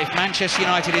 because if Manchester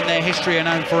United in their history are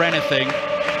known for anything,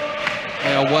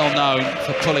 they are well known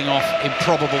for pulling off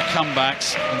improbable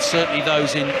comebacks, and certainly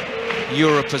those in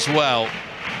Europe as well.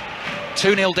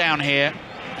 2-0 down here,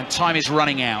 and time is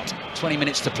running out. 20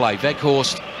 minutes to play.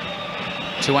 Weghorst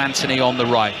to Anthony on the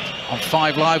right. On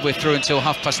 5 Live, we're through until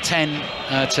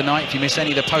 10:30 tonight. If you miss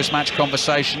any of the post-match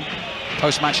conversation,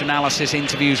 post-match analysis,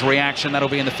 interviews, reaction, that'll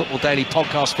be in the Football Daily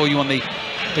podcast for you on the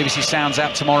BBC Sounds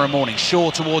app tomorrow morning. Shaw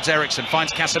towards Ericsson,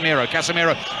 finds Casemiro.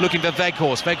 Casemiro looking for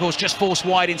Weghorst. Weghorst just forced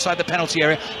wide inside the penalty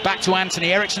area. Back to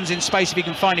Anthony. Ericsson's in space if he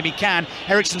can find him, he can.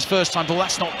 Ericsson's first time ball,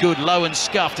 that's not good. Low and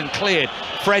scuffed and cleared.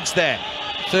 Fred's there.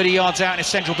 30 yards out in a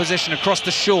central position across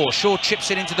the Shaw. Shaw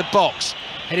chips it into the box.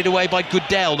 Headed away by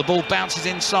Goodell. The ball bounces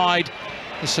inside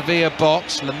the Sevilla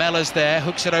box. Lamella's there,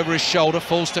 hooks it over his shoulder,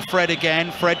 falls to Fred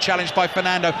again. Fred challenged by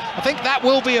Fernando. I think that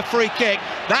will be a free kick.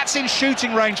 That's in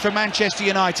shooting range for Manchester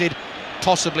United.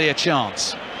 Possibly a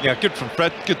chance. Yeah, good from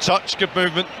Fred. Good touch, good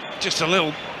movement. Just a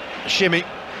little shimmy.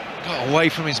 Got away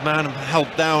from his man and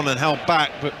held down and held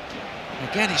back. But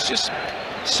again, it's just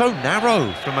so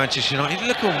narrow for Manchester United.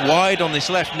 Look how wide on this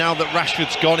left now that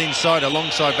Rashford's gone inside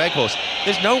alongside Weghorst.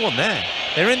 There's no one there.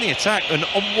 They're in the attack, and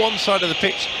on one side of the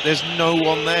pitch, there's no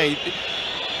one there.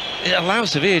 It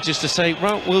allows Sevilla just to say,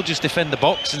 right, we'll just defend the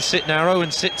box and sit narrow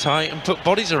and sit tight and put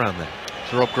bodies around there.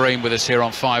 Rob Green with us here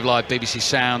on 5 Live, BBC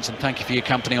Sounds, and thank you for your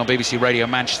company on BBC Radio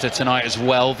Manchester tonight as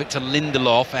well. Victor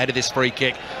Lindelof, ahead of this free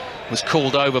kick, was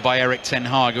called over by Erik ten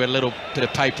Hag, who had a little bit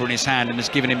of paper in his hand and has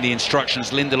given him the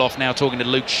instructions. Lindelof now talking to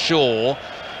Luke Shaw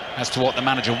as to what the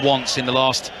manager wants in the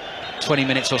last 20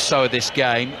 minutes or so of this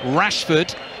game.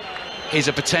 Rashford is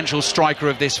a potential striker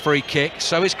of this free kick.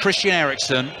 So is Christian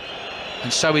Eriksen,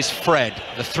 and so is Fred.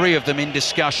 The three of them in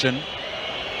discussion.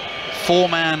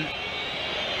 4-man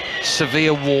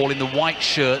Sevilla wall in the white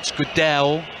shirts.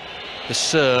 Goodell, the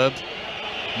Serb,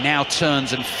 now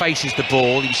turns and faces the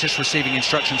ball. He's just receiving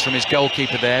instructions from his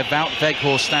goalkeeper there. Wout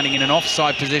Weghorst standing in an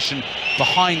offside position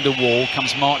behind the wall,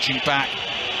 comes marching back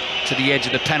to the edge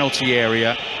of the penalty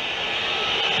area.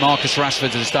 Marcus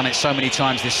Rashford has done it so many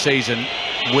times this season.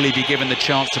 Will he be given the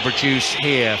chance to produce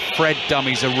here? Fred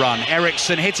dummies a run.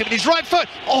 Ericsson hits it with his right foot.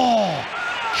 Oh,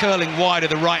 curling wide of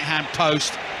the right-hand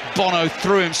post. Bono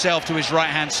threw himself to his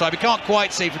right-hand side. We can't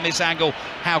quite see from this angle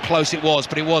how close it was,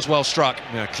 but it was well struck.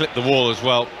 Yeah, clipped the wall as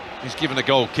well. He's given a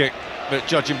goal kick, but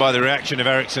judging by the reaction of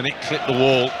Ericsson, it clipped the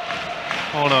wall.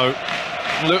 Bono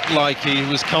looked like he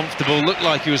was comfortable, looked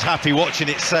like he was happy watching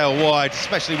it sail wide,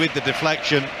 especially with the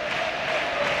deflection.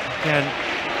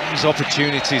 Again, these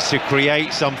opportunities to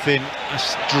create something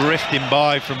just drifting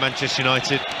by from Manchester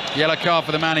United. Yellow card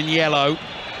for the man in yellow.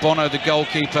 Bono, the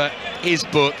goalkeeper, is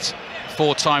booked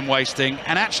for time wasting,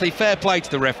 and actually fair play to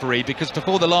the referee, because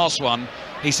before the last one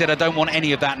he said, I don't want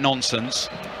any of that nonsense,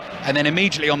 and then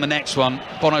immediately on the next one,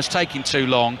 Bono's taking too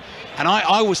long. And I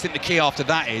always think the key after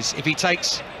that is, if he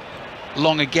takes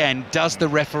long again, does the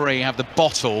referee have the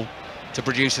bottle to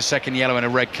produce a second yellow and a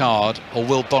red card, or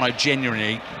will Bono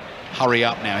genuinely hurry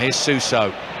up now? Here's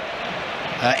Suso.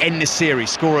 End the series,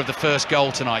 scorer of the first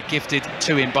goal tonight, gifted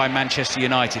to him by Manchester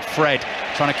United. Fred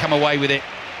trying to come away with it,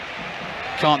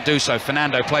 can't do so.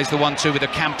 Fernando plays the 1-2 with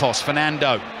Ocampos.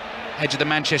 Fernando, edge of the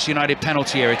Manchester United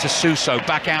penalty area to Suso,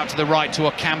 back out to the right to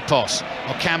Ocampos.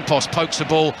 Ocampos pokes the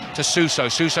ball to Suso.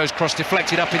 Suso's cross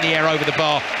deflected up in the air over the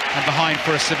bar and behind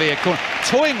for a Sevilla corner.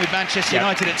 Toying with Manchester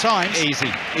United at times.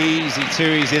 Easy, too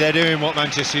easy. They're doing what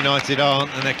Manchester United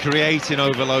aren't, and they're creating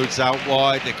overloads out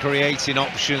wide, they're creating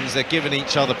options, they're giving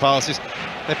each other passes.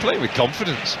 They're playing with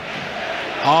confidence.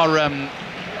 Our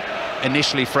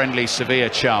initially friendly Sevilla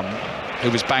chum, who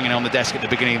was banging on the desk at the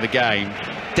beginning of the game,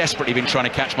 desperately been trying to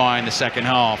catch my eye in the second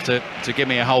half to give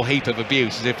me a whole heap of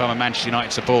abuse as if I'm a Manchester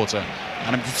United supporter.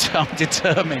 And I'm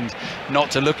determined not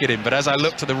to look at him, but as I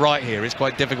look to the right here, it's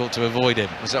quite difficult to avoid him.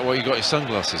 Is that why you got your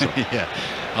sunglasses on? Yeah,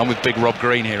 I'm with big Rob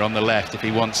Green here on the left if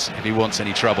he wants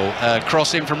any trouble.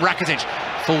 Cross in from Rakitic,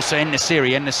 falls to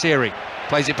En-Nesyri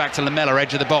plays it back to Lamela,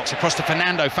 edge of the box, across to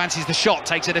Fernando, fancies the shot,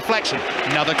 takes a deflection.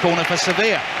 Another corner for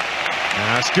Sevilla.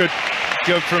 That's good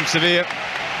from Sevilla.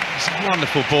 It's a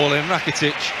wonderful ball in.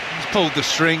 Rakitic, he's pulled the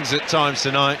strings at times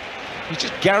tonight. He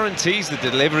just guarantees the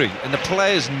delivery, and the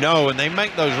players know, and they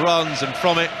make those runs, and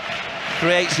from it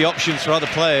creates the options for other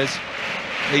players.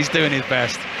 He's doing his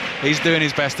best. He's doing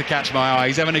his best to catch my eye.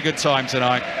 He's having a good time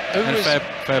tonight.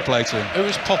 Fair play to him. Who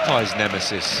was Popeye's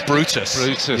nemesis? Brutus.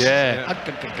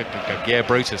 Yeah. Yeah,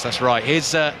 Brutus, that's right.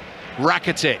 Here's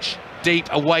Rakitic, deep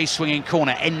away swinging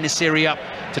corner. En-Nesyri up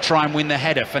to try and win the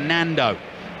header. Fernando,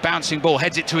 bouncing ball,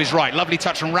 heads it to his right. Lovely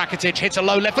touch from Rakitic, hits a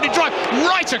low left-footed drive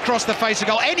right across the face of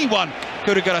goal. Anyone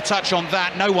could have got a touch on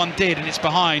that. No one did, and it's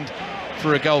behind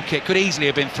for a goal kick. Could easily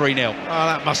have been 3-0. Oh,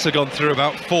 that must have gone through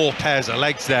about 4 pairs of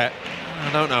legs there.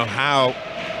 I don't know how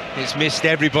it's missed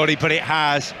everybody, but it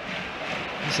has.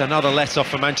 It's another let-off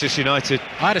for Manchester United.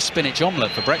 I had a spinach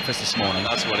omelette for breakfast this morning.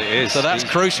 That's what it is. So that's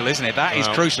crucial, isn't it? That is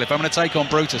crucial if I'm going to take on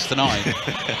Brutus tonight.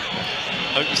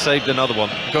 Hope you saved another one.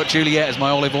 Got Juliet as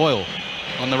my olive oil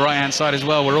on the right-hand side as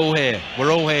well. We're all here.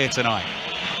 We're all here tonight.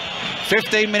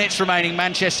 15 minutes remaining.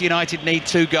 Manchester United need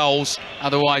 2 goals.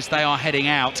 Otherwise, they are heading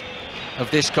out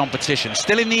of this competition.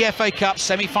 Still in the FA Cup,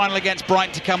 semi-final against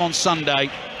Brighton to come on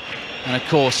Sunday. And of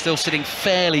course, still sitting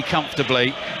fairly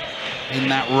comfortably in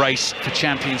that race for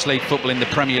Champions League football in the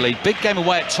Premier League. Big game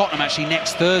away at Tottenham actually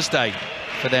next Thursday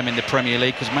for them in the Premier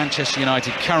League, because Manchester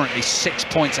United currently 6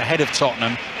 points ahead of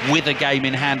Tottenham with a game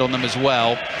in hand on them as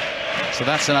well. So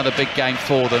that's another big game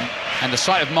for them. And the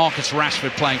sight of Marcus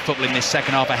Rashford playing football in this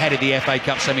second half ahead of the FA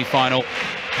Cup semi-final,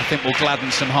 I think will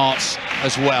gladden some hearts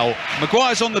as well.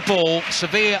 Maguire's on the ball.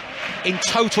 Sevilla in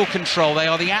total control. They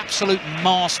are the absolute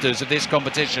masters of this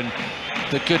competition.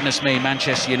 But goodness me,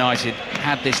 Manchester United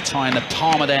had this tie in the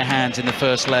palm of their hands in the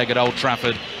first leg at Old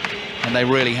Trafford, and they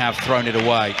really have thrown it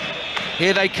away.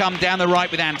 Here they come down the right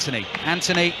with Antony.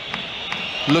 Antony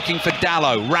looking for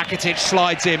Dalot. Rakitic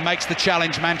slides in, makes the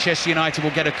challenge. Manchester United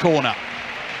will get a corner.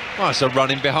 Well, it's a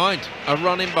running behind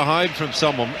from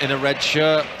someone in a red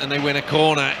shirt, and they win a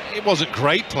corner. It wasn't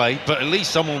great play, but at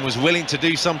least someone was willing to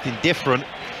do something different.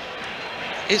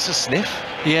 It's a sniff.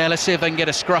 Yeah, let's see if they can get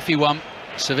a scruffy one.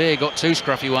 Sevilla got 2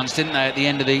 scruffy ones, didn't they, at the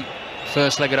end of the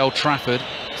first leg at Old Trafford.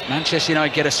 Manchester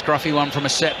United get a scruffy one from a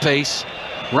set piece.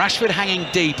 Rashford hanging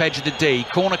deep, edge of the D.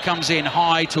 Corner comes in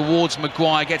high towards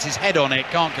Maguire, gets his head on it,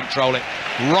 can't control it.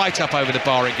 Right up over the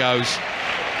bar it goes,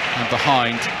 and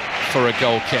behind for a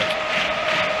goal kick.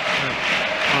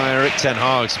 Erik ten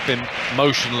Hag's been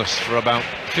motionless for about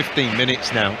 15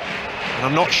 minutes now, and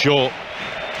I'm not sure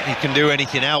he can do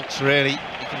anything else, really.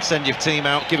 You can send your team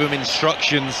out, give them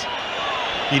instructions.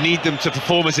 You need them to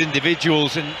perform as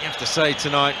individuals, and you have to say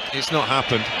tonight it's not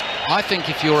happened. I think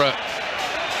if you're a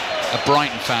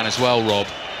Brighton fan as well, Rob,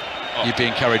 you'd be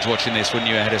encouraged watching this, wouldn't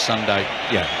you, ahead of Sunday?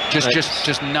 Yeah.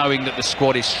 Just knowing that the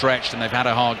squad is stretched and they've had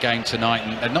a hard game tonight,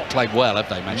 and they've not played well, have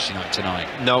they, Manchester United tonight?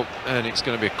 No, and it's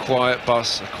going to be a quiet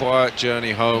bus, a quiet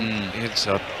journey home. It's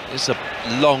a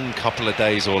long couple of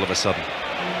days all of a sudden.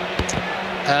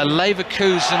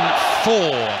 Leverkusen 4,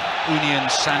 Union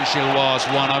Saint-Gilloise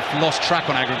 1. I've lost track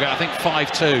on aggregate. I think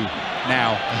 5-2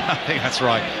 now. I think that's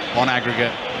right, on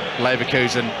aggregate.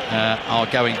 Leverkusen are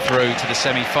going through to the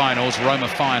semi-finals. Roma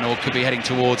final could be heading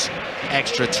towards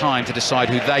extra time to decide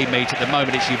who they meet. At the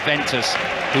moment it's Juventus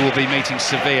who will be meeting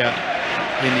Sevilla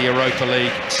in the Europa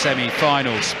League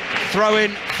semi-finals. Throw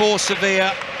in for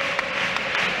Sevilla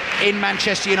in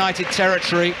Manchester United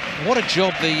territory. What a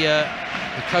job the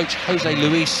coach Jose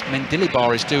Luis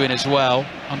Mendilibar is doing as well.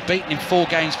 Unbeaten in 4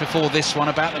 games before this one,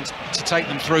 about them to take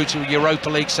them through to a Europa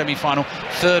League semi-final.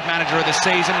 3rd manager of the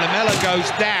season. Lamela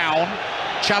goes down,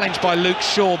 challenged by Luke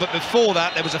Shaw, but before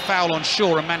that there was a foul on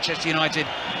Shaw, and Manchester United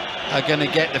are going to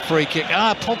get the free kick.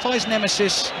 Popeye's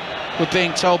nemesis, we're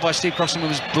being told by Steve Crossman,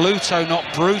 was Bluto, not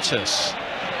Brutus.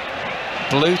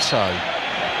 Bluto.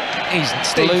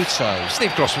 Bluto.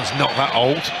 Steve Crossman's not that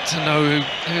old to know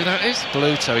who that is.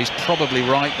 Bluto, he's probably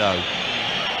right though.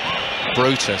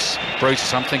 Brutus,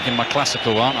 I'm thinking my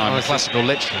classical, aren't I? My classical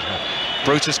literature.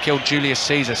 Brutus killed Julius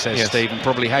Caesar, says Steve, and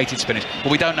probably hated spinach.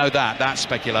 Well, we don't know that, that's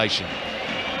speculation.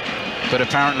 But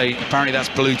apparently that's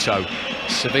Bluto.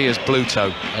 Sevilla's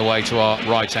Bluto away to our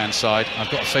right-hand side.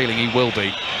 I've got a feeling he will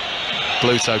be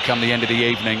Bluto come the end of the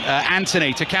evening.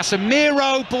 Antony to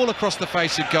Casemiro, ball across the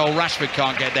face of goal. Rashford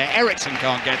can't get there, Eriksen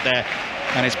can't get there.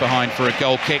 and it's behind for a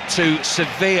goal kick to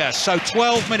Sevilla. So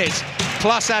 12 minutes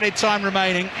plus added time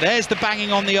remaining. There's the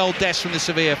banging on the old desk from the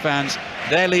Sevilla fans.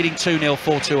 They're leading 2-0,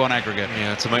 4-2 on aggregate.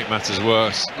 Yeah, to make matters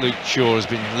worse, Luke Shaw has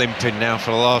been limping now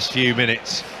for the last few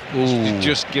minutes. He's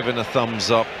just given a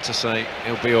thumbs up to say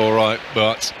he'll be all right,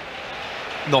 but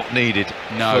not needed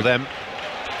for them.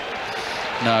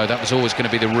 No, that was always going to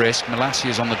be the risk.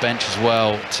 Malassia's on the bench as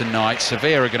well tonight.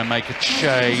 Sevilla are going to make a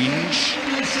change.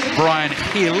 Brian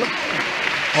Hill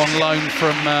on loan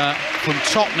from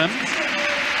Tottenham,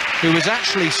 who was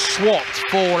actually swapped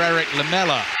for Eric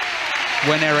Lamela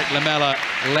when Eric Lamela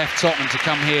left Tottenham to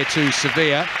come here to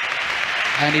Sevilla.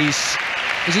 And is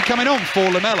he coming on for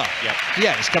Lamela? Yep.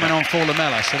 Yeah, he's coming on for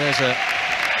Lamela. So there's a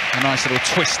nice little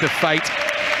twist of fate.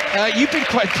 You've been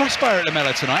quite impressed by Eric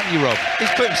Lamela tonight, haven't you, Rob? He's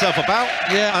put himself about.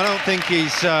 Yeah. I don't think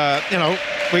he's,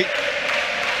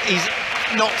 he's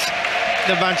not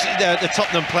the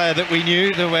Tottenham player that we knew,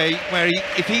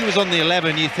 if he was on the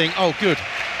 11, you think, oh, good.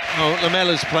 Oh,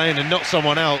 Lamela's playing and not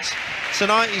someone else.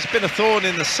 Tonight, he's been a thorn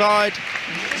in the side.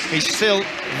 He's still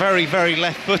very, very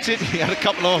left-footed. He had a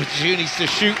couple of opportunities to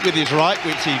shoot with his right,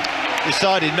 which he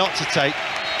decided not to take.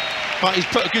 But he's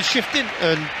put a good shift in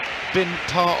and been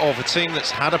part of a team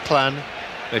that's had a plan.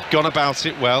 They've gone about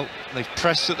it well. They've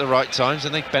pressed at the right times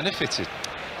and they've benefited.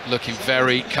 Looking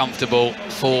very comfortable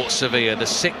for Sevilla. The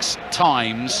 6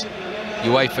 times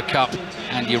UEFA Cup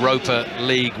and Europa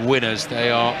League winners.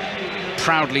 They are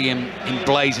proudly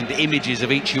emblazoned images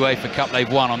of each UEFA Cup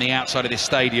they've won on the outside of this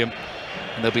stadium.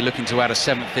 And they'll be looking to add a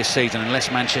 7th this season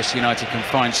unless Manchester United can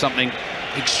find something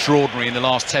extraordinary in the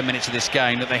last 10 minutes of this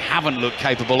game that they haven't looked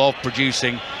capable of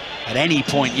producing at any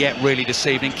point yet really this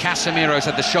evening. Casemiro's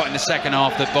had the shot in the second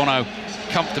half that Bono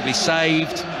comfortably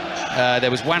saved. There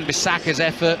was Wan-Bissaka's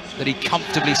effort that he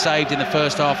comfortably saved in the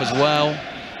first half as well.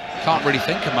 Can't really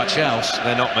think of much else.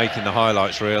 They're not making the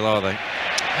highlights real, are they?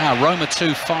 Roma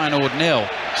 2, Feyenoord 0.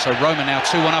 So Roma now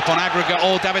 2-1 up on aggregate.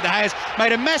 David De Gea's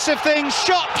made a mess of things.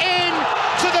 Shot in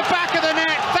to the back of the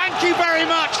net. Thank you very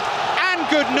much and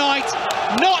good night.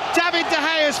 Not David De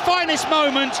Gea's finest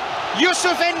moment.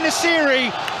 Yusuf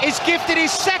En-Nesyri is gifted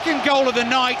his 2nd goal of the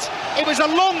night. It was a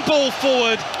long ball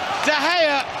forward. De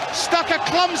Gea stuck a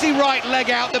clumsy right leg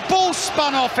out. The ball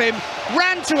spun off him,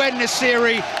 ran to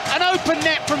En-Nesyri, an open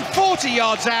net from 40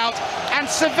 yards out, and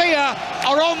Sevilla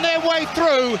are on their way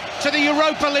through to the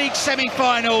Europa League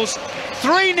semi-finals.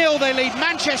 3-0 they lead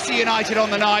Manchester United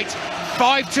on the night,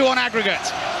 5-2 on aggregate.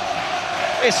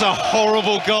 It's a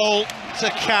horrible goal to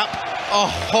cap a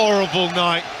horrible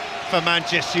night for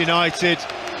Manchester United.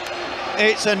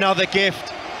 It's another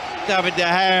gift. David De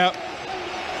Gea.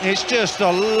 It's just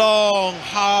a long,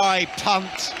 high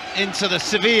punt into the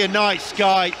Sevilla night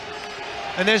sky.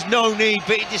 And there's no need,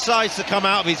 but he decides to come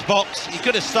out of his box. He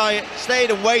could have stayed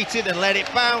and waited and let it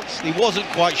bounce. He wasn't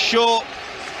quite sure.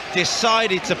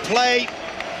 Decided to play.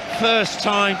 First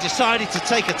time, decided to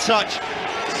take a touch.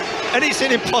 And it's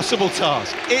an impossible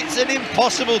task. It's an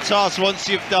impossible task once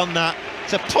you've done that,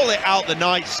 to pull it out the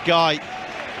night sky.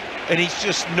 And he's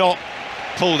just not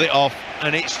pulled it off.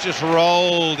 And it's just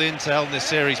rolled into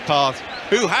El-Nesyri's path,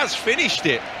 who has finished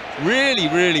it really,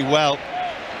 really well.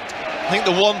 I think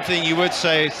the one thing you would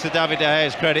say is to David De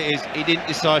Gea's credit is he didn't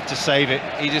decide to save it.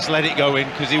 He just let it go in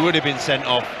because he would have been sent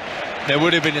off. There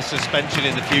would have been a suspension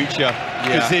in the future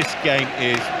because this game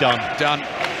is done.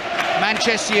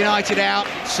 Manchester United out.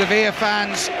 Sevilla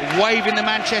fans waving the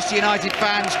Manchester United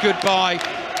fans goodbye.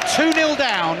 2-0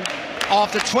 down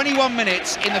after 21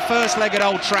 minutes in the first leg at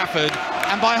Old Trafford.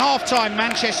 And by half-time,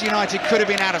 Manchester United could have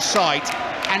been out of sight.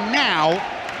 And now,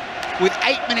 with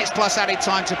 8 minutes plus added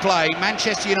time to play,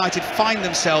 Manchester United find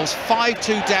themselves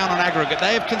 5-2 down on aggregate.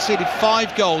 They have conceded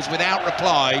 5 goals without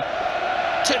reply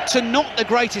to not the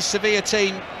greatest Sevilla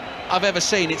team I've ever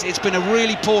seen. It's been a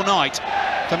really poor night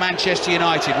for Manchester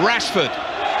United. Rashford,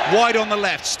 wide on the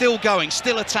left, still going,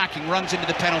 still attacking, runs into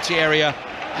the penalty area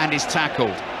and is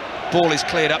tackled. Ball is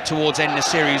cleared up towards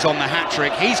En-Nesyri, who's on the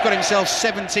hat-trick. He's got himself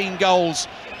 17 goals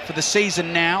for the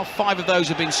season now. 5 of those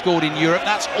have been scored in Europe.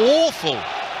 That's awful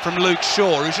from Luke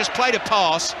Shaw, who's just played a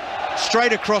pass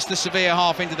straight across the Sevilla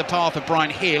half into the path of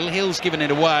Brian Hill. Hill's given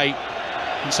it away,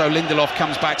 and so Lindelof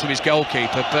comes back to his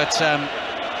goalkeeper. But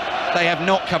they have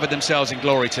not covered themselves in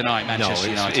glory tonight, Manchester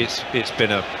United. It's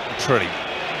been a pretty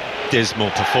dismal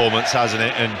performance, hasn't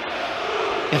it? And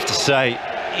you have to say,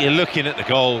 you're looking at the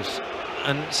goals,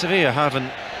 and Sevilla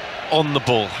haven't, on the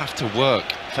ball, have to work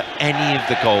for any of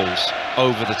the goals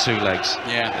over the 2 legs.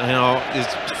 Yeah. You know,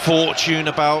 there's fortune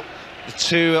about the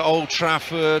 2 at Old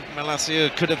Trafford.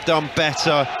 Malassia could have done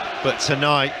better, but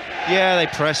tonight, yeah, they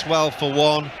press well for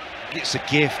 1. It's a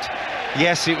gift.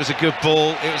 Yes, it was a good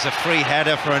ball. It was a free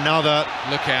header for another.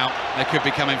 Look out, they could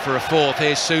be coming for a fourth.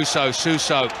 Here's Suso.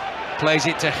 Suso plays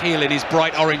it to Hill in his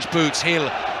bright orange boots.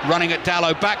 Hill running at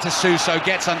Dalot, back to Suso,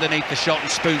 gets underneath the shot and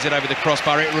spoons it over the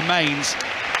crossbar. It remains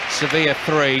Sevilla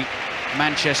 3,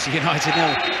 Manchester United 0.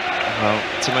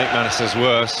 Well, to make matters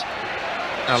worse,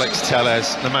 Alex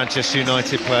Telles, the Manchester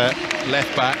United player,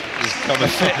 left back, is coming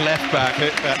fit left back.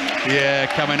 Yeah,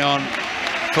 coming on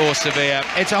for Sevilla.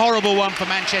 It's a horrible one for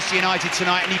Manchester United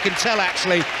tonight, and you can tell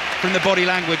actually from the body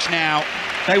language now,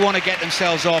 they want to get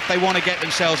themselves off, they want to get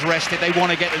themselves rested, they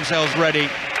want to get themselves ready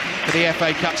for the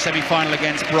FA Cup semi-final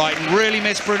against Brighton. Really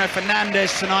missed Bruno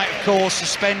Fernandes tonight, of course,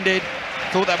 suspended.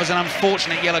 Thought that was an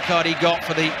unfortunate yellow card he got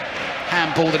for the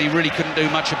handball that he really couldn't do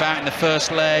much about in the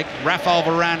first leg. Rafael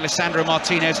Varane, Lisandro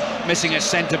Martinez missing at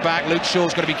centre-back. Luke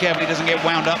Shaw's got to be careful he doesn't get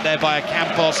wound up there by a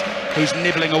Campos who's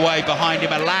nibbling away behind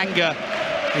him. Alanga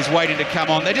is waiting to come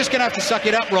on. They're just going to have to suck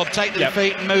it up, Rob, take the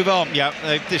defeat and move on. Yeah,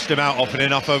 they've dished them out often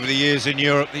enough over the years in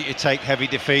Europe that you take heavy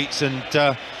defeats, and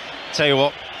tell you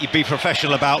what, you be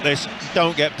professional about this.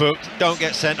 Don't get booked, don't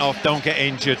get sent off, don't get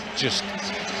injured. Just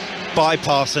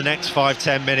bypass the next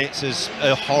 5-10 minutes as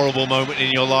a horrible moment in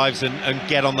your lives and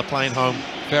get on the plane home.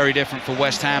 Very different for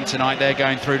West Ham tonight. They're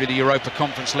going through to the Europa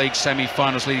Conference League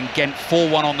semi-finals, leading Ghent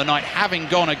 4-1 on the night, having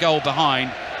gone a goal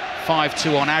behind,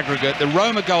 5-2 on aggregate. The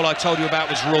Roma goal I told you about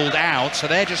was ruled out, so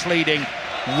they're just leading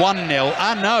 1-0.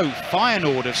 No,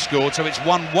 Feyenoord have scored, so it's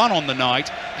 1-1 on the night,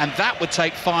 and that would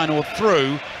take Feyenoord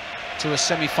through to a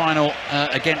semi-final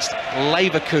against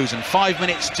Leverkusen. 5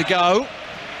 minutes to go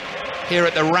here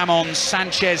at the Ramon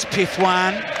Sanchez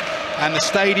Pizjuan, and the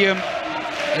stadium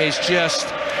is just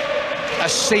a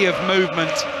sea of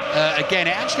movement. Again,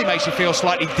 it actually makes you feel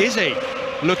slightly dizzy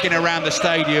looking around the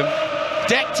stadium,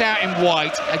 decked out in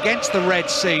white against the red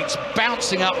seats,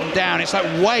 bouncing up and down. It's like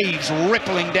waves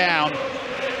rippling down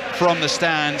from the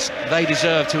stands. They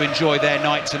deserve to enjoy their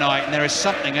night tonight, and there is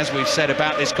something, as we've said,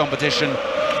 about this competition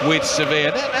with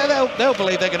Sevilla. They'll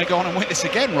believe they're going to go on and win this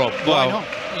again, Rob. Why not?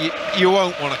 You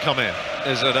won't want to come here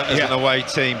as an away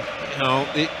team. You know,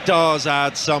 it does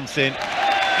add something,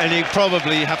 and you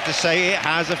probably have to say it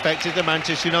has affected the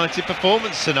Manchester United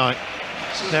performance tonight.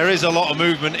 There is a lot of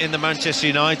movement in the Manchester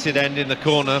United end in the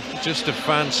corner, just a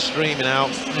fan streaming out,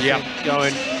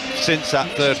 going since that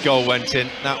third goal went in.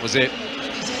 That was it.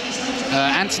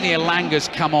 Anthony Elanga's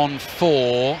come on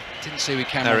for, didn't see we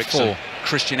came on for,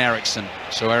 Christian Eriksen.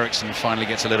 So Eriksen finally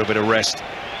gets a little bit of rest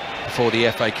before the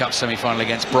FA Cup semi-final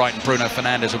against Brighton. Bruno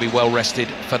Fernandes will be well rested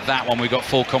for that one. We've got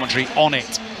full commentary on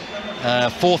it.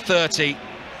 4:30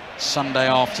 Sunday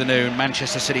afternoon.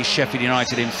 Manchester City, Sheffield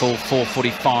United in full.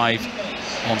 4:45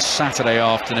 on Saturday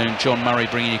afternoon. John Murray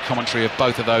bringing you commentary of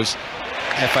both of those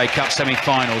FA Cup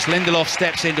semi-finals. Lindelof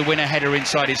steps in to win a header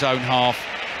inside his own half.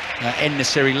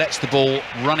 En-Nesyri lets the ball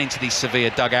run into the Sevilla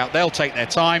dugout. They'll take their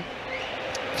time.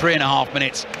 3.5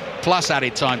 minutes plus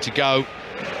added time to go,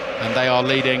 and they are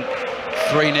leading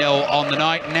 3-0 on the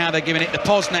night. Now they're giving it to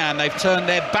Poznan. They've turned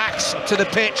their backs to the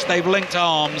pitch, they've linked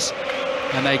arms,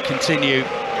 and they continue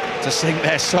to sing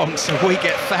their song. So we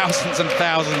get thousands and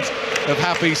thousands of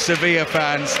happy Sevilla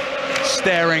fans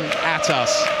staring at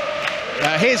us.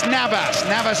 Here's Navas.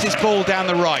 Navas' ball down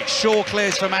the right. Shaw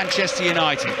clears for Manchester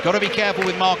United. Got to be careful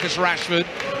with Marcus Rashford.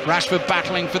 Rashford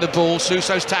battling for the ball.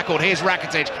 Suso's tackled. Here's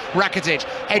Rakitic. Rakitic,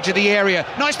 edge of the area.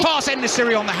 Nice pass,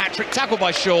 En-Nesyri on the hat-trick. Tackled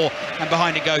by Shaw, and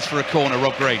behind it goes for a corner.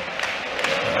 Rob Green.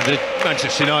 The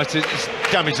Manchester United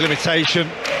damage limitation,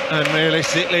 and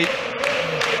realistically,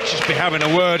 just be having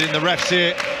a word in the refs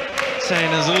here,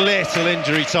 saying as little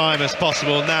injury time as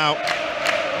possible now.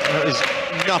 There is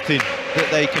nothing that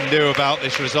they can do about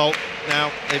this result.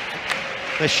 Now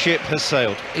the ship has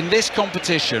sailed. In this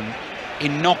competition,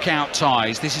 in knockout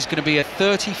ties, this is going to be a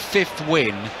 35th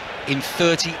win in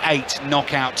 38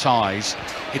 knockout ties.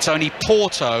 It's only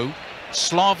Porto,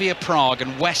 Slavia Prague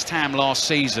and West Ham last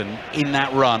season in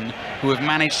that run who have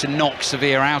managed to knock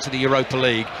Sevilla out of the Europa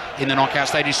League in the knockout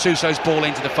stages. Suso's ball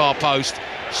into the far post,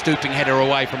 stooping header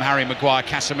away from Harry Maguire.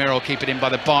 Casemiro will keep it in by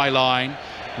the byline.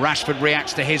 Rashford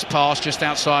reacts to his pass just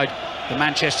outside the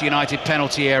Manchester United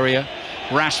penalty area.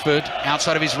 Rashford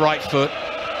outside of his right foot,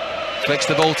 flicks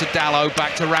the ball to Dalot,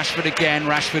 back to Rashford again.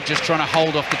 Rashford just trying to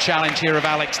hold off the challenge here of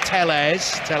Alex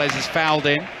Telles. Telles is fouled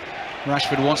in.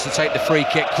 Rashford wants to take the free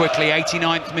kick quickly.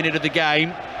 89th minute of the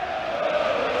game.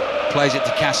 Plays it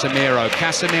to Casemiro.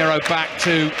 Casemiro back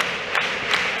to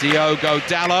Diogo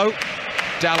Dalot.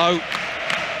 Dalot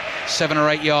 7 or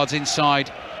 8 yards inside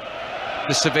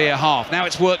the Sevilla half. Now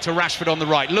it's worked to Rashford on the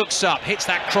right. Looks up, hits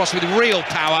that cross with real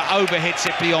power, overhits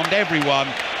it beyond everyone,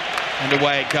 and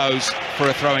away it goes for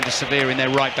a throw into Sevilla in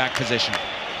their right back position.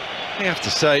 You have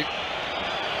to say,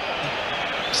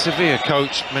 Sevilla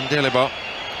coach Mendilibar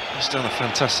has done a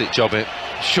fantastic job here.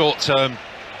 Short-term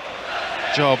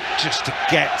job just to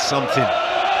get something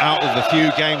out of the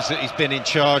few games that he's been in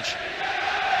charge.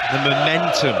 The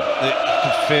momentum that you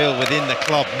can feel within the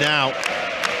club now.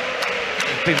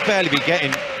 He's barely been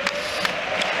getting.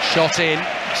 Shot in,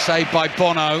 saved by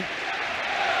Bono.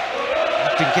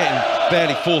 He's been getting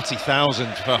barely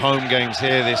 40,000 for home games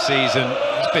here this season.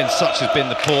 It's been such has been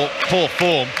the poor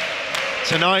form.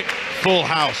 Tonight, full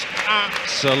house,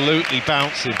 absolutely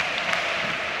bouncing.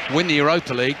 Win the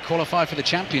Europa League, qualify for the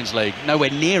Champions League.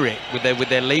 Nowhere near it with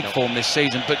their league form this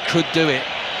season, but could do it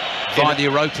via the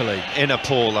Europa League. In a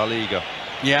poor La Liga.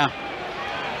 Yeah.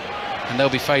 And they'll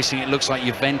be facing, it looks like,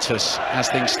 Juventus as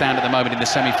things stand at the moment in the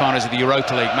semi-finals of the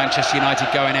Europa League. Manchester United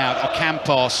going out.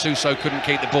 Ocampos, Suso couldn't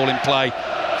keep the ball in play.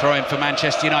 Throw in for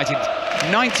Manchester United.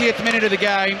 90th minute of the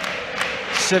game.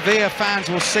 Sevilla fans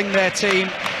will sing their team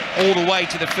all the way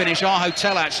to the finish. Our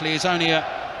hotel actually is only a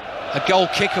goal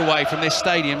kick away from this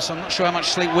stadium, so I'm not sure how much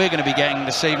sleep we're going to be getting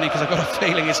this evening, because I've got a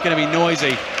feeling it's going to be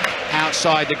noisy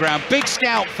outside the ground. Big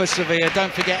scout for Sevilla.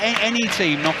 Don't forget, any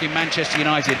team knocking Manchester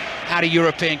United out of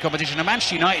European competition, a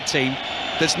Manchester United team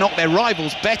that's knocked their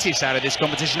rivals Betis out of this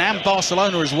competition, and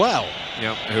Barcelona as well.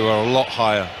 Yeah, who are a lot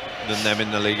higher than them in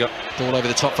the Liga. Ball over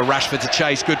the top for Rashford to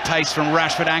chase. Good pace from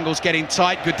Rashford. Angles getting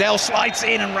tight. Goodell slides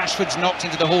in, and Rashford's knocked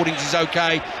into the hoardings. Is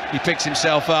okay. He picks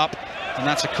himself up, and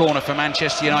that's a corner for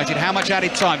Manchester United. How much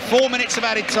added time? 4 minutes of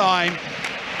added time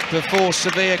before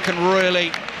Sevilla can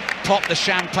really pop the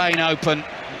champagne open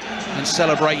and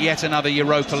celebrate yet another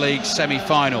Europa League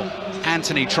semi-final.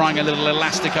 Anthony trying a little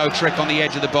elastico trick on the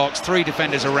edge of the box. 3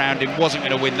 defenders around him. Wasn't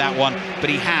going to win that one, but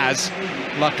he has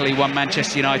luckily won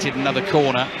Manchester United another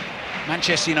corner.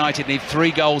 Manchester United need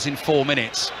 3 goals in 4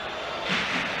 minutes.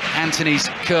 Anthony's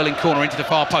curling corner into the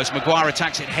far post. Maguire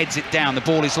attacks it, heads it down. The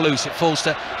ball is loose. It falls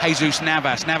to Jesus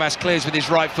Navas. Navas clears with his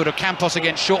right foot. Ocampos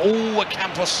against short. Oh,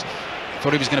 Ocampos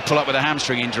thought he was going to pull up with a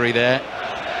hamstring injury there.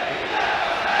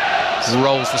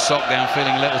 Rolls the sock down,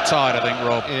 feeling a little tired, I think,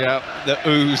 Rob. Yeah, the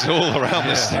ooze all around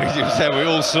the stadium there. We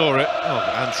all saw it. Oh,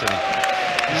 Anthony.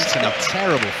 A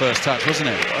terrible first touch, wasn't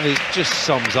it? It just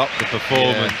sums up the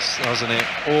performance, doesn't it?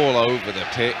 All over the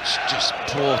pitch, just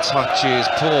poor touches,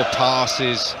 poor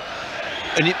passes.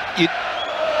 And I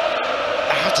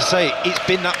have to say, it's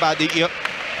been that bad that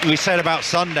we said about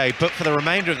Sunday, but for the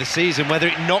remainder of the season, whether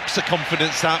it knocks the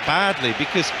confidence that badly,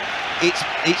 because it's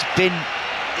been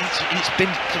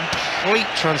complete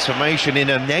transformation in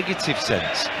a negative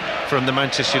sense from the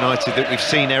Manchester United that we've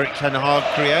seen Erik ten Hag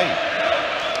create.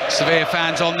 Sevilla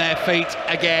fans on their feet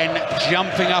again,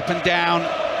 jumping up and down,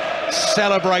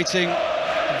 celebrating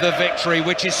the victory,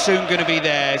 which is soon going to be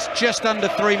theirs. Just under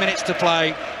 3 minutes to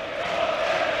play.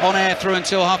 On air through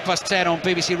until 10:30 on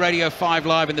BBC Radio 5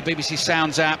 Live and the BBC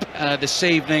Sounds app this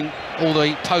evening. All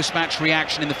the post-match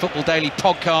reaction in the Football Daily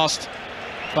podcast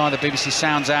via the BBC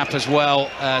Sounds app as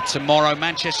well tomorrow.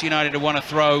 Manchester United have won a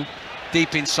throw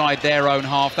deep inside their own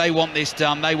half. They want this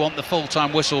done. They want the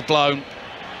full-time whistle blown.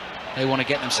 They want to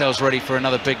get themselves ready for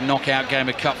another big knockout game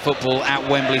of cup football at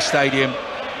Wembley Stadium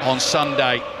on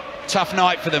Sunday. Tough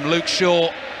night for them. Luke Shaw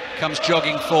comes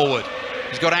jogging forward.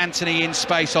 He's got Anthony in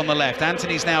space on the left.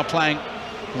 Anthony's now playing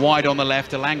wide on the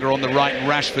left, Elanga on the right, and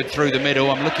Rashford through the middle.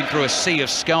 I'm looking through a sea of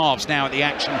scarves now at the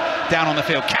action down on the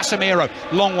field. Casemiro,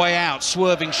 long way out,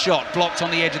 swerving shot, blocked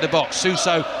on the edge of the box.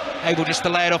 Suso able just to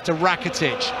lay it off to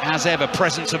Rakitic. As ever,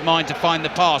 presence of mind to find the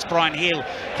pass. Brian Hill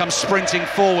comes sprinting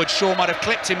forward. Shaw might have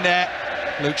clipped him there.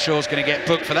 Luke Shaw's going to get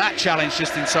booked for that challenge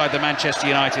just inside the Manchester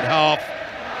United half.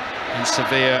 And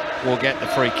Sevilla will get the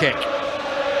free kick.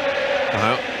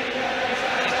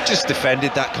 Just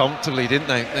defended that comfortably, didn't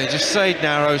they? They just stayed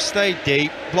narrow, stayed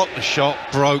deep, blocked the shot,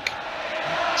 broke.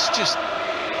 It's just,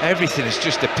 everything has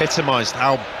just epitomised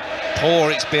how poor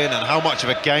it's been and how much of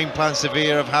a game plan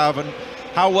Sevilla have and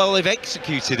how well they've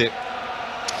executed it.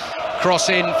 Cross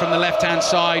in from the left-hand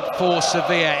side for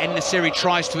Sevilla. En-Nesyri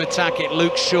tries to attack it.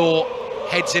 Luke Shaw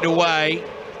heads it away.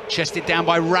 Chested down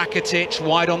by Rakitic,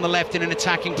 wide on the left in an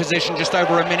attacking position, just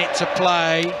over a minute to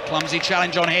play. Clumsy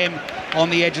challenge on him on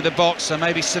the edge of the box, so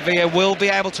maybe Sevilla will be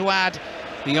able to add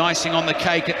the icing on the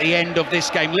cake at the end of this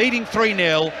game. Leading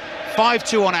 3-0,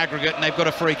 5-2 on aggregate, and they've got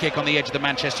a free kick on the edge of the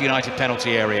Manchester United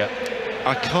penalty area.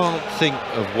 I can't think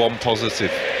of one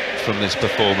positive from this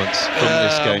performance, from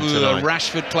this game tonight.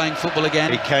 Rashford playing football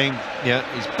again. He came, yeah,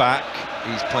 he's back,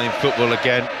 he's playing football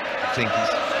again. I think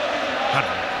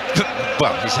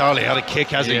he's hardly had a kick,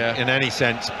 has he, in any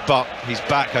sense, but he's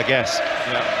back, I guess.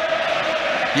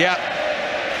 Yeah.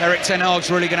 Erik ten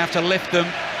Hag's really going to have to lift them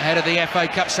ahead of the FA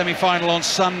Cup semi-final on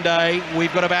Sunday.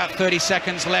 We've got about 30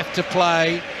 seconds left to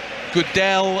play.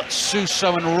 Goodell,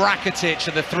 Suso and Rakitic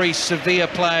are the three Sevilla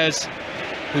players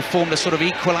who formed a sort of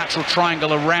equilateral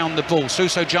triangle around the ball.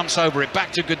 Suso jumps over it,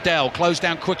 back to Goodell, closed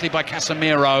down quickly by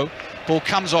Casemiro. Ball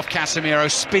comes off Casemiro,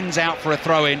 spins out for a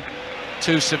throw-in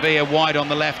to Sevilla wide on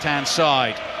the left-hand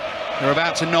side. They're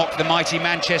about to knock the mighty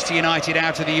Manchester United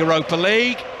out of the Europa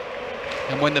League.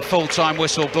 And when the full-time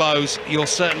whistle blows, you'll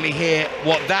certainly hear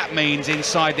what that means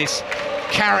inside this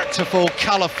characterful,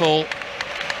 colourful,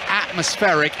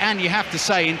 atmospheric, and you have to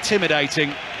say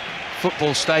intimidating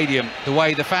football stadium. The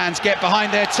way the fans get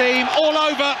behind their team all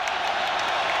over.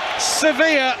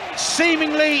 Sevilla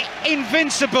seemingly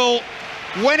invincible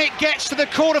when it gets to the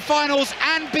quarterfinals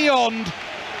and beyond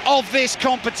of this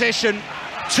competition.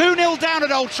 2-0 down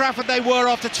at Old Trafford they were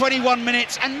after 21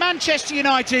 minutes, and Manchester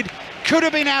United could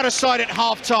have been out of sight at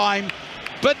half-time,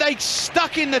 but they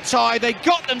stuck in the tie, they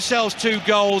got themselves 2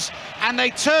 goals, and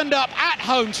they turned up at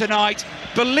home tonight,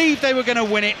 believed they were going to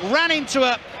win it, ran into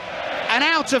an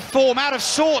out of form, out of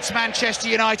sorts Manchester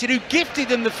United, who gifted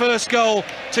them the first goal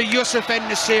to Youssef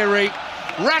En-Nesyri.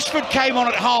 Rashford came on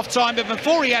at half-time, but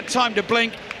before he had time to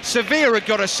blink, Sevilla had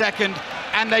got a second,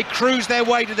 and they cruised their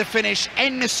way to the finish.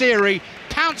 En-Nesyri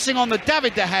pouncing on the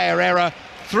David De Gea error.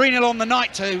 3-0 on the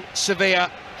night to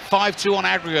Sevilla, 5-2 on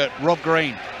aggregate. Rob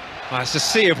Green. Well, it's a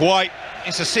sea of white,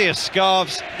 it's a sea of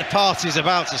scarves. The party's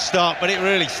about to start, but it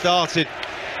really started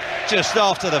just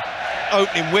after the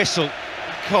opening whistle,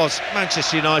 because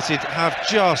Manchester United have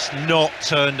just not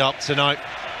turned up tonight.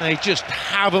 They just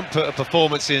haven't put a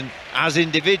performance in as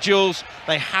individuals,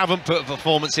 they haven't put a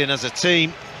performance in as a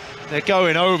team. They're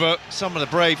going over, some of the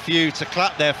brave few, to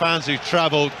clap their fans who've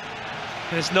travelled.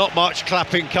 There's not much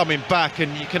clapping coming back,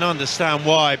 and you can understand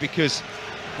why, because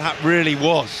that really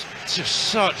was just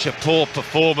such a poor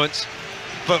performance.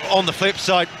 But on the flip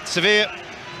side, Sevilla,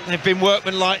 they've been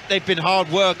workmanlike, they've been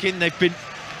hard-working, they've been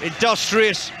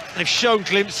industrious, they've shown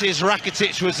glimpses.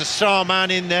 Rakitic was the star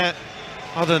man in there.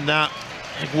 Other than that,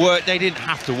 they didn't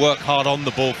have to work hard on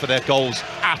the ball for their goals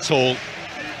at all.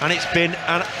 And it's been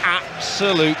an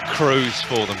absolute cruise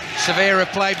for them. Sevilla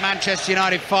have played Manchester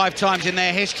United 5 times in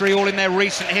their history, all in their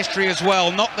recent history as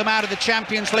well. Knocked them out of the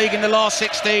Champions League in the last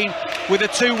 16 with a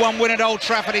 2-1 win at Old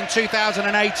Trafford in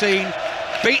 2018.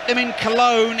 Beat them in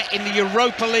Cologne in the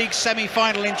Europa League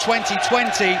semi-final in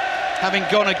 2020, having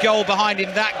gone a goal behind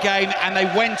in that game, and they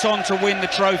went on to win the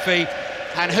trophy.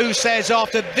 And who says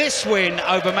after this win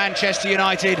over Manchester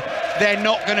United, they're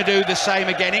not going to do the same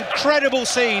again? Incredible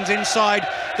scenes inside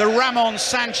the Ramon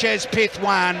Sanchez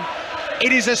Pizjuan.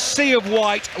 It is a sea of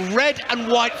white, red and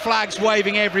white flags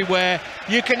waving everywhere.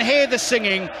 You can hear the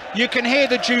singing, you can hear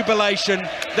the jubilation.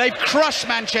 They've crushed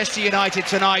Manchester United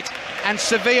tonight, and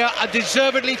Sevilla are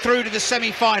deservedly through to the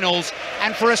semi-finals.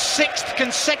 And for a 6th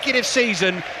consecutive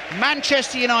season,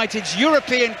 Manchester United's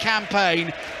European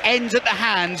campaign ends at the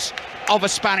hands of a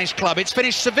Spanish club. It's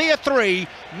finished Sevilla 3,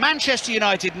 Manchester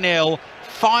United 0,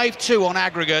 5-2 on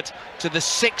aggregate to the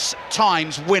 6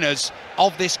 times winners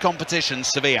of this competition,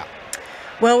 Sevilla.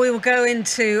 Well, we will go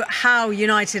into how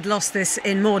United lost this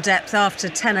in more depth after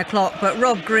 10 o'clock. But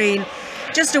Rob Green,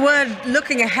 just a word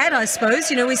looking ahead, I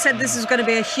suppose. You know, we said this was going to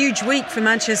be a huge week for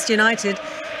Manchester United.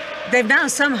 They've now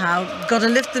somehow got to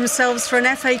lift themselves for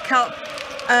an FA Cup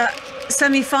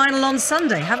semi-final on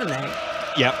Sunday, haven't they?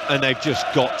 Yeah, and they've just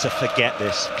got to forget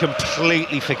this,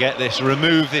 completely forget this,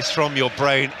 remove this from your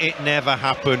brain. It never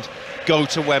happened. Go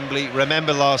to Wembley.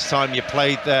 Remember last time you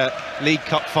played their League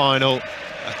Cup final,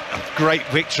 a great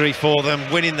victory for them,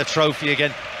 winning the trophy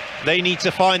again. They need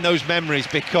to find those memories,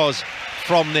 because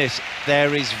from this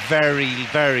there is very,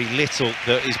 very little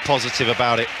that is positive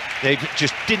about it. They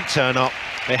just didn't turn up.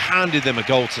 They handed them a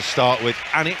goal to start with,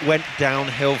 and it went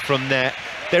downhill from there.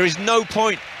 There is no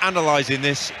point analysing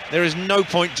this. There is no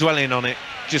point dwelling on it.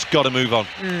 Just got to move on.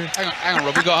 Hang on,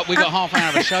 Rob. We got half an hour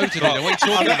of a show to do. What are you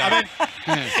talking about?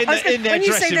 When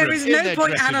you say there is no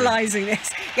point analysing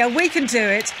this, yeah, we can do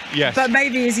it. Yes. But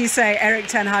maybe, as you say, Eric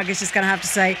Ten Hag is just going to have to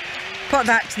say, put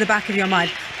that to the back of your mind.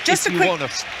 Just if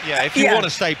you want to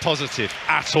stay positive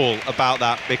at all about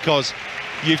that, because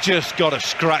you've just got to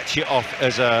scratch it off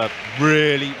as a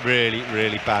really, really,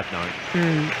 really bad night.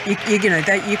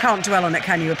 You can't dwell on it,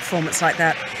 can you? A performance like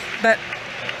that. But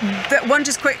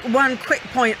one quick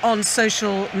point on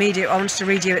social media I wanted to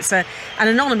read you. It's an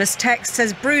anonymous text.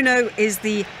 Says Bruno is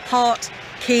the heart,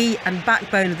 key and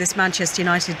backbone of this Manchester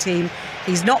United team.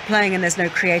 He's not playing and there's no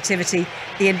creativity.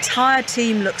 The entire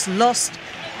team looks lost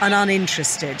and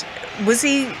uninterested. Was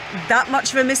he that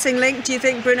much of a missing link, do you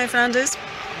think, Bruno Fernandes?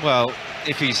 Well,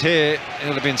 if he's here,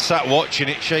 he'll have been sat watching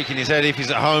it, shaking his head. If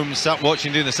he's at home, sat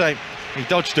watching, doing the same. He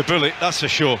dodged a bullet, that's for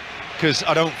sure. because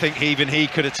I don't think even he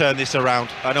could have turned this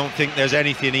around. I don't think there's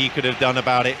anything he could have done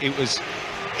about it. It was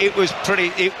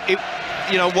pretty.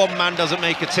 You know, one man doesn't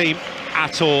make a team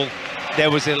at all.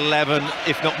 There was 11,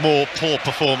 if not more, poor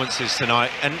performances tonight,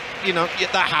 and you know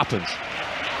that happens.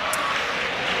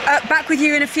 Back with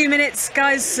you in a few minutes,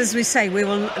 guys. As we say, we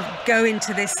will go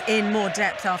into this in more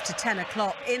depth after 10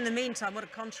 o'clock. In the meantime, what a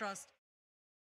contrast.